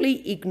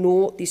simply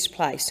ignore this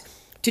place,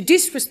 to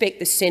disrespect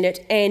the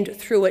Senate and,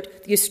 through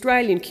it, the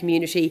Australian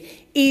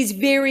community, is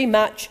very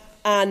much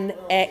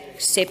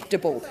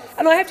unacceptable.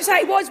 And I have to say,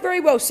 it was very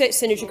well said,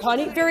 Senator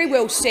Ciccone, very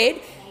well said.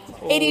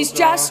 It is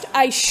just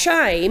a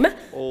shame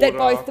that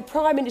both the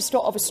Prime Minister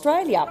of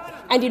Australia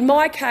and, in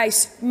my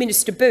case,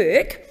 Minister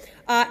Burke,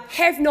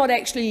 have not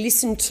actually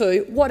listened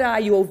to what are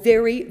your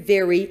very,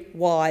 very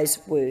wise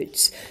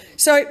words.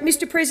 So,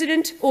 Mr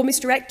President, or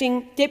Mr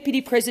Acting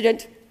Deputy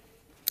President,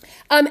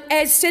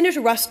 as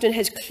Senator Ruston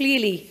has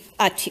clearly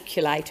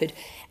articulated,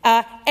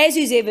 as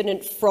is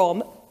evident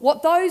from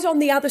what those on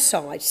the other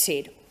side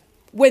said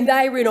when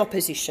they were in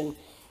opposition,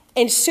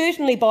 and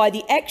certainly by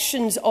the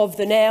actions of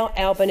the now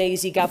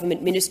Albanese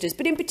government ministers,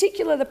 but in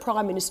particular the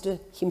Prime Minister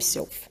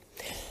himself,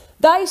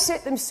 they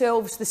set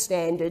themselves the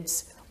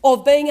standards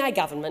of being a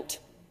government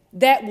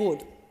that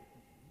would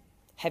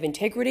have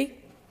integrity,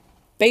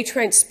 be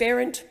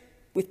transparent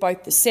with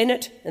both the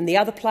Senate and the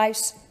other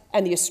place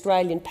and the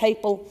Australian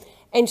people,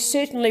 and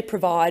certainly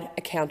provide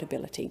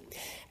accountability.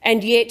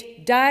 And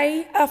yet,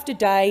 day after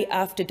day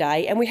after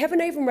day, and we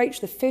haven't even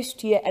reached the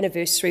first-year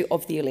anniversary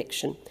of the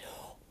election,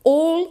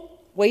 all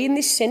we in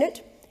this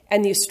Senate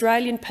and the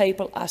Australian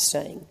people are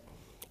seeing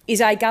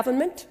is a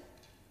government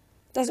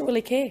doesn't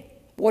really care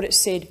what it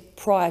said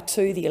prior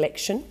to the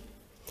election,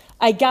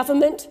 a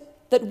government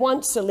that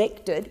once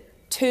elected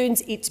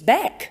turns its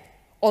back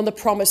on the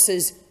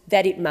promises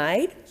that it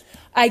made,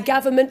 a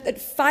government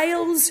that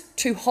fails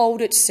to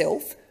hold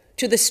itself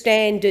to the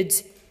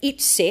standards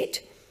it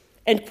set,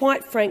 and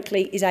quite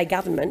frankly is a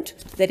government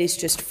that is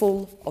just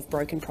full of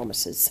broken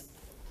promises.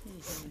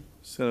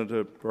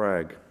 Senator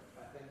Bragg.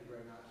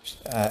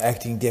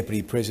 Acting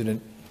Deputy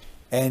President,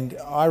 and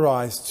I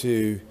rise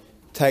to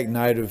take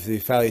note of the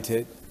failure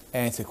to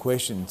answer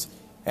questions.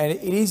 And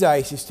it is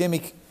a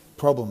systemic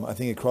problem, I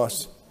think,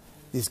 across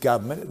this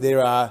government.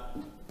 There are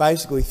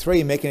basically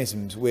three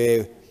mechanisms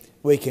where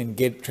we can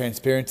get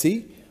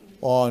transparency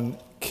on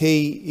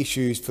key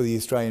issues for the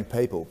Australian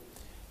people.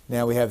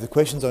 Now, we have the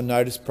questions on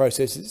notice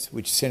processes,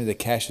 which Senator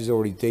Cash has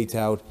already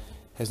detailed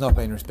has not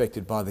been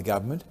respected by the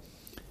government.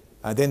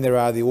 Then there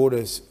are the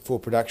orders for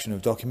production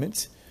of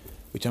documents,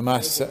 which I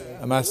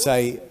must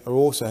say are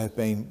also have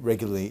been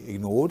regularly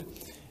ignored.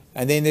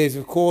 And then there's,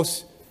 of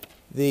course,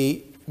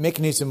 the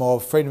mechanism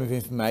of freedom of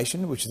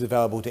information, which is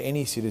available to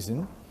any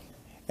citizen.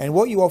 And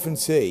what you often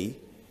see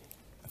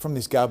from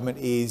this government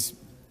is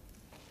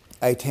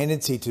a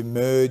tendency to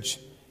merge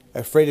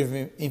a freedom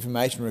of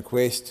information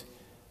request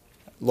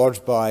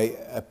lodged by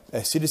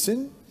a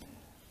citizen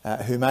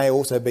who may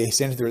also be a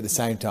senator at the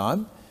same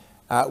time,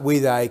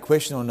 with a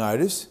question or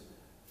notice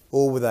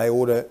or with an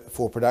order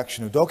for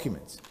production of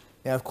documents.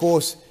 Now, of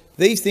course,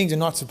 these things are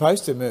not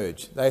supposed to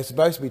merge. They are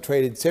supposed to be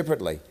treated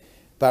separately.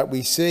 But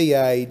we see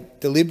a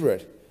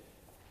deliberate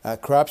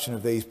corruption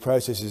of these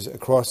processes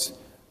across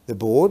the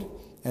board.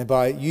 And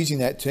by using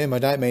that term, I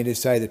don't mean to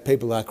say that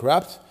people are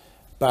corrupt,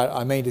 but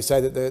I mean to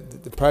say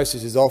that the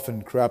process is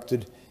often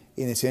corrupted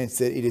in the sense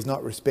that it is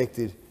not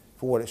respected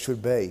for what it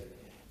should be.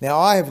 Now,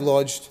 I have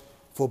lodged,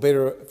 for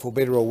better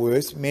or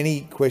worse,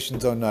 many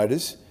questions on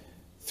notice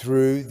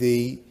through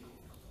the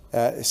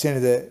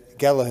Senator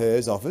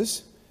Gallagher's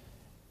office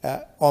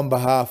on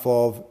behalf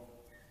of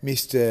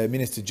Mr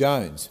Minister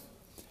Jones.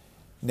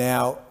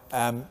 Now,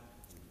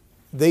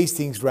 these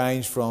things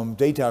range from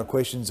detailed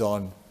questions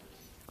on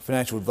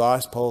financial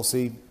advice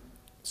policy,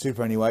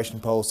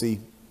 superannuation policy,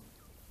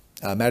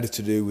 matters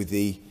to do with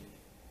the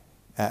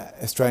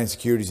Australian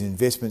Securities and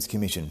Investments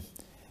Commission.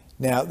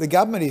 Now, the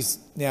government is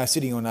now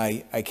sitting on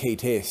a key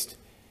test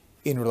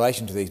in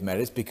relation to these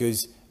matters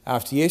because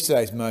after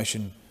yesterday's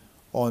motion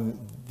on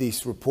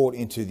this report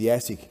into the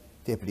ASIC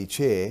Deputy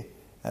Chair,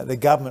 the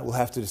government will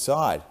have to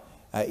decide,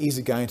 is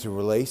it going to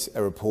release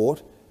a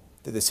report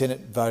that the Senate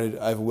voted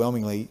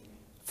overwhelmingly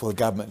for the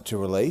government to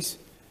release.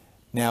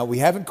 Now, we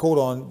haven't called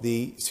on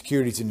the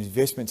Securities and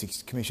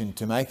Investments Commission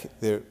to make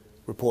the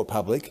report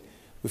public.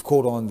 We've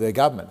called on the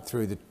government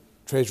through the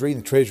Treasury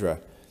and the Treasurer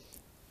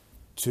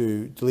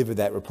to deliver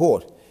that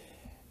report.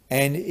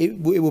 And it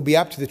will be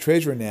up to the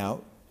Treasurer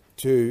now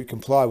to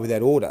comply with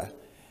that order.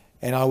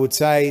 And I would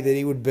say that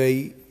it would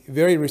be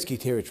very risky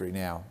territory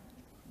now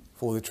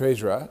for the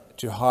Treasurer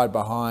to hide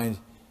behind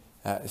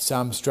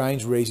some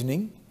strange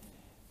reasoning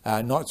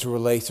not to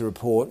release a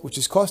report, which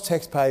has cost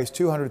taxpayers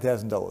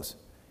 $200,000.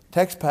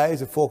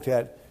 Taxpayers have forked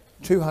out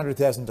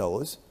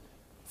 $200,000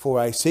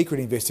 for a secret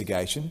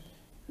investigation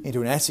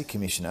into an ASIC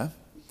commissioner,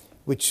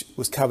 which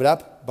was covered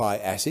up by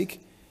ASIC,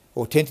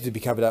 or attempted to be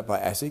covered up by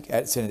ASIC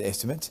at Senate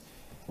estimates.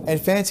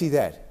 And fancy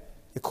that,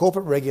 the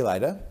corporate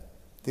regulator,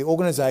 the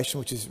organisation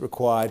which is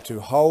required to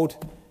hold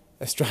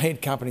Australian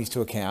companies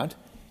to account,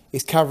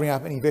 is covering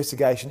up an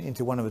investigation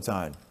into one of its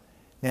own.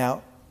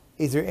 Now,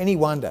 is there any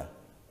wonder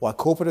why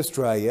corporate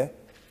Australia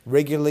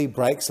regularly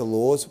breaks the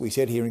laws we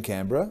set here in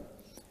Canberra,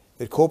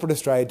 that corporate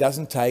Australia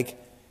doesn't take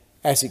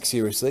ASIC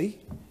seriously,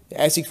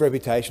 ASIC's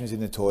reputation is in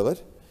the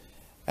toilet,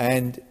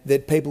 and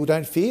that people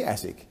don't fear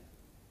ASIC?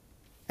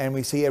 And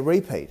we see a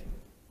repeat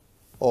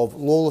of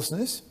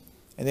lawlessness,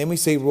 and then we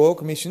see royal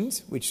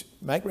commissions which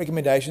make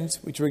recommendations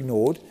which are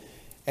ignored.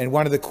 And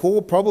one of the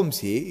core problems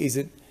here is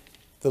that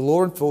the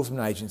law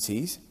enforcement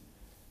agencies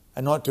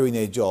are not doing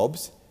their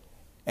jobs,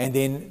 and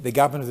then the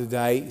government of the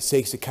day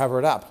seeks to cover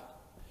it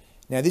up.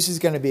 Now, this is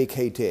going to be a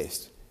key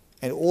test,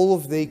 and all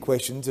of the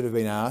questions that have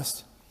been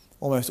asked,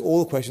 almost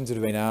all the questions that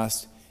have been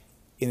asked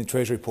in the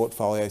Treasury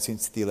portfolio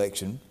since the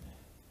election,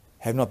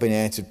 have not been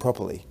answered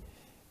properly.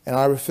 And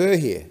I refer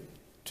here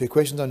to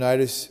questions on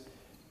notice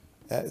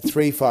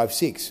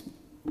 356,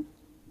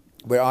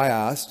 where I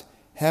asked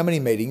how many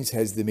meetings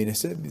has the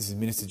Minister, Mrs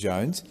Minister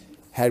Jones,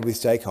 had with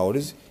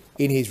stakeholders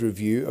in his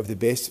review of the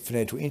best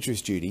financial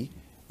interest duty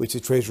which the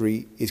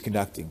Treasury is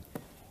conducting,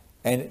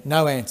 and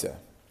no answer.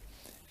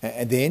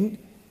 And then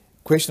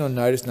question on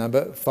notice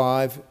number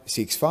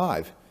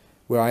 565,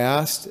 where I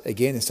asked,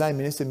 again, the same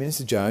Minister,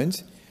 Minister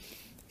Jones,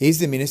 is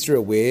the Minister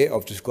aware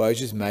of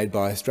disclosures made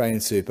by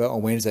Australian Super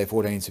on Wednesday,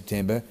 14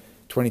 September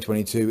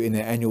 2022 in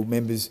their annual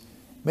members'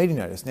 meeting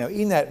notice? Now,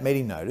 in that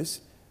meeting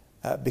notice,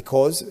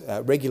 because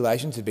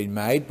regulations had been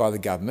made by the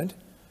government,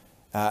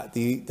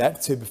 that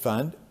super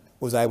fund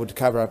was able to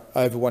cover up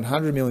over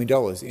 $100 million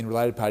in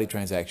related party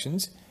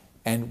transactions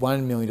and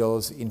 $1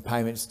 million in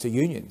payments to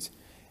unions.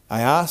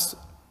 I asked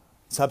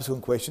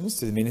subsequent questions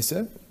to the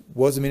Minister.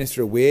 Was the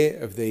Minister aware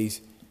of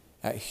these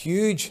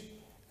huge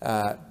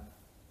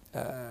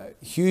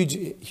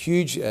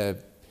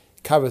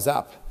covers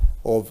up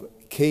of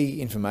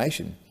key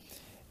information?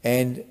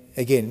 And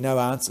again, no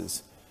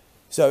answers.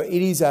 So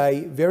it is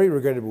a very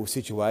regrettable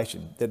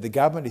situation that the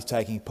government is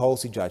taking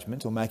policy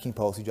judgments or making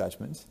policy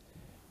judgments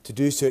to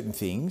do certain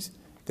things.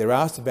 They're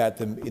asked about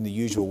them in the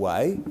usual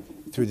way,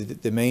 through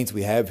the means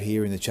we have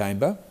here in the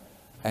chamber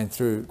and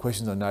through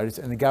questions on notice,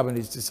 and the government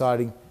is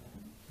deciding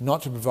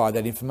not to provide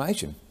that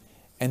information.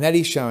 And that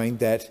is showing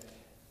that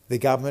the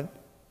government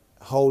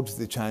holds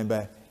the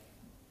chamber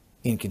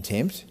in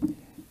contempt,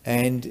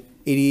 and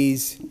it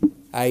is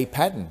a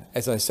pattern,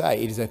 as I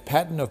say, it is a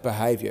pattern of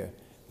behaviour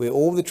where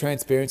all the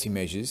transparency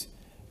measures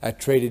are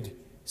treated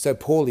so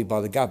poorly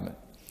by the government.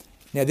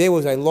 Now, there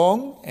was a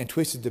long and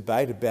twisted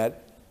debate about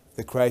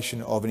the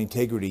creation of an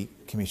integrity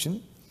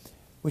commission,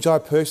 which I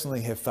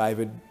personally have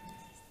favoured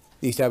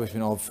the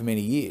establishment of for many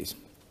years.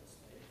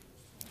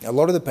 A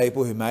lot of the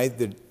people who made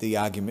the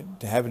argument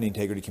to have an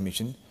integrity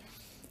commission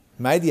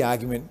made the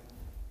argument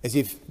as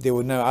if there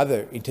were no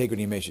other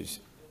integrity measures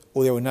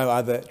or there were no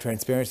other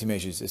transparency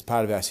measures as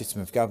part of our system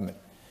of government.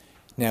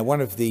 Now, one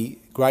of the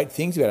great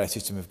things about our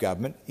system of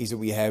government is that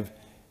we have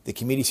the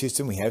committee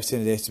system, we have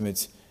Senate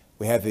estimates,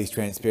 we have these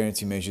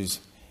transparency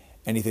measures,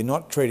 and if they're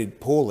not treated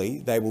poorly,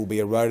 they will be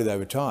eroded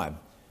over time.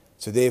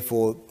 So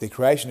therefore, the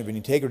creation of an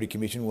integrity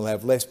commission will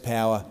have less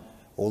power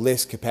or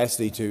less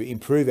capacity to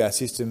improve our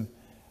system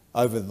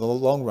over the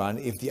long run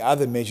if the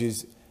other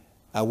measures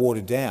are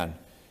watered down.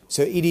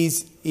 So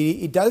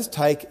it does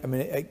take, I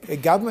mean, a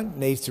government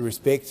needs to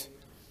respect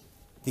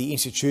the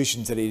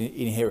institutions that it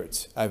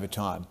inherits over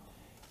time.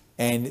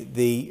 And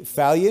the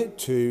failure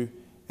to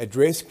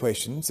address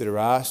questions that are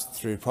asked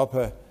through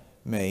proper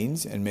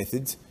means and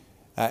methods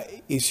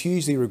is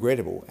hugely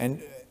regrettable.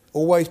 And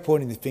always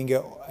pointing the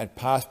finger at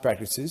past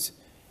practices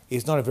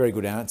is not a very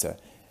good answer.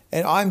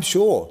 And I'm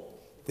sure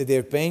that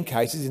there have been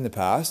cases in the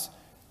past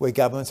where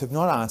governments have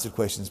not answered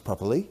questions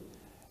properly,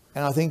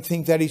 and I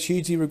think that is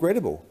hugely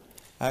regrettable.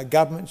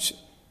 Governments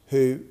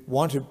who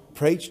want to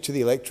preach to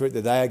the electorate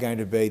that they are going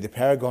to be the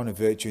paragon of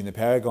virtue and the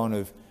paragon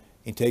of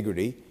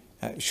integrity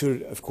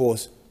should, of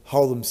course,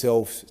 hold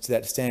themselves to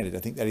that standard. I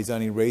think that is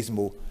only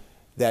reasonable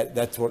that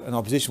that's what an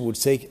opposition would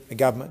seek a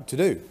government to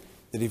do,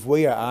 that if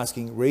we are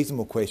asking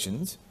reasonable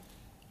questions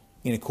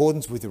in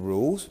accordance with the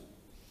rules,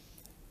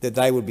 that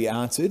they would be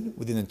answered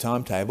within the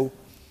timetable,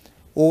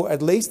 or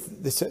at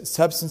least the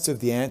substance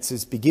of the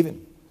answers be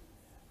given,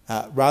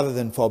 rather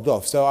than fobbed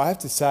off. So I have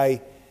to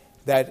say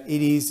that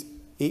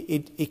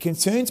it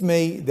concerns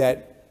me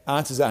that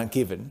answers aren't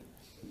given,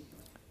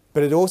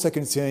 but it also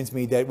concerns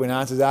me that when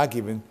answers are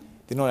given,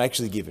 they're not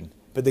actually given.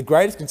 But the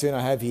greatest concern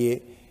I have here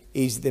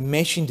is the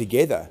meshing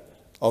together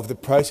of the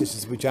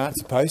processes which aren't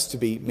supposed to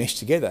be meshed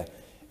together.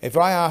 If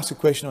I ask a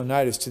question on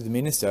notice to the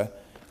minister,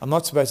 I'm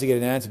not supposed to get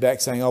an answer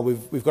back saying, oh,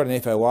 we've got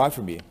an FOI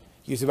from you.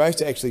 You're supposed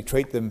to actually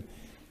treat them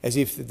as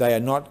if they are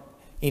not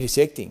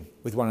intersecting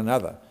with one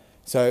another.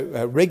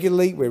 So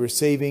regularly we're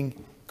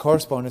receiving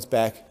correspondence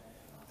back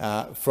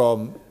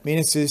from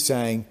ministers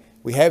saying,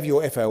 we have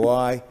your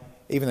FOI,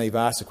 even though you've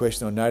asked a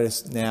question on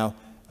notice. Now,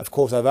 of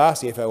course, I've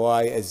asked the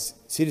FOI as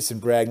citizen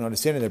Bragg, not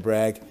as Senator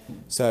Bragg,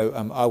 so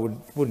I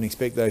wouldn't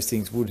expect those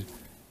things would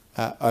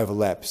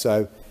overlap.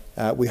 So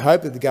we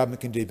hope that the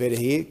government can do better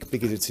here,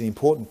 because it's an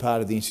important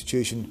part of the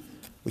institution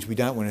which we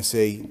don't want to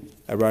see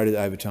eroded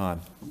over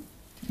time.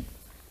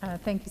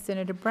 Thank you,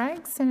 Senator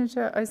Bragg.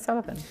 Senator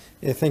O'Sullivan.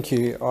 Yeah, thank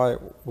you. I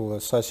will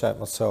associate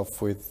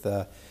myself with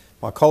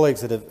my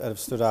colleagues that have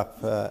stood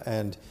up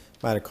and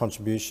made a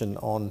contribution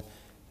on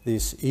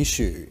this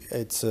issue.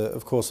 It's,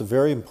 of course, a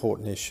very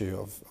important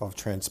issue of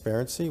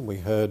transparency. We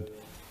heard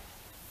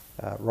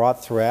right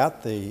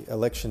throughout the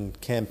election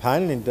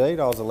campaign, and indeed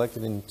I was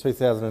elected in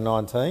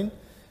 2019,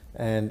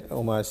 and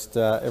almost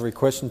every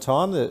question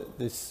time that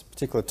this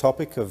particular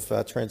topic of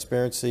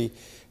transparency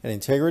and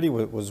integrity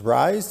was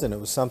raised, and it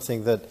was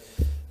something that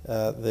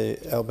the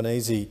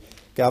Albanese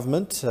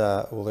government,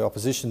 or the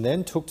opposition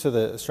then, took to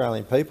the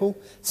Australian people,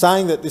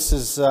 saying that this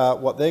is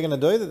what they're going to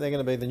do, that they're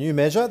going to be the new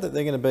measure, that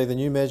they're going to be the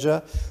new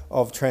measure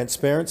of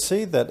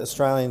transparency that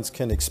Australians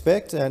can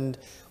expect. And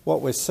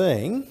what we're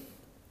seeing,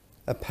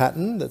 a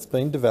pattern that's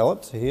been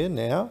developed here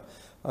now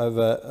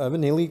over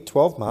nearly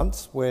 12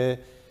 months, where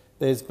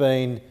there's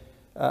been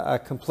a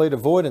complete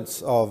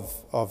avoidance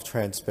of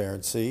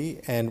transparency,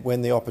 and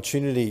when the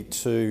opportunity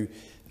to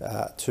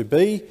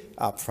be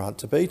upfront,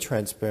 to be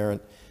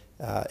transparent,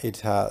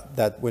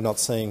 that we're not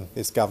seeing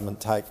this government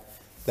take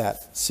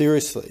that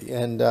seriously.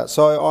 And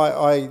so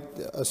I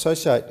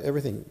associate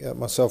everything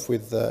myself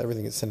with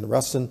everything that Senator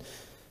Ruston,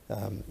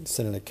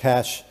 Senator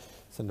Cash,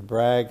 Senator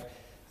Bragg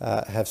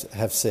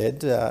have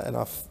said, and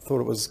I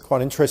thought it was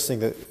quite interesting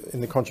that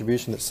in the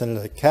contribution that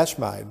Senator Cash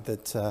made,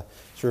 that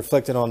she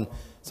reflected on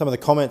some of the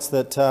comments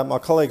that my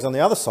colleagues on the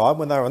other side,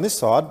 when they were on this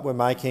side, were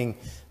making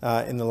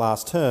in the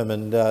last term.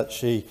 And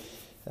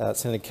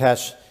Senator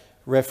Cash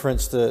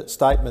referenced a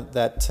statement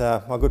that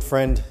my good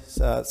friend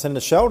Senator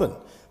Sheldon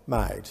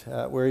made,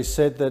 where he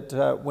said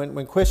that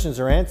when questions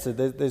are answered,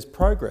 there's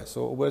progress,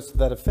 or words to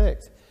that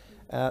effect.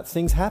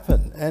 Things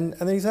happen,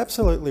 and he's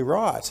absolutely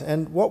right.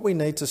 And what we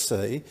need to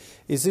see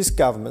is this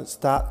government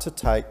start to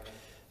take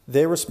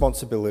their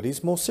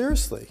responsibilities more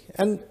seriously,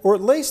 or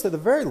at least, at the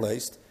very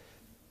least,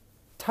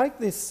 take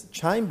this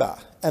chamber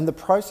and the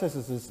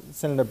processes as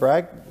Senator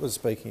Bragg was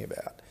speaking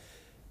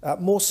about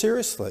more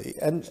seriously,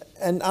 and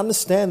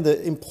understand the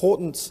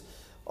importance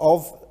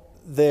of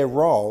their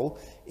role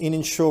in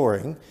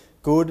ensuring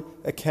good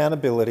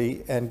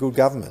accountability and good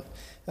government.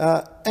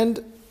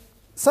 And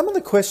some of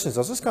the questions, I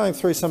was just going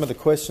through some of the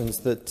questions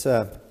that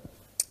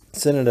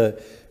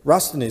Senator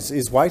Ruston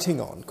is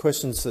waiting on,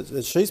 questions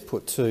that she's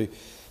put to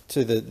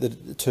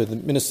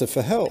the Minister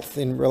for Health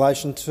in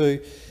relation to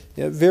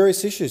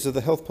various issues of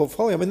the health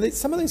portfolio. I mean,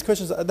 some of these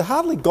questions, they're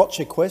hardly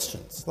gotcha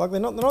questions. Like, they're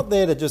not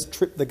there to just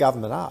trip the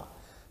government up.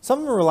 Some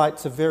of them relate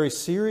to very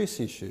serious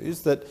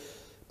issues that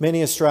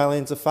many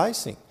Australians are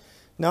facing.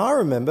 Now, I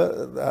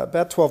remember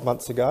about 12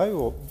 months ago,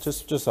 or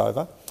just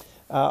over,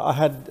 I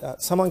had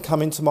someone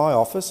come into my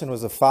office, and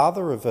was a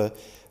father of a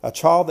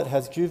child that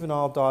has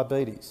juvenile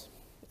diabetes.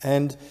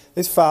 And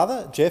this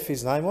father, Jeff,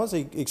 his name was,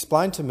 he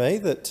explained to me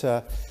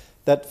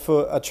that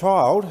for a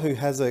child who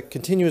has a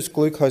continuous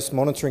glucose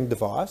monitoring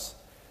device,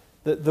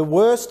 that the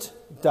worst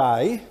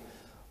day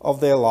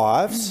of their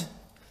lives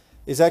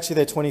is actually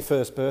their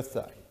 21st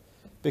birthday.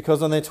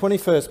 Because on their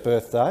 21st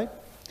birthday,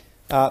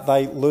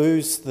 they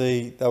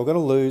were going to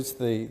lose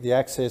the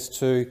access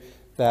to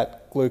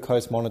that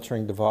glucose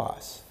monitoring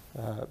device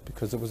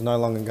because it was no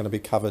longer going to be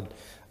covered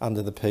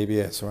under the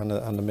PBS or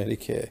under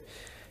Medicare.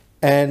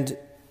 And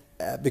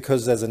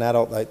because as an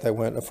adult they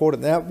weren't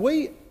afforded. Now,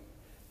 we,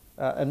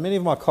 and many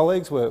of my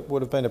colleagues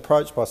would have been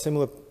approached by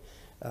similar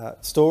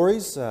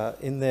stories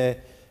in their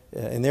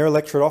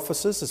electorate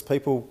offices as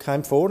people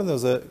came forward, and there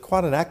was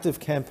quite an active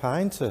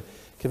campaign to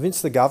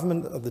convince the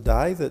government of the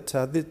day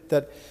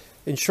that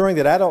ensuring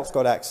that adults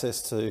got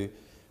access to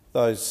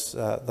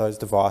those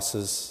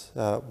devices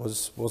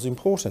was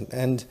important.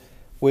 And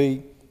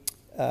I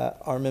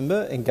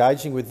remember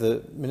engaging with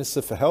the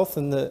Minister for Health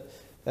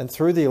and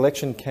through the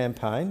election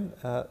campaign,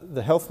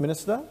 the Health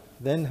Minister,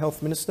 then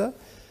Health Minister,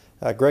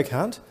 Greg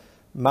Hunt,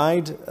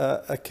 made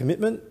a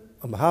commitment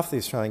on behalf of the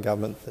Australian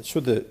Government that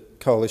should the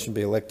coalition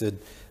be elected,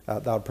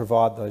 they would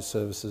provide those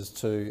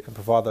services and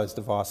provide those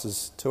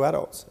devices to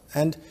adults.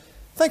 And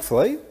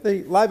thankfully,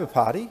 the Labor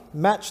Party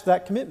matched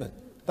that commitment.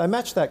 They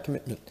matched that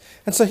commitment.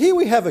 And so here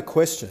we have a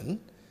question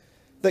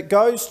that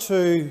goes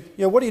to,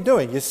 what are you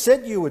doing? You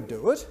said you would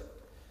do it.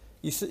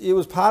 It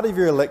was part of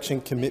your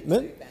election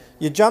commitment.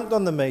 You jumped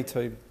on the Me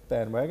Too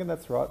bandwagon.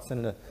 That's right,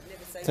 Senator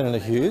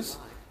Hughes.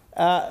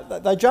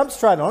 They jumped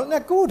straight on it. Now,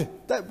 good.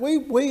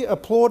 We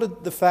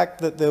applauded the fact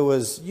that there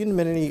was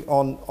unanimity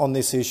on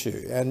this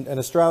issue, and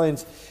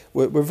Australians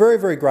were very,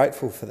 very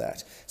grateful for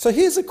that. So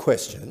here's a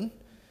question.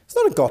 It's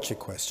not a gotcha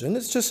question.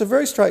 It's just a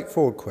very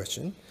straightforward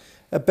question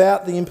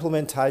about the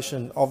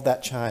implementation of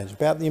that change,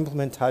 about the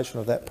implementation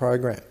of that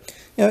program.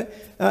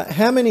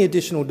 How many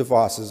additional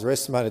devices are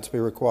estimated to be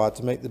required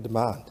to meet the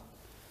demand?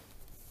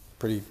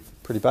 Pretty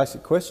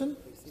basic question.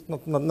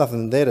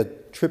 Nothing there to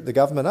trip the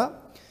government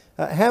up.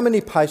 How many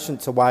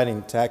patients are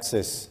waiting to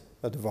access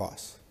a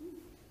device?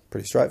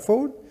 Pretty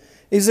straightforward.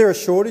 Is there a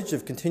shortage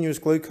of continuous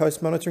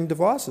glucose monitoring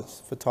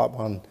devices for type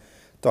 1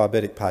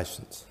 diabetic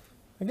patients?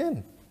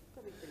 Again,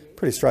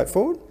 pretty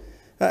straightforward.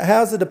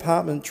 How's the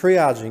department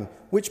triaging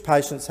which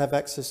patients have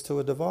access to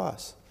a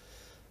device?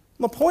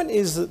 My point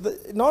is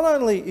that not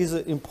only is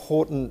it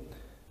important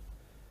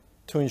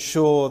to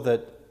ensure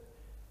that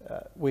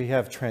we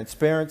have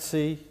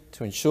transparency,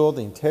 to ensure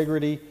the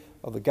integrity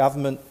of the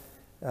government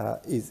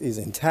is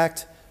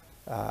intact,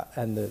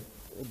 and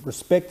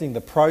respecting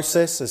the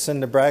process, as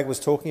Senator Bragg was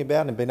talking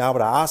about, and being able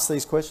to ask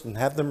these questions and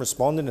have them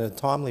responded in a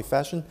timely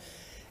fashion,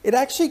 it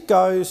actually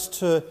goes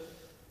to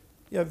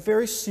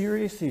very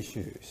serious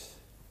issues.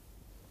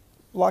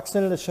 Like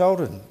Senator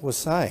Sheldon was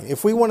saying,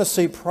 if we want to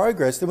see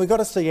progress, then we've got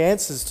to see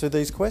answers to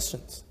these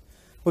questions.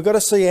 We've got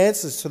to see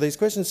answers to these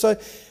questions. So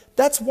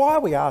that's why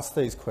we ask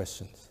these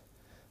questions.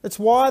 That's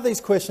why these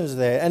questions are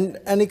there,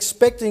 and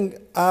expecting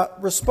a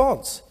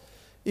response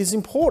is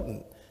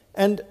important.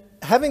 And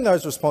having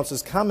those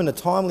responses come in a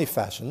timely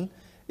fashion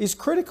is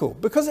critical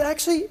because it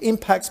actually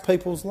impacts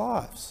people's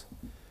lives.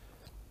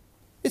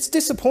 It's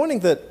disappointing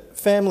that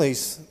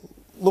families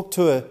look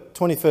to a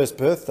 21st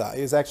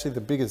birthday as actually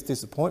the biggest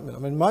disappointment. I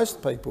mean,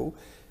 most people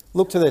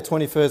look to their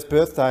 21st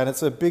birthday and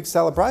it's a big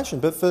celebration,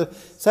 but for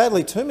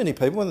sadly too many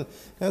people,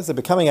 as they're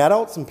becoming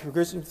adults and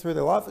progressing through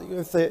their life,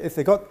 if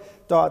they've got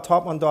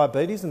type 1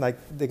 diabetes and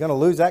they're going to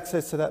lose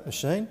access to that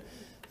machine,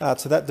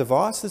 to that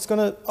device, it's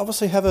going to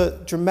obviously have a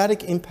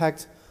dramatic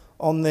impact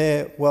on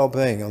their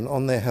well-being,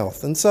 on their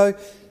health. And so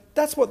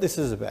that's what this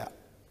is about.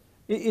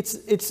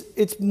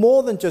 It's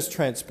more than just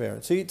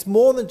transparency, it's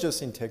more than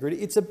just integrity,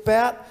 it's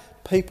about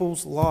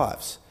people's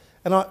lives.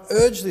 And I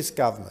urge this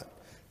government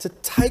to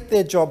take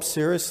their job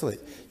seriously.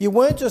 You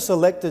weren't just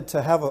elected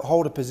to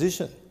hold a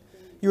position.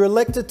 You're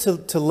elected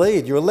to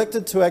lead. You're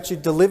elected to actually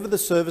deliver the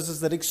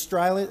services that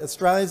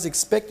Australians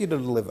expect you to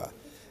deliver,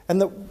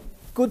 and that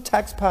good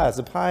taxpayers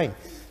are paying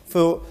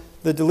for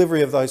the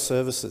delivery of those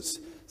services.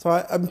 So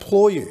I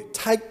implore you,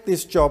 take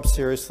this job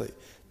seriously.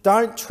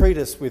 Don't treat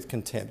us with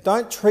contempt.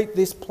 Don't treat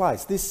this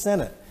place, this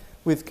Senate,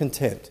 with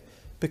contempt,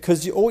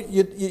 because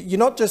you're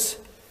not just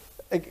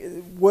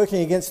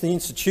working against the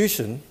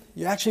institution,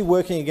 you're actually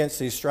working against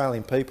the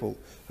Australian people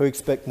who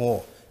expect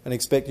more and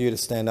expect you to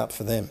stand up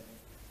for them.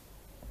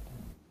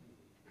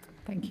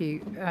 Thank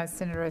you,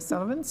 Senator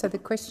O'Sullivan. So the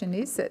question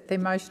is that the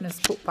motion is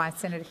put by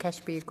Senator Cash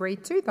be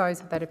agreed to.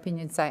 Those of that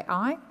opinion say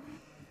aye.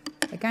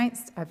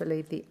 Against? I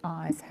believe the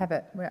ayes have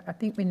it. I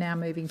think we're now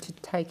moving to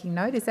taking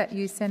note. Is that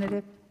you,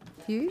 Senator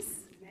Hughes?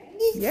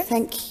 Yes.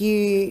 Thank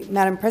you,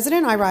 Madam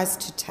President. I rise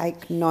to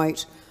take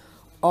note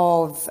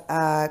of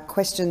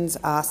questions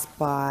asked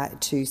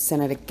to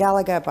Senator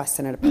Gallagher by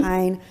Senator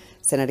Payne,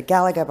 Senator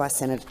Gallagher by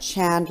Senator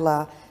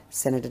Chandler,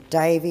 Senator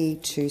Davey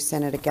to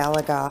Senator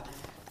Gallagher,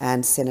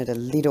 and Senator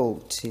Liddle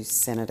to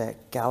Senator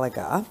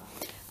Gallagher.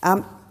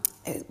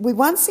 We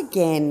once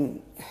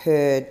again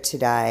heard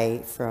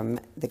today from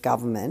the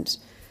government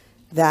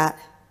that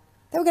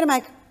they were going to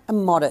make a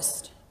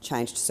modest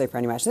change to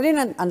superannuation. They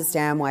didn't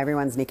understand why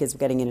everyone's knickers were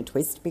getting in a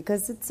twist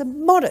because it's a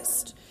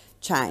modest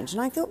change.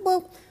 And I thought,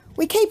 well,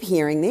 we keep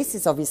hearing this.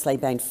 It's obviously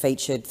been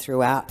featured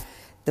throughout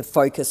the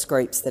focus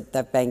groups that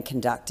they've been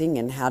conducting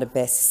and how to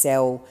best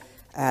sell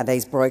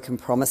these broken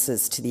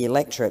promises to the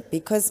electorate,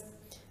 because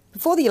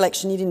Before the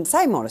election, you didn't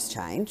say modest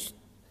change.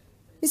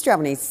 Mr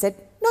Albanese said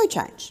no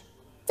change.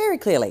 Very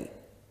clearly,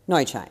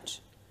 no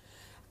change.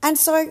 And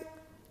so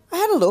I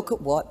had a look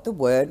at what the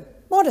word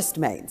modest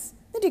means,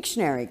 the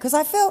dictionary, because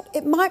I felt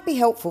it might be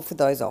helpful for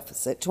those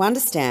opposite to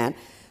understand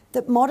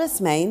that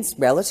modest means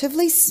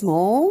relatively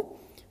small,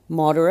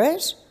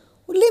 moderate,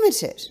 or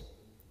limited.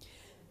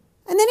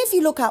 And then if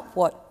you look up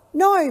what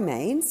no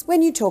means,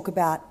 when you talk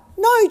about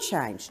no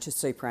change to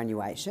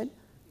superannuation,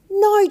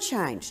 no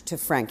change to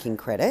franking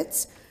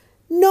credits,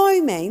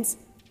 no means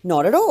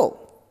not at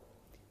all,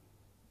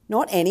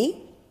 not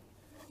any,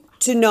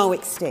 to no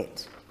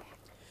extent.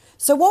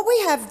 So what we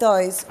have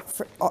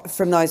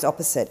from those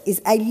opposite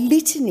is a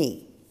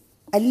litany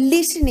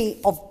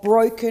of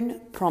broken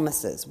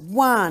promises,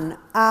 one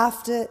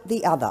after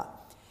the other.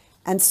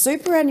 And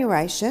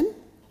superannuation,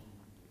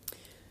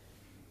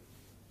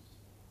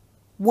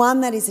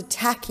 one that is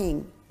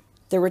attacking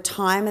the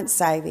retirement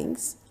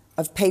savings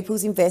of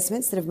people's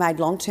investments that have made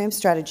long-term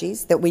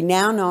strategies that we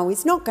now know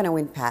is not going to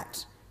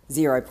impact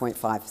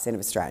 0.5% of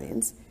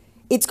Australians.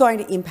 It's going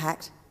to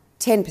impact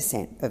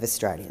 10% of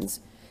Australians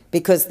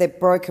because their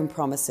broken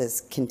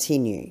promises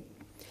continue.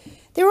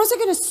 They're also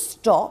going to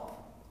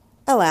stop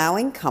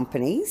allowing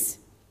companies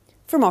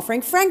from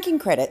offering franking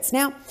credits.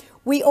 Now,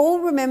 we all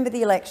remember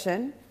the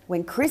election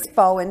when Chris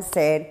Bowen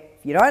said,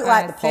 if you don't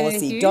like the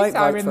policy, Hughes, don't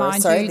vote for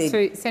us.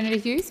 Senator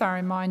Hughes, I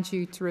remind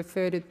you to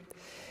refer to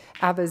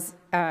others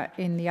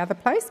in the other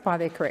place by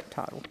their correct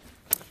title.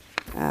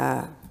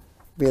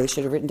 Really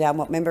should have written down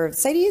what member of the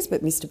seat he is,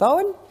 but Mr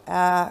Bowen,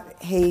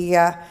 he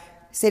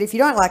said, if you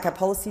don't like our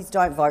policies,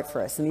 don't vote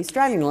for us. And the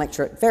Australian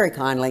electorate very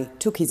kindly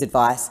took his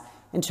advice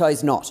and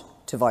chose not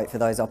to vote for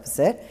those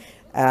opposite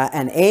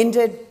and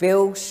ended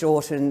Bill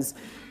Shorten's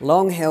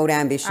long-held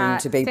ambition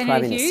to be Prime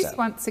Minister. Senator Hughes,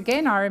 once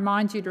again, I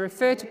remind you to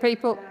refer to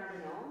people.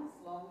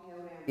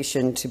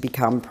 Ambition to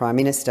become Prime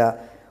Minister,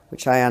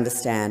 which I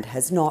understand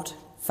has not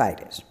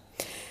faded.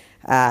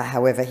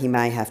 However, he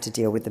may have to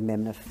deal with the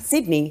member for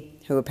Sydney,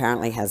 who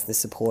apparently has the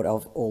support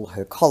of all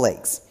her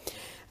colleagues.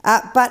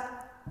 But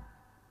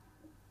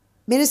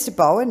Minister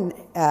Bowen,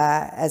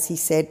 as he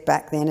said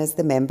back then as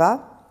the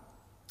member,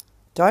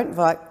 don't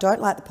like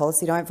the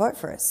policy, don't vote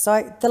for us.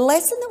 So the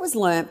lesson that was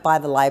learnt by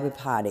the Labor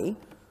Party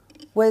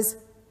was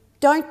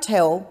don't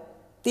tell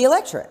the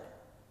electorate.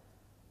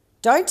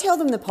 Don't tell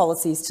them the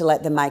policies to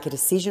let them make a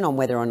decision on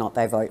whether or not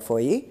they vote for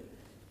you.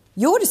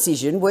 Your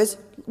decision was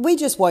we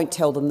just won't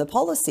tell them the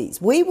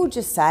policies. We will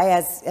just say,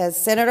 as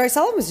Senator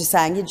O'Sullivan was just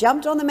saying, you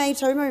jumped on the Me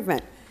Too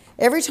movement.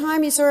 Every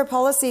time you saw a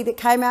policy that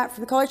came out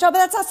from the college, oh, but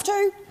that's us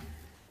too.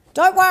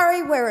 Don't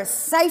worry, we're a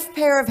safe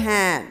pair of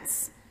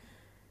hands.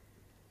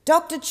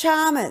 Dr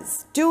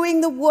Chalmers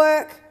doing the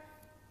work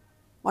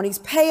on his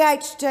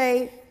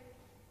PhD,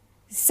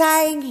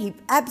 saying he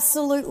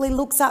absolutely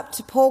looks up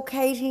to Paul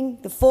Keating,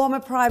 the former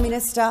Prime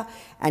Minister,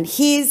 and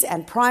his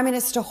and Prime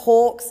Minister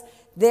Hawke's,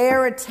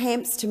 their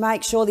attempts to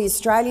make sure the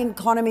Australian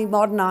economy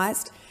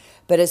modernised.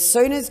 But as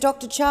soon as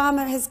Dr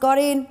Chalmers has got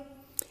in,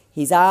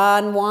 he's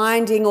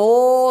unwinding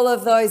all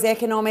of those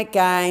economic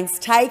gains,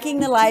 taking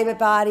the Labor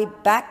Party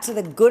back to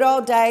the good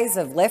old days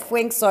of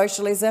left-wing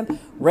socialism,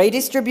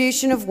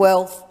 redistribution of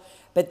wealth.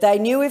 But they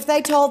knew if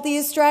they told the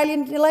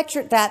Australian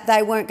electorate that,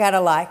 they weren't going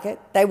to like it.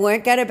 They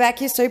weren't going to back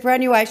your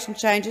superannuation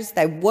changes.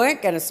 They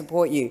weren't going to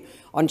support you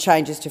on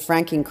changes to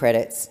franking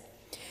credits.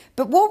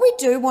 But what we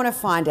do want to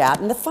find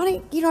out, and the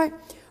funny, again,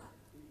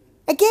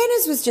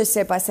 as was just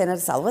said by Senator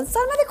Sullivan,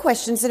 some of the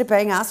questions that are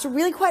being asked are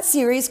really quite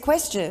serious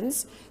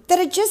questions that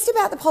are just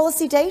about the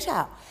policy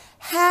detail.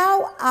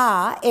 How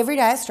are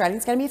everyday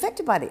Australians going to be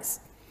affected by this?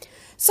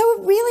 So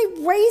a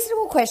really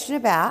reasonable question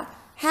about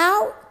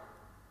how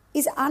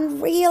is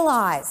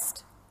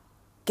unrealised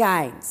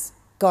gains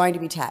going to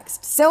be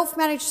taxed?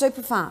 Self-managed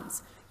super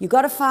funds. You've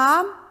got a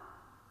farm,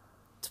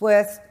 it's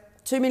worth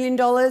 $2 million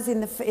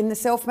in the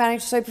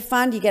self-managed super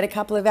fund, you get a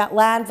couple of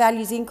land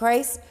values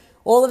increase,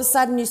 all of a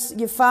sudden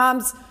your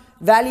farm's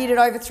valued at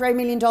over $3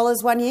 million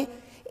 1 year.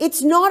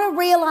 It's not a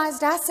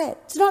realised asset.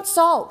 It's not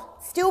sold.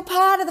 Still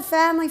part of the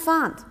family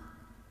fund.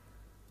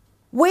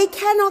 We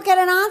cannot get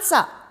an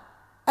answer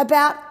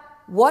about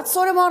what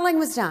sort of modelling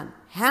was done,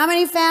 how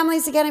many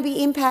families are going to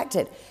be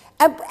impacted.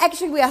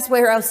 Actually, we asked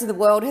where else in the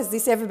world has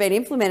this ever been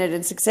implemented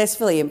and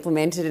successfully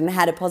implemented and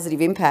had a positive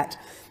impact.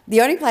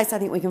 The only place I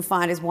think we can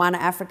find is one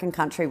African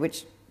country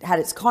which had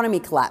its economy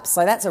collapse.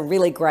 So that's a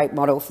really great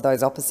model for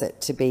those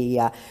opposite to be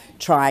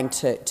trying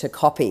to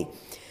copy.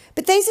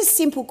 But these are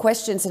simple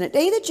questions, and it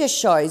either just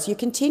shows you're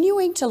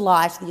continuing to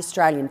lie to the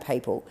Australian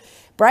people,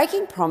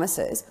 breaking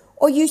promises,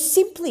 or you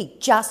simply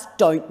just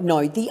don't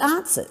know the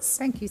answers.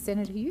 Thank you,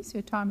 Senator Hughes.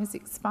 Your time has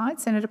expired.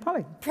 Senator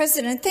Polley.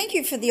 President, thank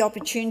you for the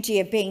opportunity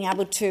of being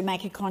able to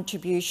make a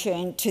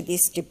contribution to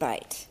this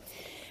debate.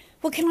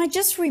 Well, can I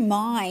just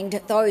remind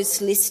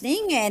those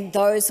listening and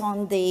those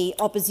on the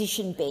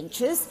opposition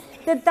benches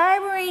that they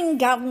were in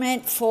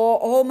government for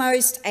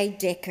almost a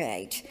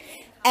decade.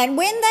 And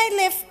when they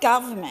left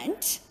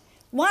government,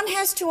 one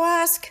has to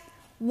ask,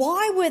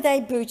 why were they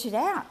booted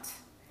out?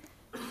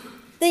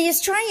 The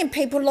Australian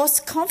people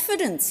lost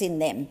confidence in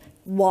them.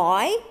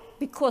 Why?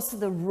 because of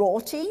the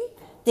rorting,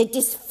 the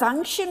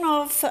dysfunction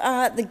of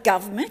the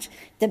government,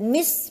 the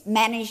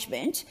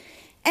mismanagement.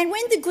 And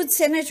when the good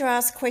senator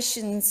asked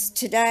questions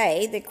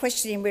today, the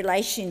question in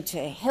relation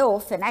to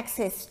health and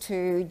access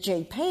to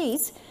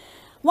GPs,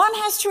 one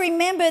has to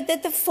remember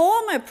that the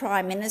former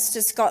Prime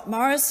Minister, Scott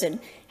Morrison,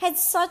 had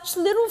such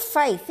little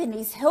faith in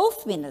his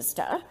health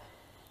minister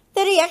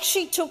that he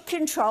actually took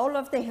control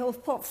of the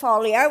health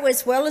portfolio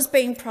as well as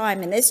being Prime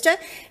Minister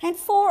and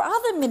 4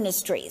 other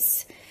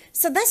ministries.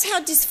 So that's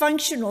how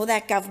dysfunctional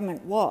that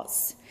government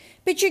was.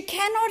 But you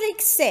cannot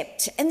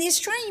accept, and the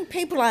Australian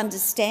people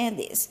understand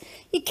this,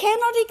 you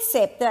cannot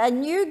accept that a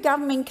new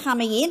government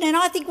coming in, and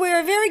I think we're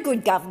a very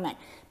good government,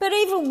 but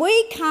even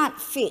we can't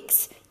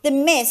fix the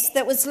mess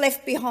that was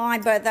left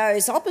behind by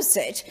those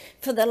opposite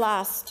for the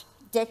last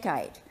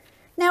decade.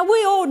 Now,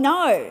 we all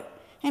know,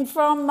 and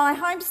from my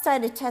home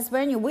state of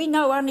Tasmania, we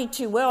know only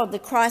too well the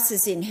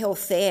crisis in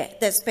health there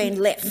that's been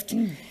left.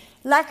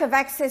 Lack of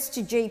access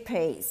to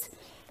GPs,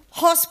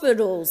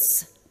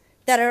 hospitals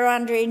that are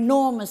under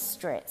enormous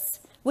stress.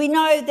 We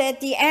know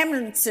that the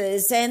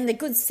ambulances, and the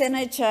good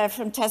senator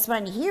from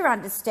Tasmania here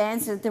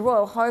understands that the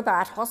Royal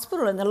Hobart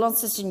Hospital and the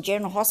Launceston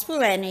General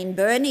Hospital and in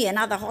Burnie and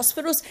other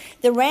hospitals,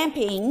 the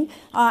ramping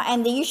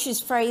and the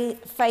issues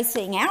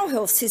facing our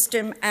health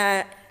system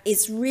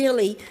is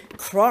really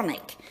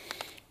chronic.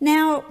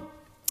 Now,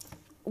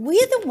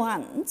 we're the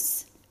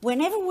ones,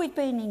 whenever we've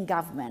been in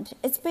government,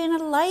 it's been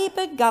a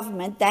Labor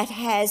government that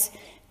has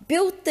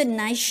built the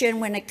nation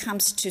when it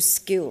comes to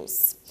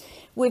skills.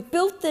 We've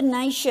built the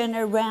nation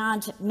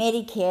around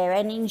Medicare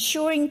and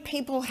ensuring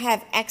people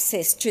have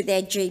access to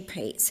their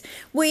GPs.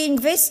 We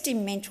invest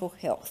in mental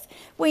health.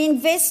 We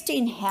invest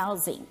in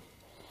housing.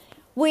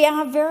 We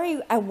are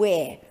very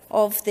aware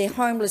of the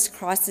homeless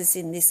crisis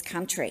in this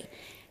country.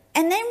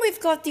 And then we've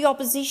got the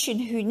opposition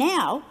who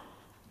now,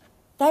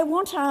 they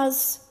want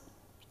us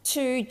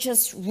to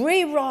just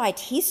rewrite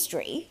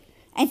history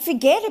and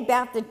forget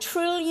about the $1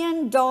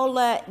 trillion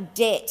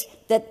debt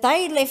that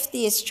they left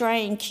the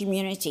Australian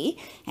community,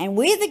 and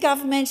we're the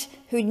government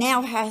who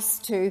now has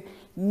to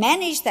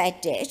manage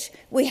that debt.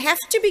 We have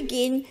to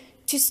begin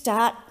to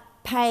start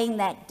paying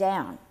that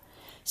down.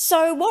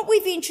 So what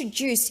we've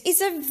introduced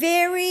is a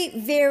very,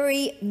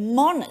 very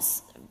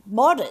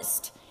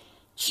modest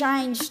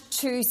change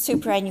to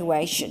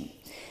superannuation.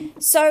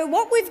 So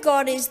what we've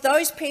got is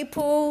those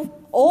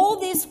people, all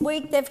this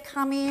week they've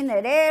come in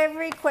at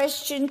every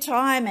question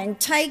time and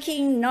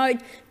taking note,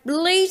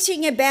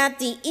 bleating about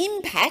the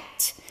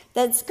impact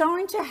that's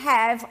going to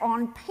have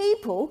on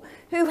people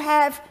who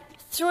have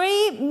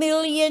 $3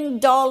 million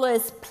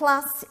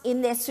plus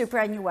in their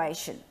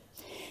superannuation.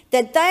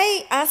 That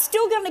they are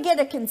still going to get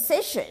a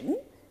concession,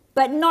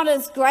 but not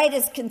as great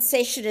a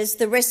concession as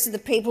the rest of the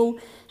people.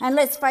 And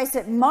let's face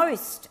it,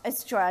 most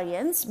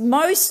Australians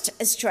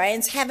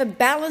have a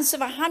balance of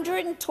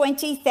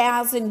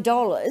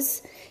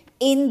 $120,000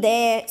 in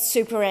their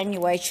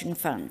superannuation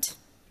fund.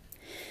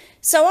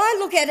 So I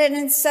look at it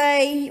and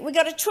say, we've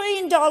got $1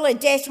 trillion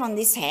debt on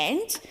this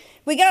hand.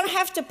 We're going to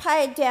have to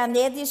pay it down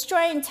there. The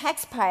Australian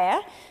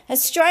taxpayer,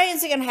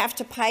 Australians are going to have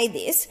to pay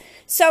this.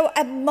 So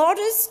a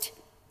modest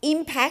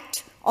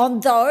impact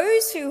on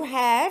those who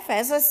have,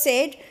 as I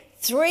said,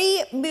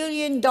 $3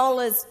 million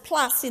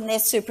plus in their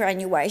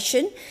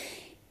superannuation,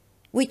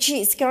 which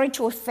is going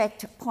to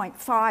affect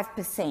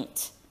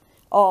 0.5%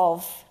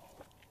 of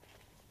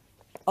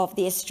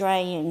the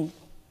Australian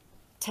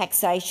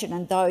taxation,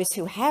 and those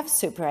who have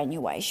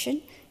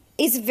superannuation,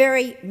 is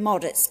very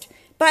modest.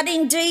 But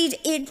indeed,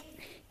 it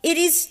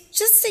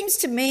just seems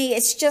to me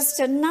it's just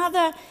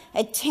another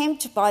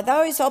attempt by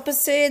those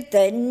opposite,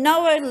 the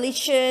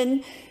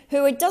coalition,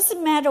 who it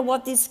doesn't matter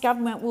what this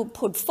government will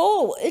put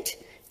forward,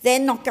 they're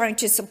not going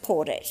to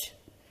support it.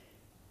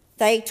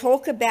 They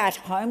talk about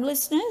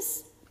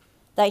homelessness,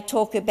 they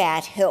talk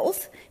about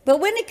health, but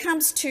when it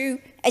comes to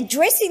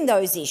addressing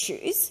those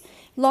issues,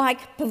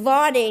 like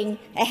providing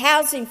a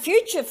housing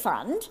future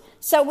fund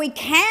so we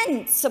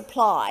can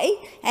supply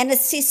and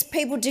assist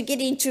people to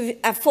get into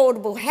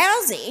affordable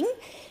housing,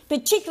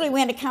 particularly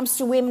when it comes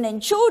to women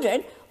and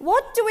children,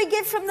 what do we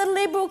get from the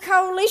Liberal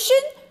coalition?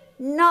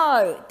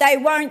 No, they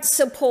won't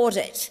support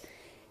it.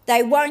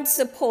 They won't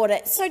support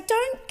it. So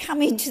don't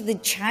come into the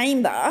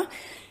chamber,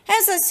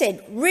 as I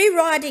said,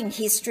 rewriting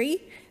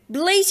history,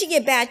 bleating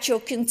about your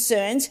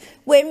concerns,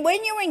 when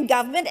you're in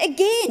government,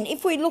 again,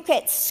 if we look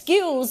at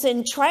skills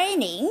and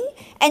training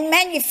and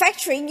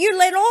manufacturing, you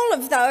let all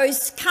of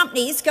those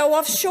companies go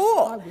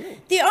offshore.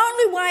 The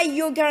only way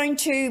you're going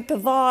to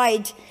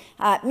provide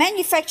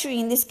manufacturing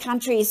in this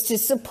country is to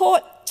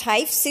support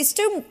TAFE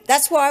system.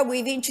 That's why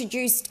we've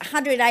introduced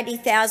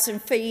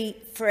 180,000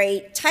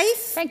 fee-free TAFE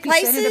Thank you,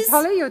 places. Senator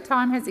Polley. Your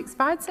time has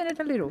expired.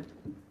 Senator Little.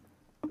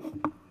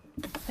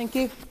 Thank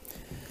you.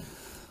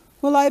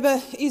 Well,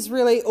 Labor is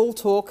really all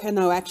talk and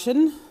no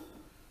action.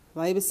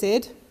 Labor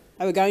said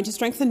they were going to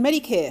strengthen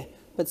Medicare,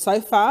 but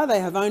so far they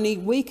have only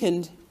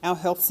weakened our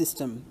health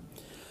system.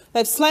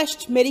 They've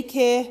slashed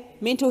Medicare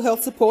mental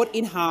health support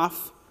in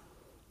half.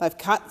 They've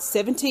cut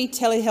 70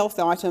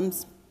 telehealth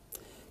items,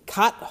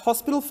 cut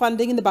hospital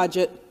funding in the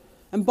budget,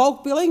 And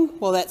bulk billing,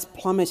 well, that's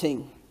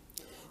plummeting.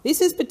 This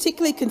is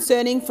particularly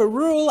concerning for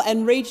rural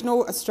and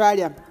regional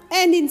Australia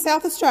and in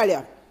South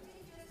Australia,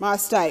 my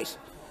state,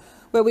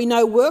 where we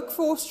know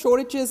workforce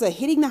shortages are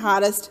hitting the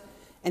hardest,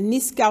 and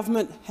this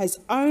government has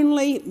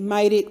only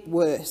made it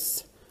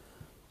worse.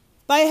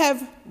 They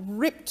have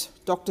ripped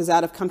doctors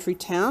out of country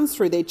towns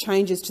through their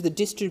changes to the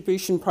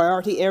distribution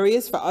priority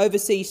areas for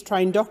overseas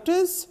trained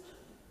doctors.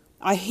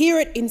 I hear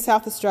it in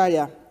South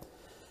Australia.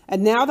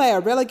 And now they are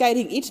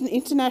relegating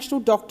international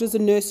doctors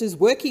and nurses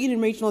working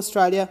in regional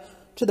Australia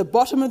to the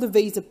bottom of the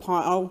visa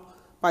pile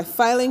by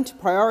failing to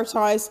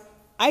prioritise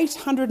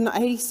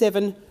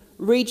 887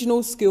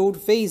 regional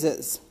skilled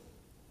visas.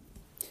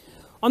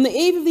 On the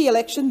eve of the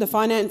election, the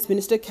Finance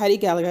Minister, Katie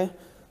Gallagher,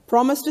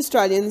 promised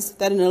Australians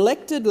that an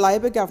elected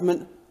Labor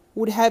government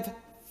would have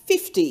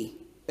 50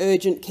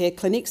 urgent care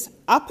clinics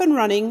up and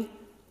running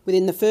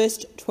within the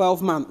first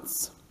 12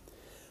 months.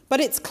 But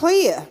it's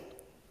clear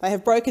they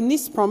have broken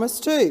this promise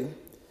too,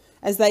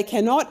 as they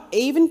cannot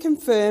even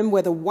confirm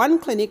whether one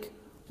clinic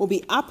will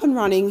be up and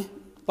running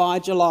by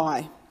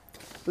July,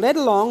 let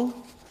alone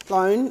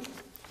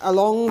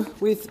along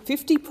with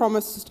 50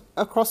 promised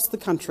across the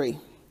country.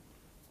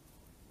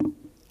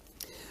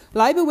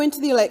 Labor went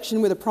to the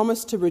election with a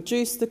promise to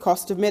reduce the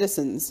cost of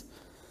medicines,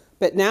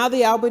 but now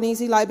the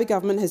Albanese Labor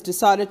government has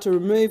decided to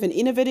remove an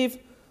innovative,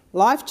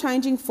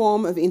 life-changing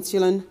form of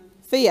insulin,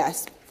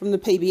 Fiasp, from the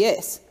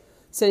PBS,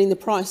 setting the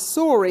price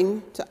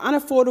soaring to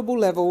unaffordable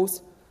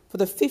levels for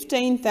the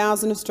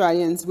 15,000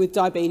 Australians with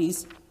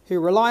diabetes who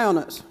rely on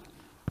it.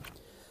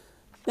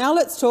 Now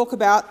let's talk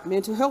about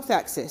mental health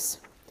access.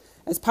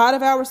 As part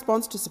of our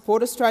response to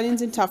support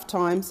Australians in tough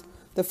times,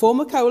 the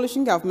former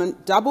coalition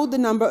government doubled the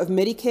number of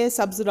Medicare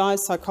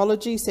subsidised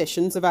psychology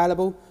sessions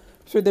available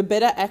through the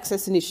Better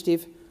Access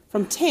initiative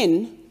from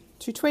 10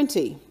 to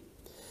 20.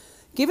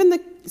 Given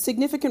the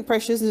significant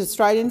pressures that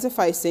Australians are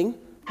facing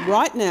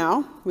right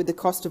now with the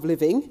cost of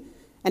living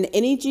and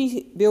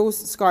energy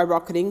bills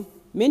skyrocketing,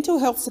 mental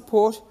health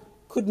support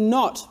could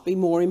not be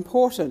more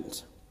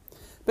important.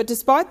 But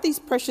despite these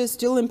pressures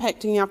still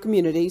impacting our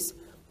communities,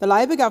 the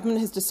Labor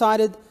government has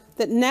decided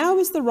that now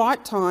is the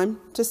right time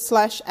to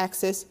slash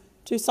access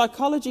to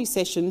psychology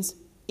sessions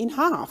in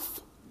half.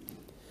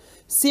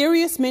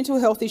 Serious mental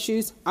health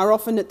issues are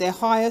often at their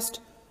highest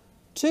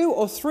 2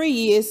 or 3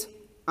 years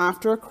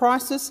after a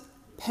crisis,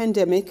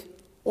 pandemic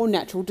or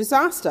natural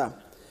disaster,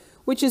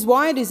 which is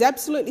why it is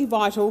absolutely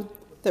vital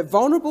that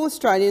vulnerable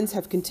Australians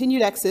have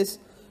continued access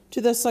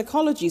to the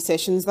psychology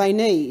sessions they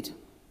need.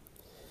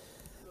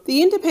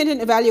 The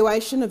independent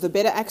evaluation of the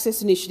Better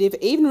Access initiative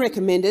even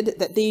recommended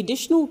that the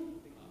additional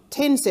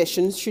 10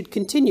 sessions should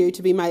continue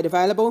to be made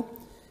available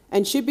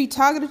and should be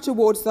targeted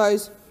towards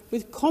those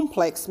with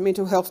complex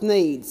mental health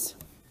needs.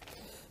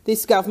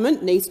 This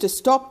government needs to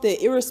stop their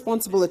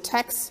irresponsible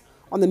attacks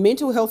on the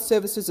mental health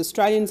services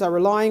Australians are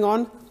relying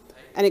on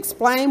and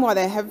explain why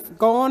they have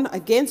gone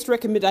against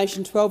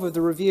Recommendation 12 of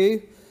the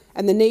review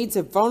and the needs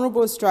of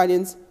vulnerable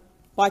Australians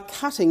by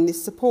cutting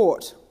this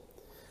support.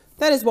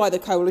 That is why the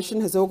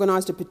Coalition has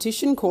organised a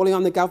petition calling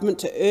on the government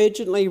to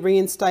urgently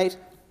reinstate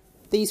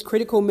these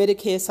critical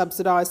Medicare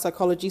subsidised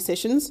psychology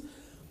sessions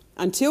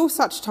until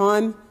such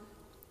time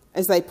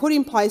as they put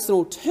in place an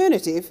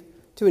alternative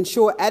to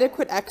ensure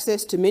adequate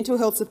access to mental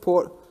health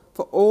support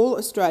for all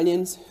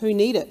Australians who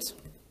need it.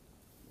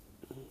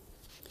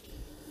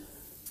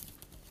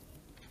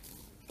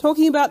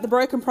 Talking about the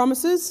broken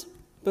promises,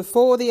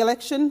 before the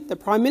election, the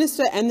Prime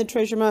Minister and the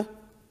Treasurer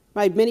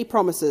made many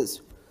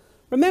promises.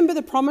 Remember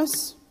the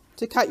promise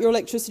to cut your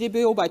electricity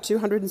bill by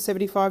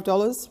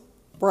 $275?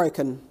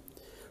 Broken.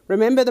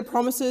 Remember the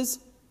promises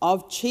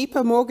of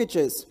cheaper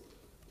mortgages?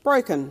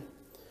 Broken.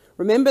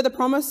 Remember the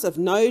promise of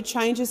no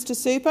changes to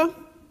super?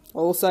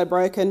 Also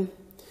broken.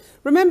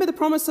 Remember the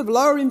promise of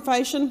lower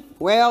inflation?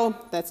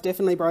 Well, that's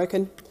definitely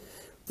broken.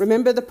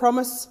 Remember the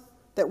promise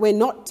that we're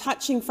not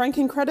touching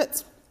franking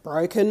credits?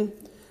 Broken.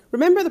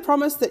 Remember the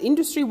promise that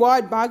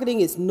industry-wide bargaining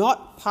is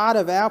not part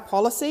of our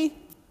policy?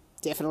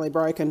 Definitely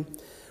broken.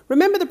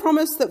 Remember the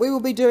promise that we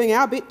will be doing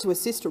our bit to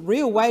assist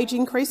real wage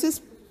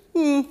increases?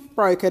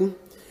 Broken.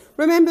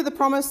 Remember the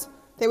promise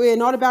that we are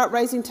not about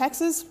raising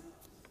taxes?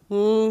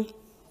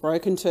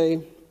 Broken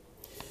too.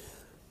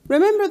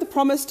 Remember the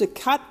promise to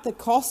cut the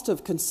cost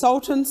of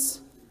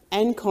consultants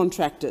and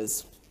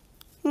contractors?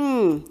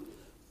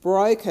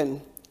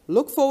 Broken.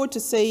 Look forward to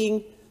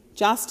seeing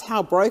just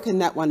how broken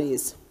that one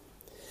is.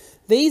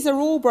 These are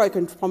all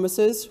broken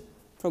promises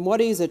from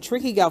what is a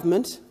tricky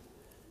government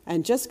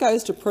and just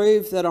goes to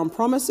prove that on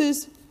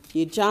promises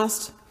you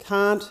just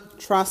can't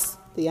trust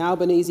the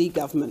Albanese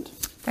government.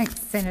 Thanks,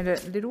 Senator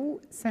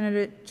Little.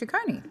 Senator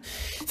Ciccone.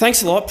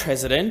 Thanks a lot,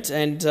 President.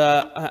 And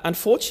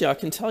unfortunately, I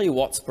can tell you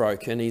what's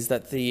broken is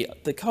that the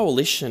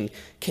coalition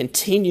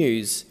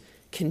continues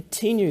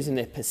in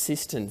their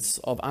persistence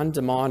of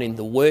undermining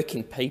the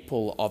working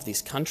people of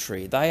this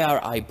country. They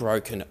are a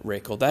broken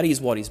record. That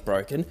is what is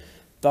broken.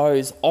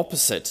 Those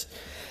opposite.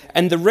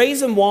 And the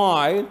reason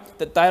why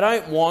that they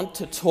don't want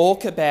to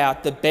talk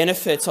about the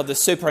benefits of the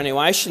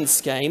superannuation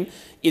scheme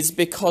is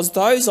because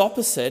those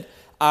opposite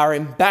are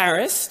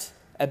embarrassed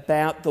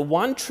about the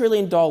 $1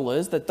 trillion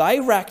that they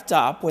racked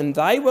up when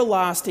they were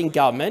last in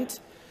government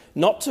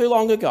not too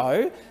long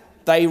ago.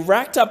 They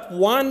racked up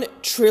 $1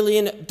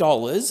 trillion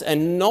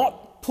and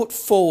not put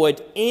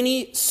forward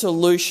any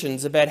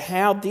solutions about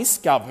how this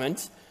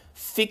government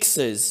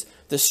fixes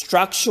the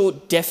structural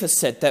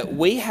deficit that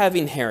we have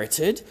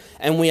inherited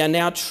and we are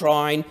now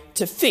trying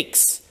to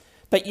fix.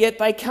 But yet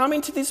they come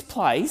into this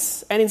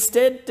place and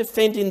instead of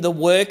defending the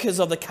workers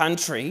of the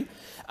country,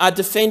 are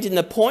defending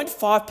the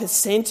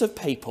 0.5% of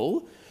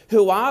people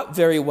who are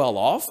very well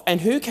off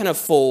and who can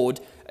afford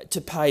to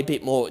pay a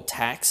bit more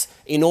tax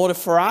in order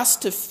for us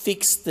to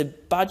fix the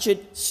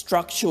budget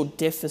structural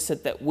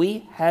deficit that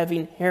we have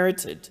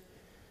inherited.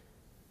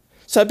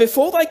 So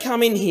before they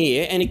come in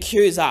here and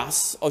accuse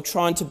us of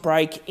trying to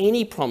break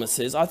any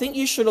promises, I think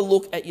you should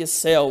look at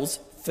yourselves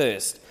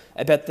first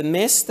about the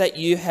mess that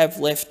you have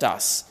left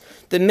us.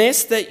 The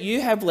mess that you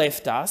have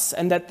left us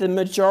and that the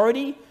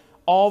majority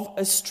of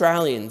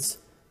Australians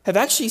have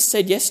actually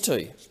said yes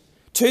to.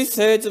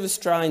 2/3 of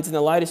Australians in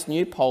the latest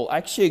new poll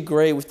actually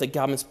agree with the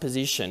government's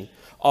position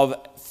of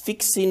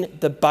fixing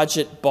the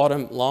budget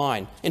bottom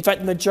line. In fact,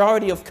 the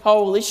majority of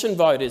coalition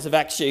voters have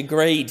actually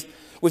agreed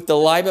with the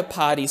Labor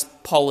Party's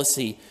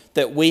policy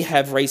that we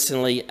have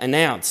recently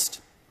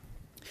announced.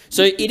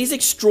 So it is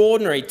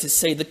extraordinary to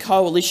see the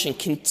coalition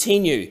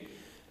continue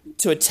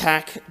to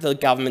attack the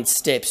government's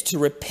steps to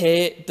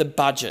repair the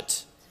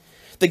budget.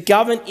 The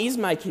government is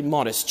making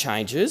modest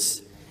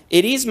changes.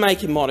 It is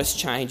making modest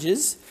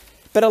changes,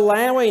 but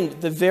allowing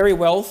the very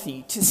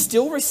wealthy to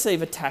still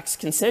receive a tax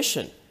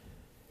concession.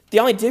 The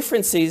only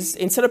difference is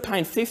instead of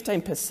paying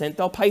 15%,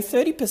 they'll pay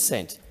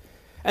 30%.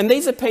 And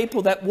these are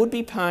people that would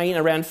be paying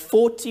around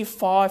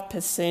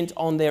 45%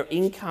 on their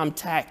income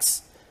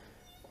tax.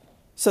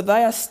 So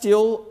they are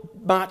still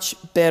much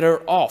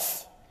better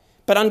off.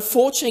 But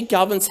unfortunately,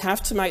 governments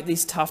have to make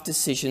these tough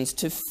decisions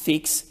to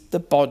fix the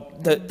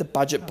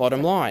budget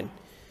bottom line.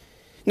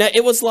 Now,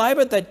 it was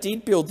Labor that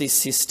did build this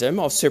system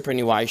of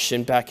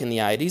superannuation back in the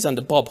 80s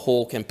under Bob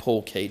Hawke and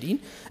Paul Keating,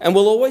 and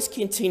we'll always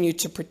continue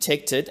to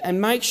protect it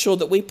and make sure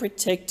that we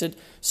protect it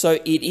so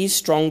it is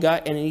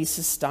stronger and it is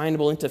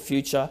sustainable into the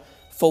future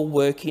for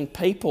working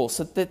people,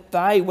 so that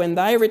they, when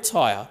they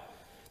retire,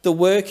 the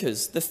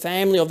workers, the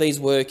family of these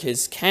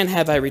workers can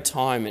have a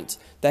retirement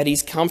that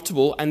is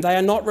comfortable and they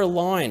are not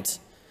reliant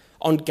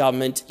on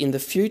government in the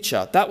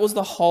future. That was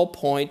the whole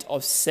point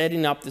of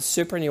setting up the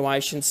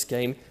superannuation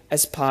scheme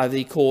as part of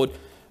the accord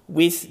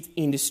with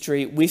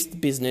industry,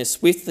 with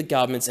business, with the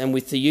governments and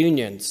with the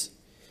unions.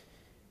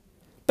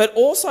 But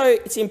also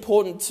it's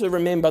important to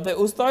remember that it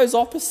was those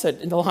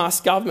opposite in the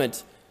last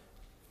government,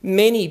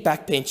 many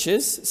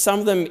backbenchers, some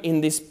of them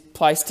in this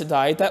place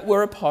today, that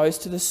were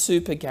opposed to the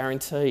super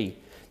guarantee,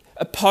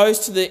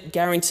 opposed to the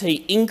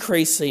guarantee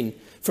increasing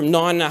from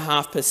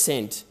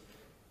 9.5%.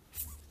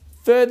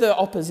 Further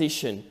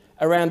opposition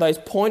around those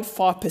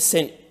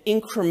 0.5%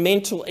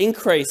 incremental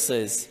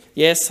increases.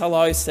 Yes,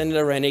 hello,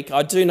 Senator Rennick.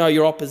 I do know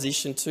your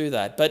opposition to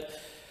that. But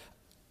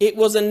it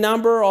was a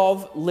number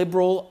of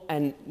Liberal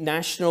and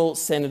National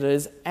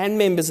senators and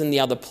members in the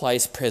other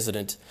place,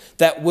 President,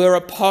 that were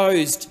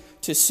opposed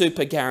to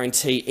super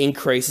guarantee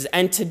increases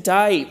and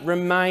today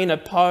remain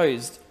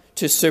opposed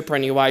to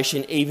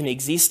superannuation even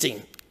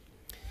existing.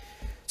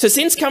 So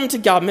since coming to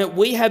government,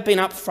 we have been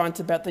upfront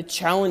about the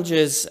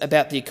challenges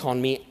about the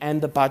economy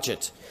and the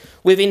budget.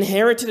 We've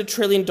inherited $1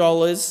 trillion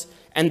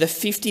and the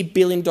 $50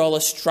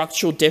 billion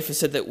structural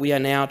deficit that we are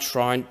now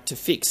trying to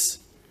fix.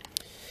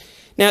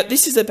 Now,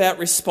 this is about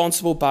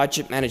responsible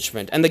budget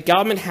management, and the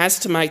government has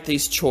to make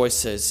these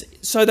choices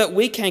so that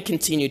we can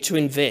continue to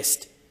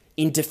invest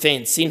in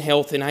defence, in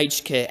health, in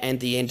aged care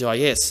and the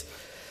NDIS.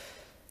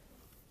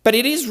 But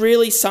it is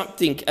really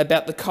something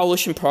about the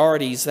coalition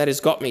priorities that has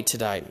got me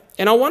today.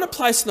 And I want to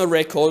place on the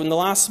record in the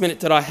last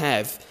minute that I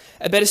have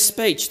about a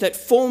speech that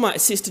former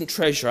Assistant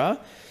Treasurer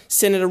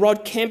Senator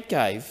Rod Kemp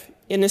gave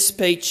in a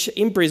speech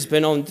in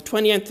Brisbane on the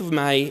 28th of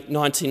May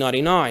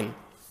 1999,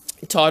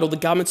 entitled The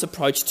Government's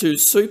Approach to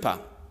Super.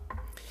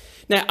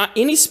 Now,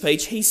 in his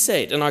speech, he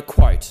said, and I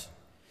quote,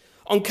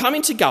 "On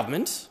coming to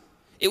government,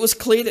 it was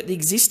clear that the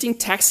existing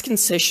tax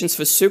concessions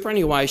for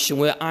superannuation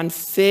were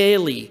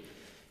unfairly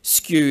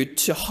skewed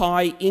to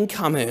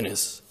high-income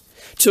earners.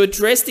 To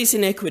address this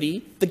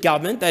inequity, the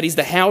government, that is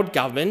the Howard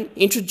government,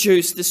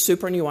 introduced the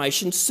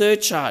superannuation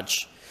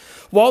surcharge.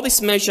 While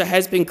this measure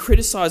has been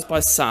criticised by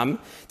some,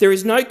 there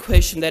is no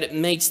question that it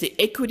meets the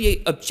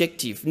equity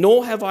objective,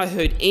 nor have I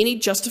heard any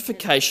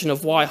justification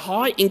of why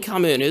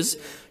high-income earners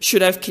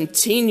should have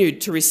continued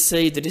to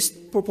receive the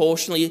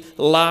disproportionately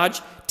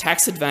large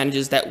tax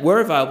advantages that were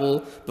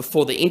available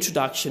before the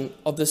introduction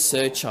of the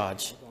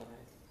surcharge."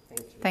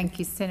 Thank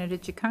you, Senator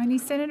Ciccone.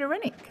 Senator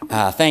Rennick.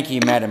 Thank you,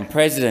 Madam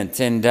President.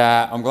 And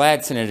I'm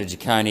glad Senator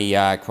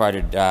Ciccone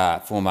quoted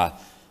former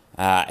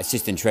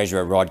Assistant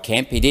Treasurer Rod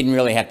Kemp. He didn't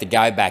really have to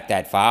go back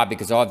that far,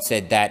 because I've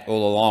said that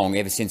all along,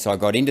 ever since I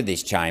got into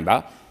this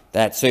chamber,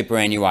 that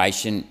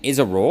superannuation is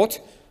a rort,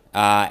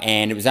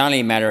 and it was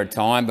only a matter of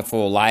time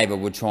before Labor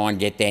would try and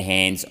get their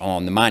hands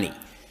on the money.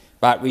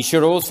 But we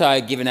should also,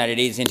 given that it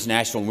is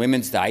International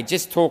Women's Day,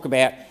 just talk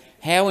about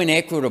how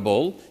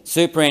inequitable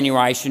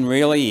superannuation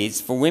really is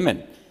for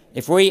women.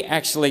 If we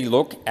actually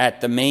look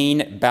at the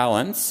mean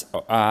balance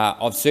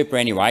of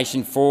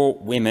superannuation for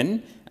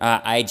women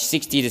aged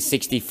 60 to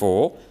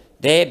 64,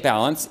 their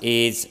balance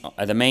is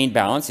the mean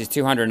balance is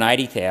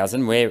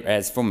 $280,000,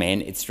 whereas for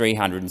men it's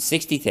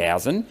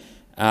 $360,000,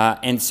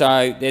 and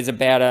so there's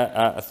about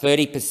a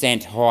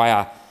 30%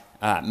 higher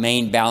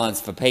mean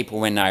balance for people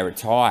when they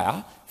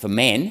retire for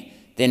men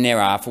than there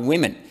are for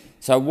women.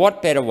 So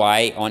what better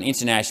way on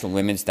International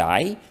Women's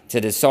Day to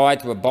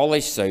decide to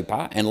abolish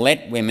super and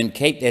let women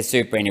keep their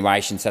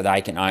superannuation so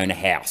they can own a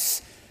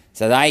house?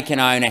 So they can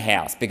own a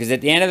house, because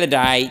at the end of the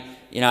day,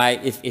 you know,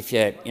 if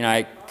you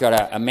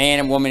got a man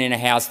and woman in a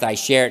house, they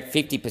share it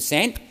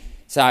 50%.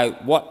 So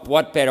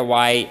what better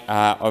way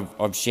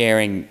of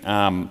sharing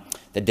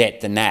the debt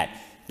than that?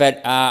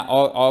 But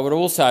I would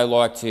also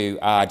like to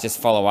just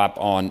follow up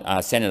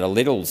on Senator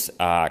Little's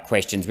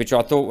questions, which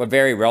I thought were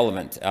very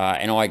relevant,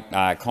 and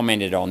I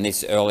commented on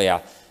this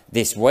earlier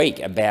this week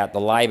about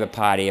the Labor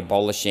Party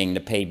abolishing the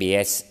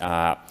PBS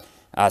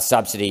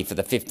subsidy for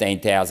the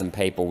 15,000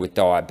 people with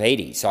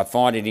diabetes. I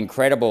find it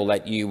incredible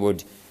that you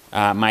would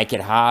make it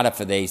harder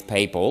for these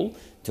people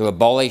to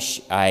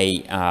abolish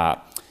a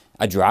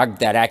drug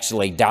that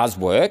actually does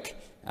work.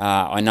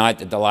 I note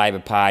that the Labor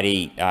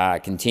Party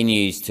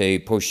continues to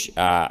push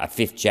a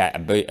fifth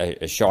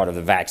shot of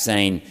the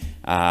vaccine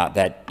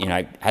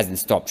that hasn't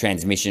stopped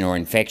transmission or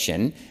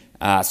infection.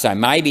 So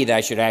maybe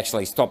they should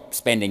actually stop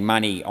spending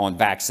money on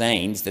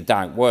vaccines that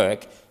don't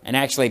work and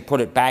actually put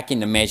it back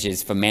into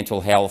measures for mental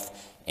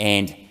health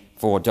and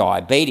for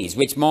diabetes,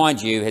 which,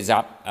 mind you, has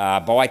up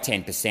by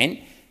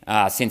 10%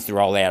 since the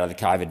rollout of the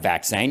COVID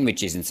vaccine,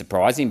 which isn't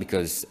surprising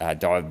because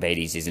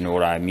diabetes is an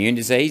autoimmune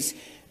disease.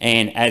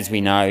 And as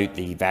we know,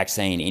 the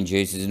vaccine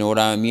induces an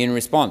autoimmune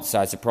response.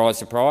 So surprise,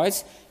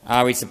 surprise,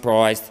 are we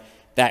surprised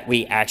that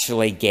we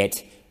actually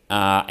get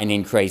an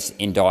increase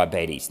in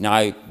diabetes?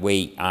 No,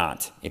 we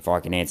aren't, if I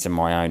can answer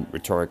my own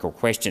rhetorical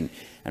question.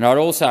 And I'd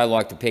also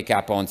like to pick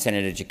up on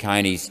Senator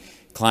Cicconi's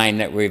claim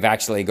that we've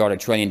actually got $1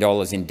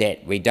 trillion in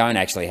debt. We don't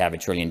actually have $1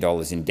 trillion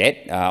in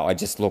debt. I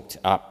just looked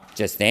up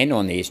just then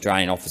on the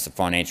Australian Office of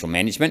Financial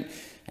Management,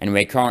 and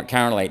we're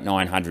currently at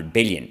 $900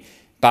 billion.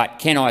 But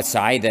can I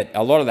say that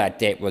a lot of that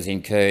debt was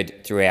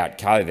incurred throughout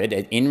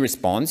COVID in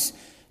response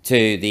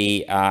to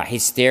the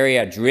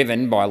hysteria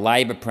driven by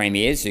Labor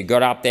premiers who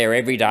got up there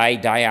every day,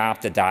 day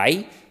after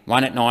day,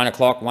 one at 9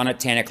 o'clock, one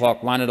at 10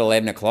 o'clock, one at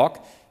 11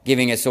 o'clock,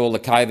 giving us all the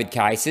COVID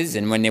cases.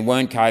 And when there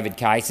weren't COVID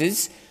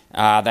cases,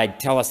 they'd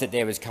tell us that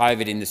there was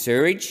COVID in the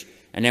sewerage.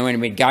 And then when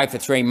we'd go for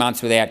 3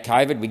 months without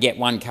COVID, we'd get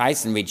one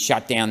case and we'd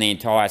shut down the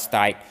entire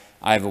state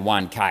over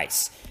one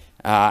case.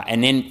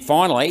 And then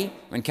finally,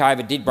 when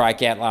COVID did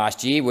break out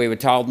last year, we were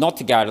told not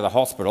to go to the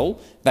hospital,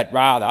 but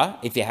rather,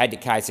 if you had a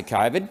case of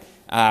COVID,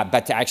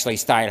 but to actually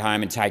stay at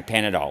home and take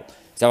Panadol.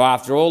 So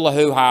after all the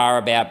hoo-ha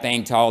about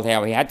being told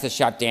how we had to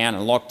shut down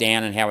and lock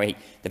down and how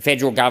the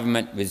federal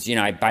government was,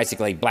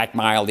 basically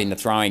blackmailed into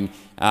throwing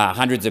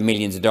hundreds of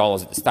millions of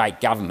dollars at the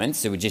state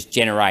governments who were just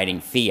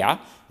generating fear,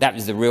 that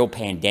was the real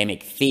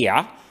pandemic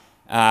fear.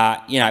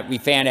 We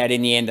found out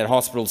in the end that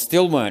hospitals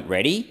still weren't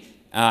ready.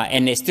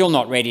 And they're still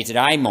not ready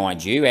today,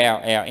 mind you.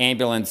 Our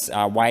ambulance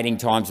waiting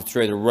times are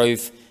through the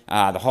roof.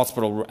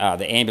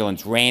 The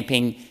ambulance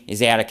ramping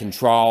is out of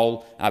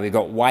control. We've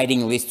got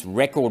waiting lists,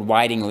 record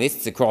waiting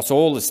lists across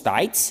all the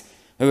states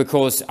who, of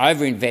course,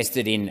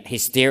 overinvested in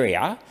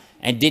hysteria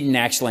and didn't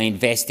actually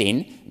invest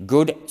in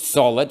good,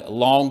 solid,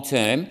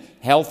 long-term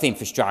health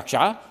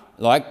infrastructure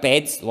like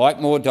beds, like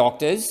more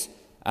doctors,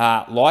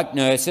 like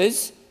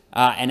nurses,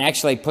 and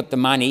actually put the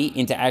money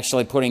into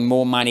actually putting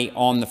more money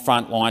on the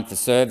front line for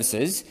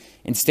services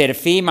instead of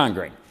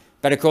fear-mongering.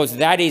 But of course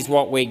that is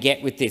what we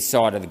get with this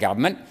side of the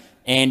government.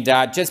 And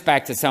just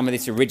back to some of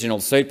this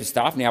original super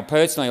stuff. Now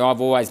personally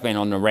I've always been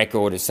on the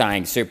record as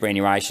saying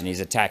superannuation is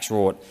a tax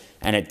rort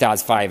and it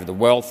does favour the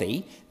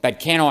wealthy. But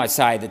can I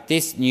say that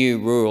this new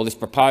rule, this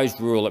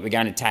proposed rule that we're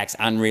going to tax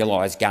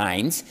unrealised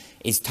gains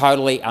is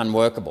totally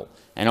unworkable.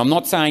 And I'm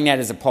not saying that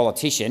as a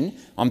politician,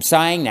 I'm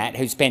saying that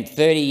who spent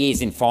 30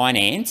 years in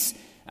finance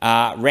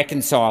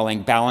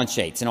reconciling balance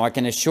sheets. And I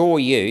can assure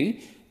you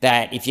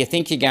that if you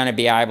think you're going to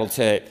be able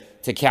to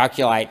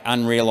calculate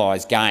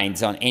unrealised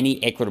gains on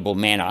any equitable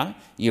manner,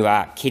 you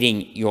are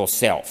kidding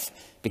yourself.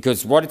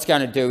 Because what it's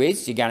going to do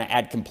is you're going to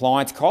add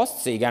compliance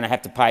costs, so you're going to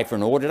have to pay for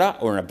an auditor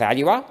or an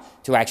evaluator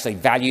to actually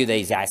value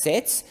these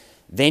assets.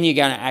 Then you're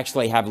going to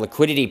actually have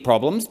liquidity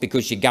problems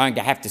because you're going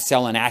to have to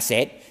sell an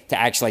asset to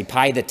actually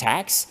pay the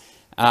tax.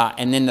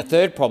 And then the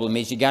third problem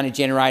is you're going to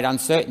generate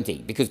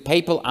uncertainty because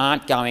people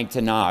aren't going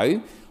to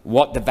know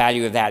what the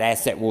value of that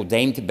asset will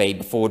deem to be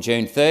before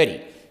June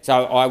 30.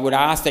 So I would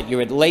ask that you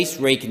at least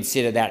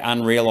reconsider that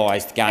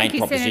unrealised gain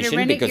proposition Senator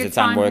Rennick, because it's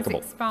unworkable.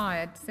 Your time has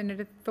expired.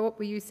 Senator Thorpe,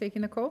 were you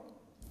seeking the call?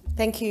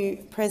 Thank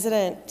you,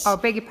 President. Oh,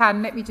 beg your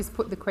pardon. Let me just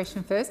put the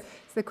question first.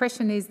 So the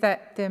question is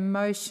that the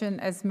motion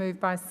as moved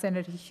by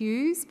Senator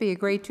Hughes be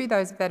agreed to.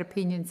 Those of that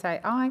opinion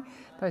say aye.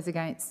 Those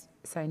against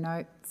say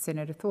no.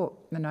 Senator Thorpe.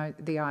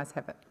 The ayes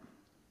have it.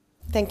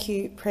 Thank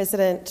you,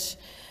 President.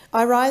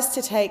 I rise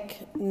to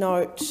take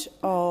note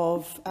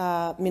of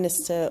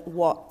Minister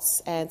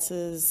Watt's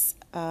answers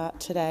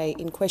today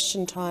in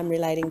question time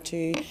relating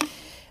to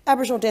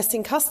Aboriginal deaths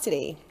in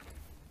custody.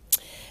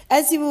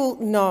 As you will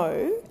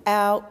know,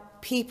 our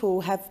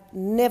people have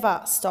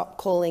never stopped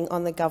calling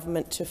on the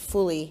government to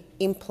fully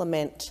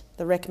implement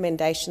the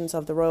recommendations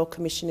of the Royal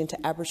Commission into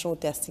Aboriginal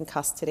deaths in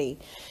custody.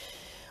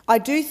 I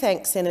do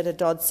thank Senator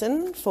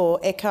Dodson for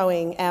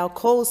echoing our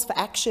calls for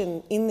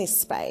action in this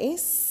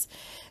space,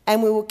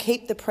 and we will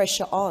keep the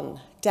pressure on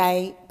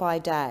day by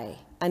day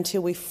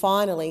until we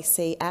finally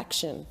see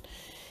action.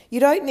 You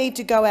don't need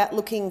to go out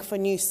looking for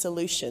new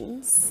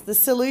solutions. The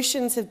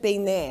solutions have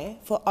been there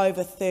for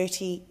over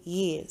 30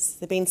 years.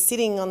 They've been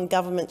sitting on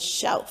government's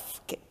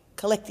shelf,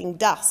 collecting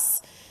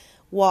dust,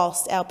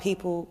 whilst our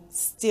people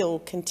still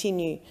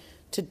continue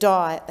to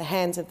die at the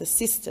hands of the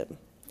system.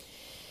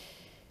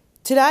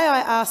 Today I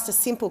asked a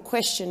simple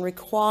question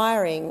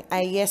requiring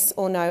a yes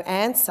or no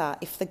answer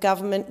if the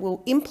government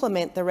will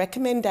implement the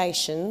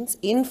recommendations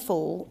in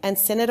full, and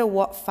Senator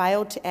Watt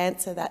failed to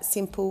answer that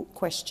simple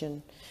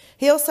question.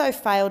 He also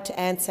failed to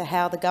answer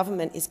how the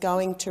government is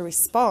going to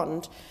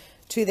respond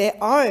to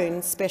their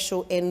own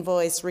special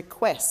envoy's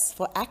requests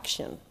for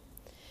action.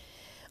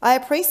 I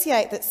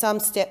appreciate that some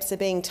steps are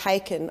being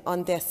taken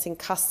on deaths in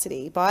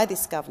custody by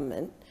this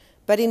government,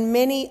 but in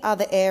many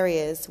other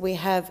areas we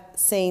have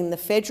seen the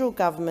federal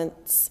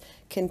government's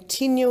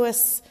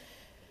continuously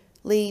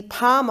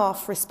palm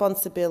off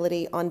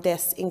responsibility on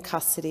deaths in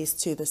custody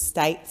to the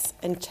states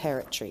and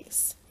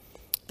territories.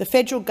 The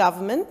federal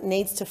government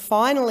needs to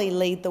finally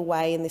lead the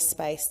way in this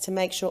space to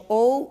make sure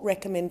all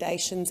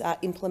recommendations are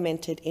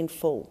implemented in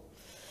full.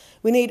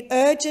 We need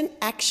urgent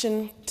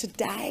action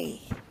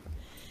today.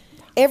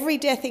 Every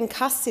death in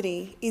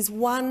custody is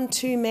one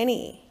too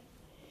many.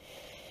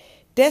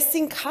 Deaths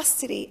in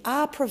custody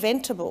are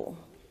preventable.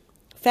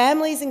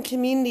 Families and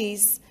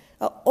communities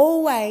are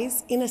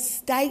always in a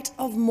state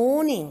of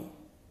mourning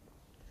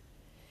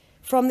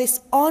from this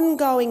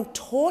ongoing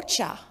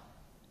torture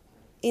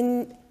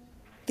in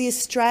the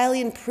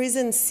Australian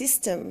prison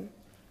system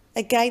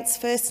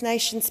against First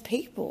Nations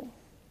people.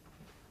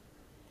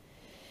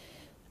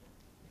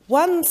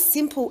 One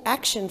simple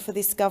action for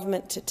this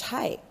government to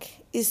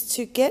take is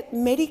to get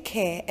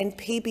Medicare and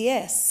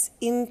PBS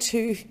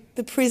into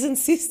the prison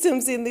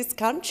systems in this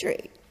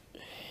country.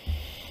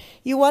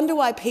 You wonder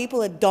why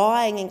people are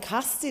dying in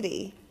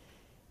custody.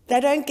 They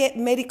don't get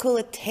medical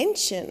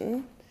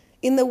attention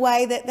in the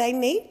way that they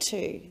need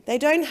to. They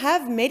don't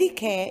have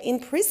Medicare in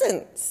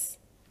prisons.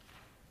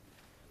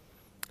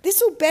 This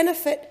will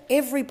benefit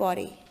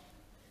everybody.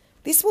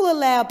 This will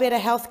allow better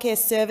healthcare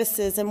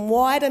services and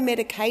wider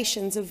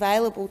medications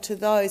available to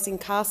those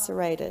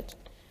incarcerated.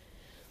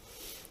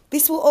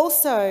 This will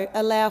also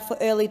allow for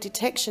early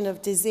detection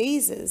of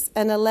diseases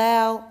and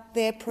allow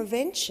their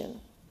prevention.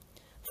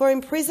 For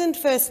imprisoned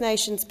First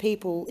Nations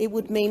people, it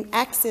would mean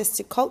access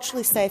to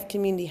culturally safe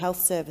community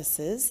health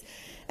services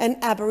and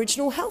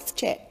Aboriginal health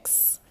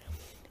checks.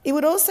 It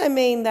would also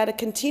mean that a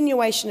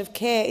continuation of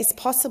care is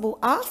possible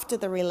after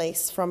the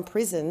release from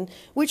prison,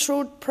 which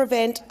would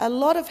prevent a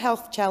lot of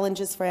health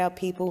challenges for our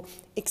people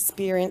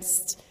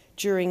experienced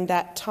during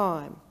that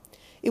time.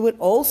 It would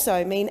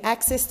also mean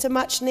access to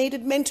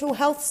much-needed mental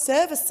health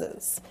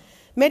services.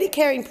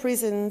 Medicare in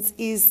prisons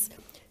is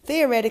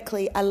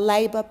theoretically a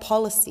Labor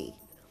policy,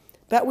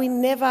 but we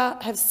never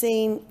have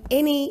seen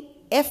any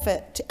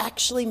effort to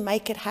actually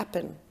make it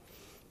happen.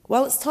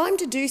 Well, it's time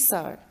to do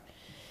so.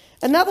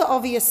 Another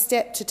obvious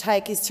step to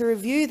take is to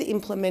review the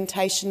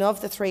implementation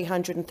of the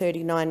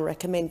 339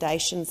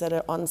 recommendations that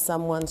are on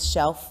someone's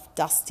shelf,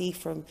 dusty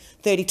from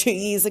 32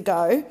 years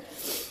ago.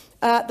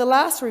 The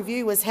last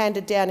review was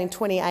handed down in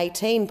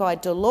 2018 by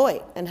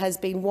Deloitte and has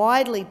been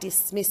widely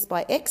dismissed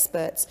by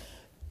experts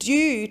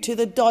due to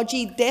the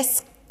dodgy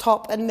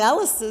desktop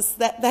analysis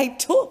that they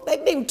took. They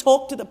didn't even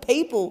talk to the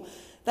people.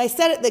 They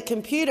sat at the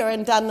computer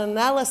and done an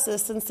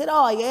analysis and said,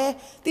 oh yeah,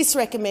 this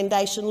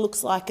recommendation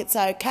looks like it's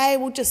okay,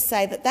 we'll just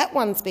say that that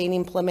one's been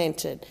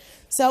implemented.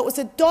 So it was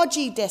a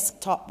dodgy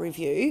desktop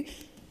review.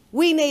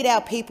 We need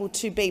our people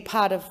to be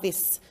part of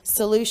this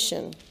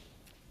solution.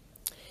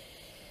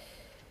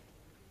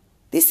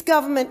 This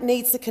government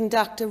needs to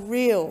conduct a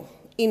real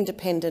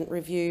independent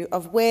review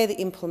of where the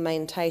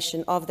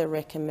implementation of the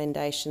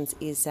recommendations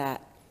is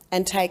at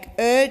and take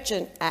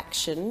urgent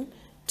action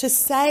to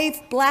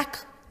save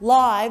black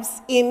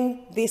lives in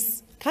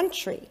this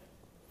country.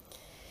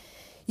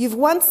 You've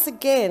once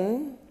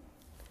again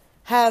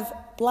have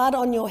blood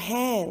on your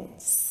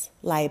hands,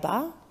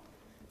 Labor,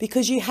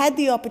 because you had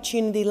the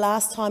opportunity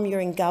last time you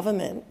were in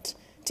government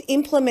to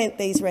implement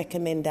these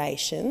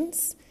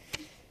recommendations.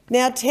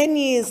 Now, 10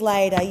 years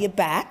later, you're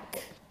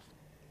back,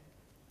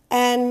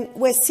 and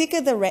we're sick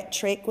of the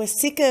rhetoric, we're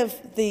sick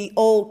of the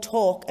all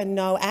talk and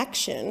no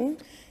action,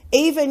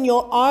 Even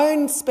your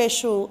own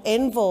special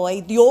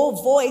envoy, your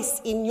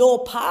voice in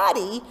your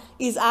party,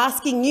 is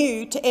asking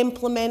you to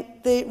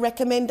implement the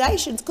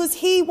recommendations because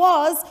he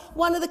was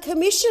one of the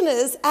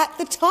commissioners at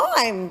the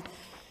time.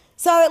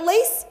 So at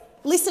least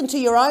listen to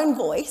your own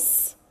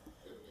voice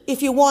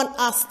if you want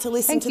us to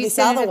listen to this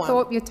other one. Thank you, Senator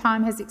Thorpe. Your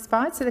time has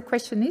expired. So the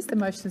question is, the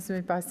motion is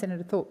moved by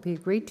Senator Thorpe be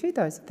agreed to.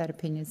 Those of that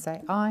opinion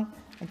say aye.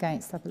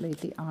 Against, I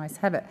believe the ayes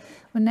have it.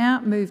 We'll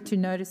now move to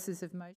notices of motion.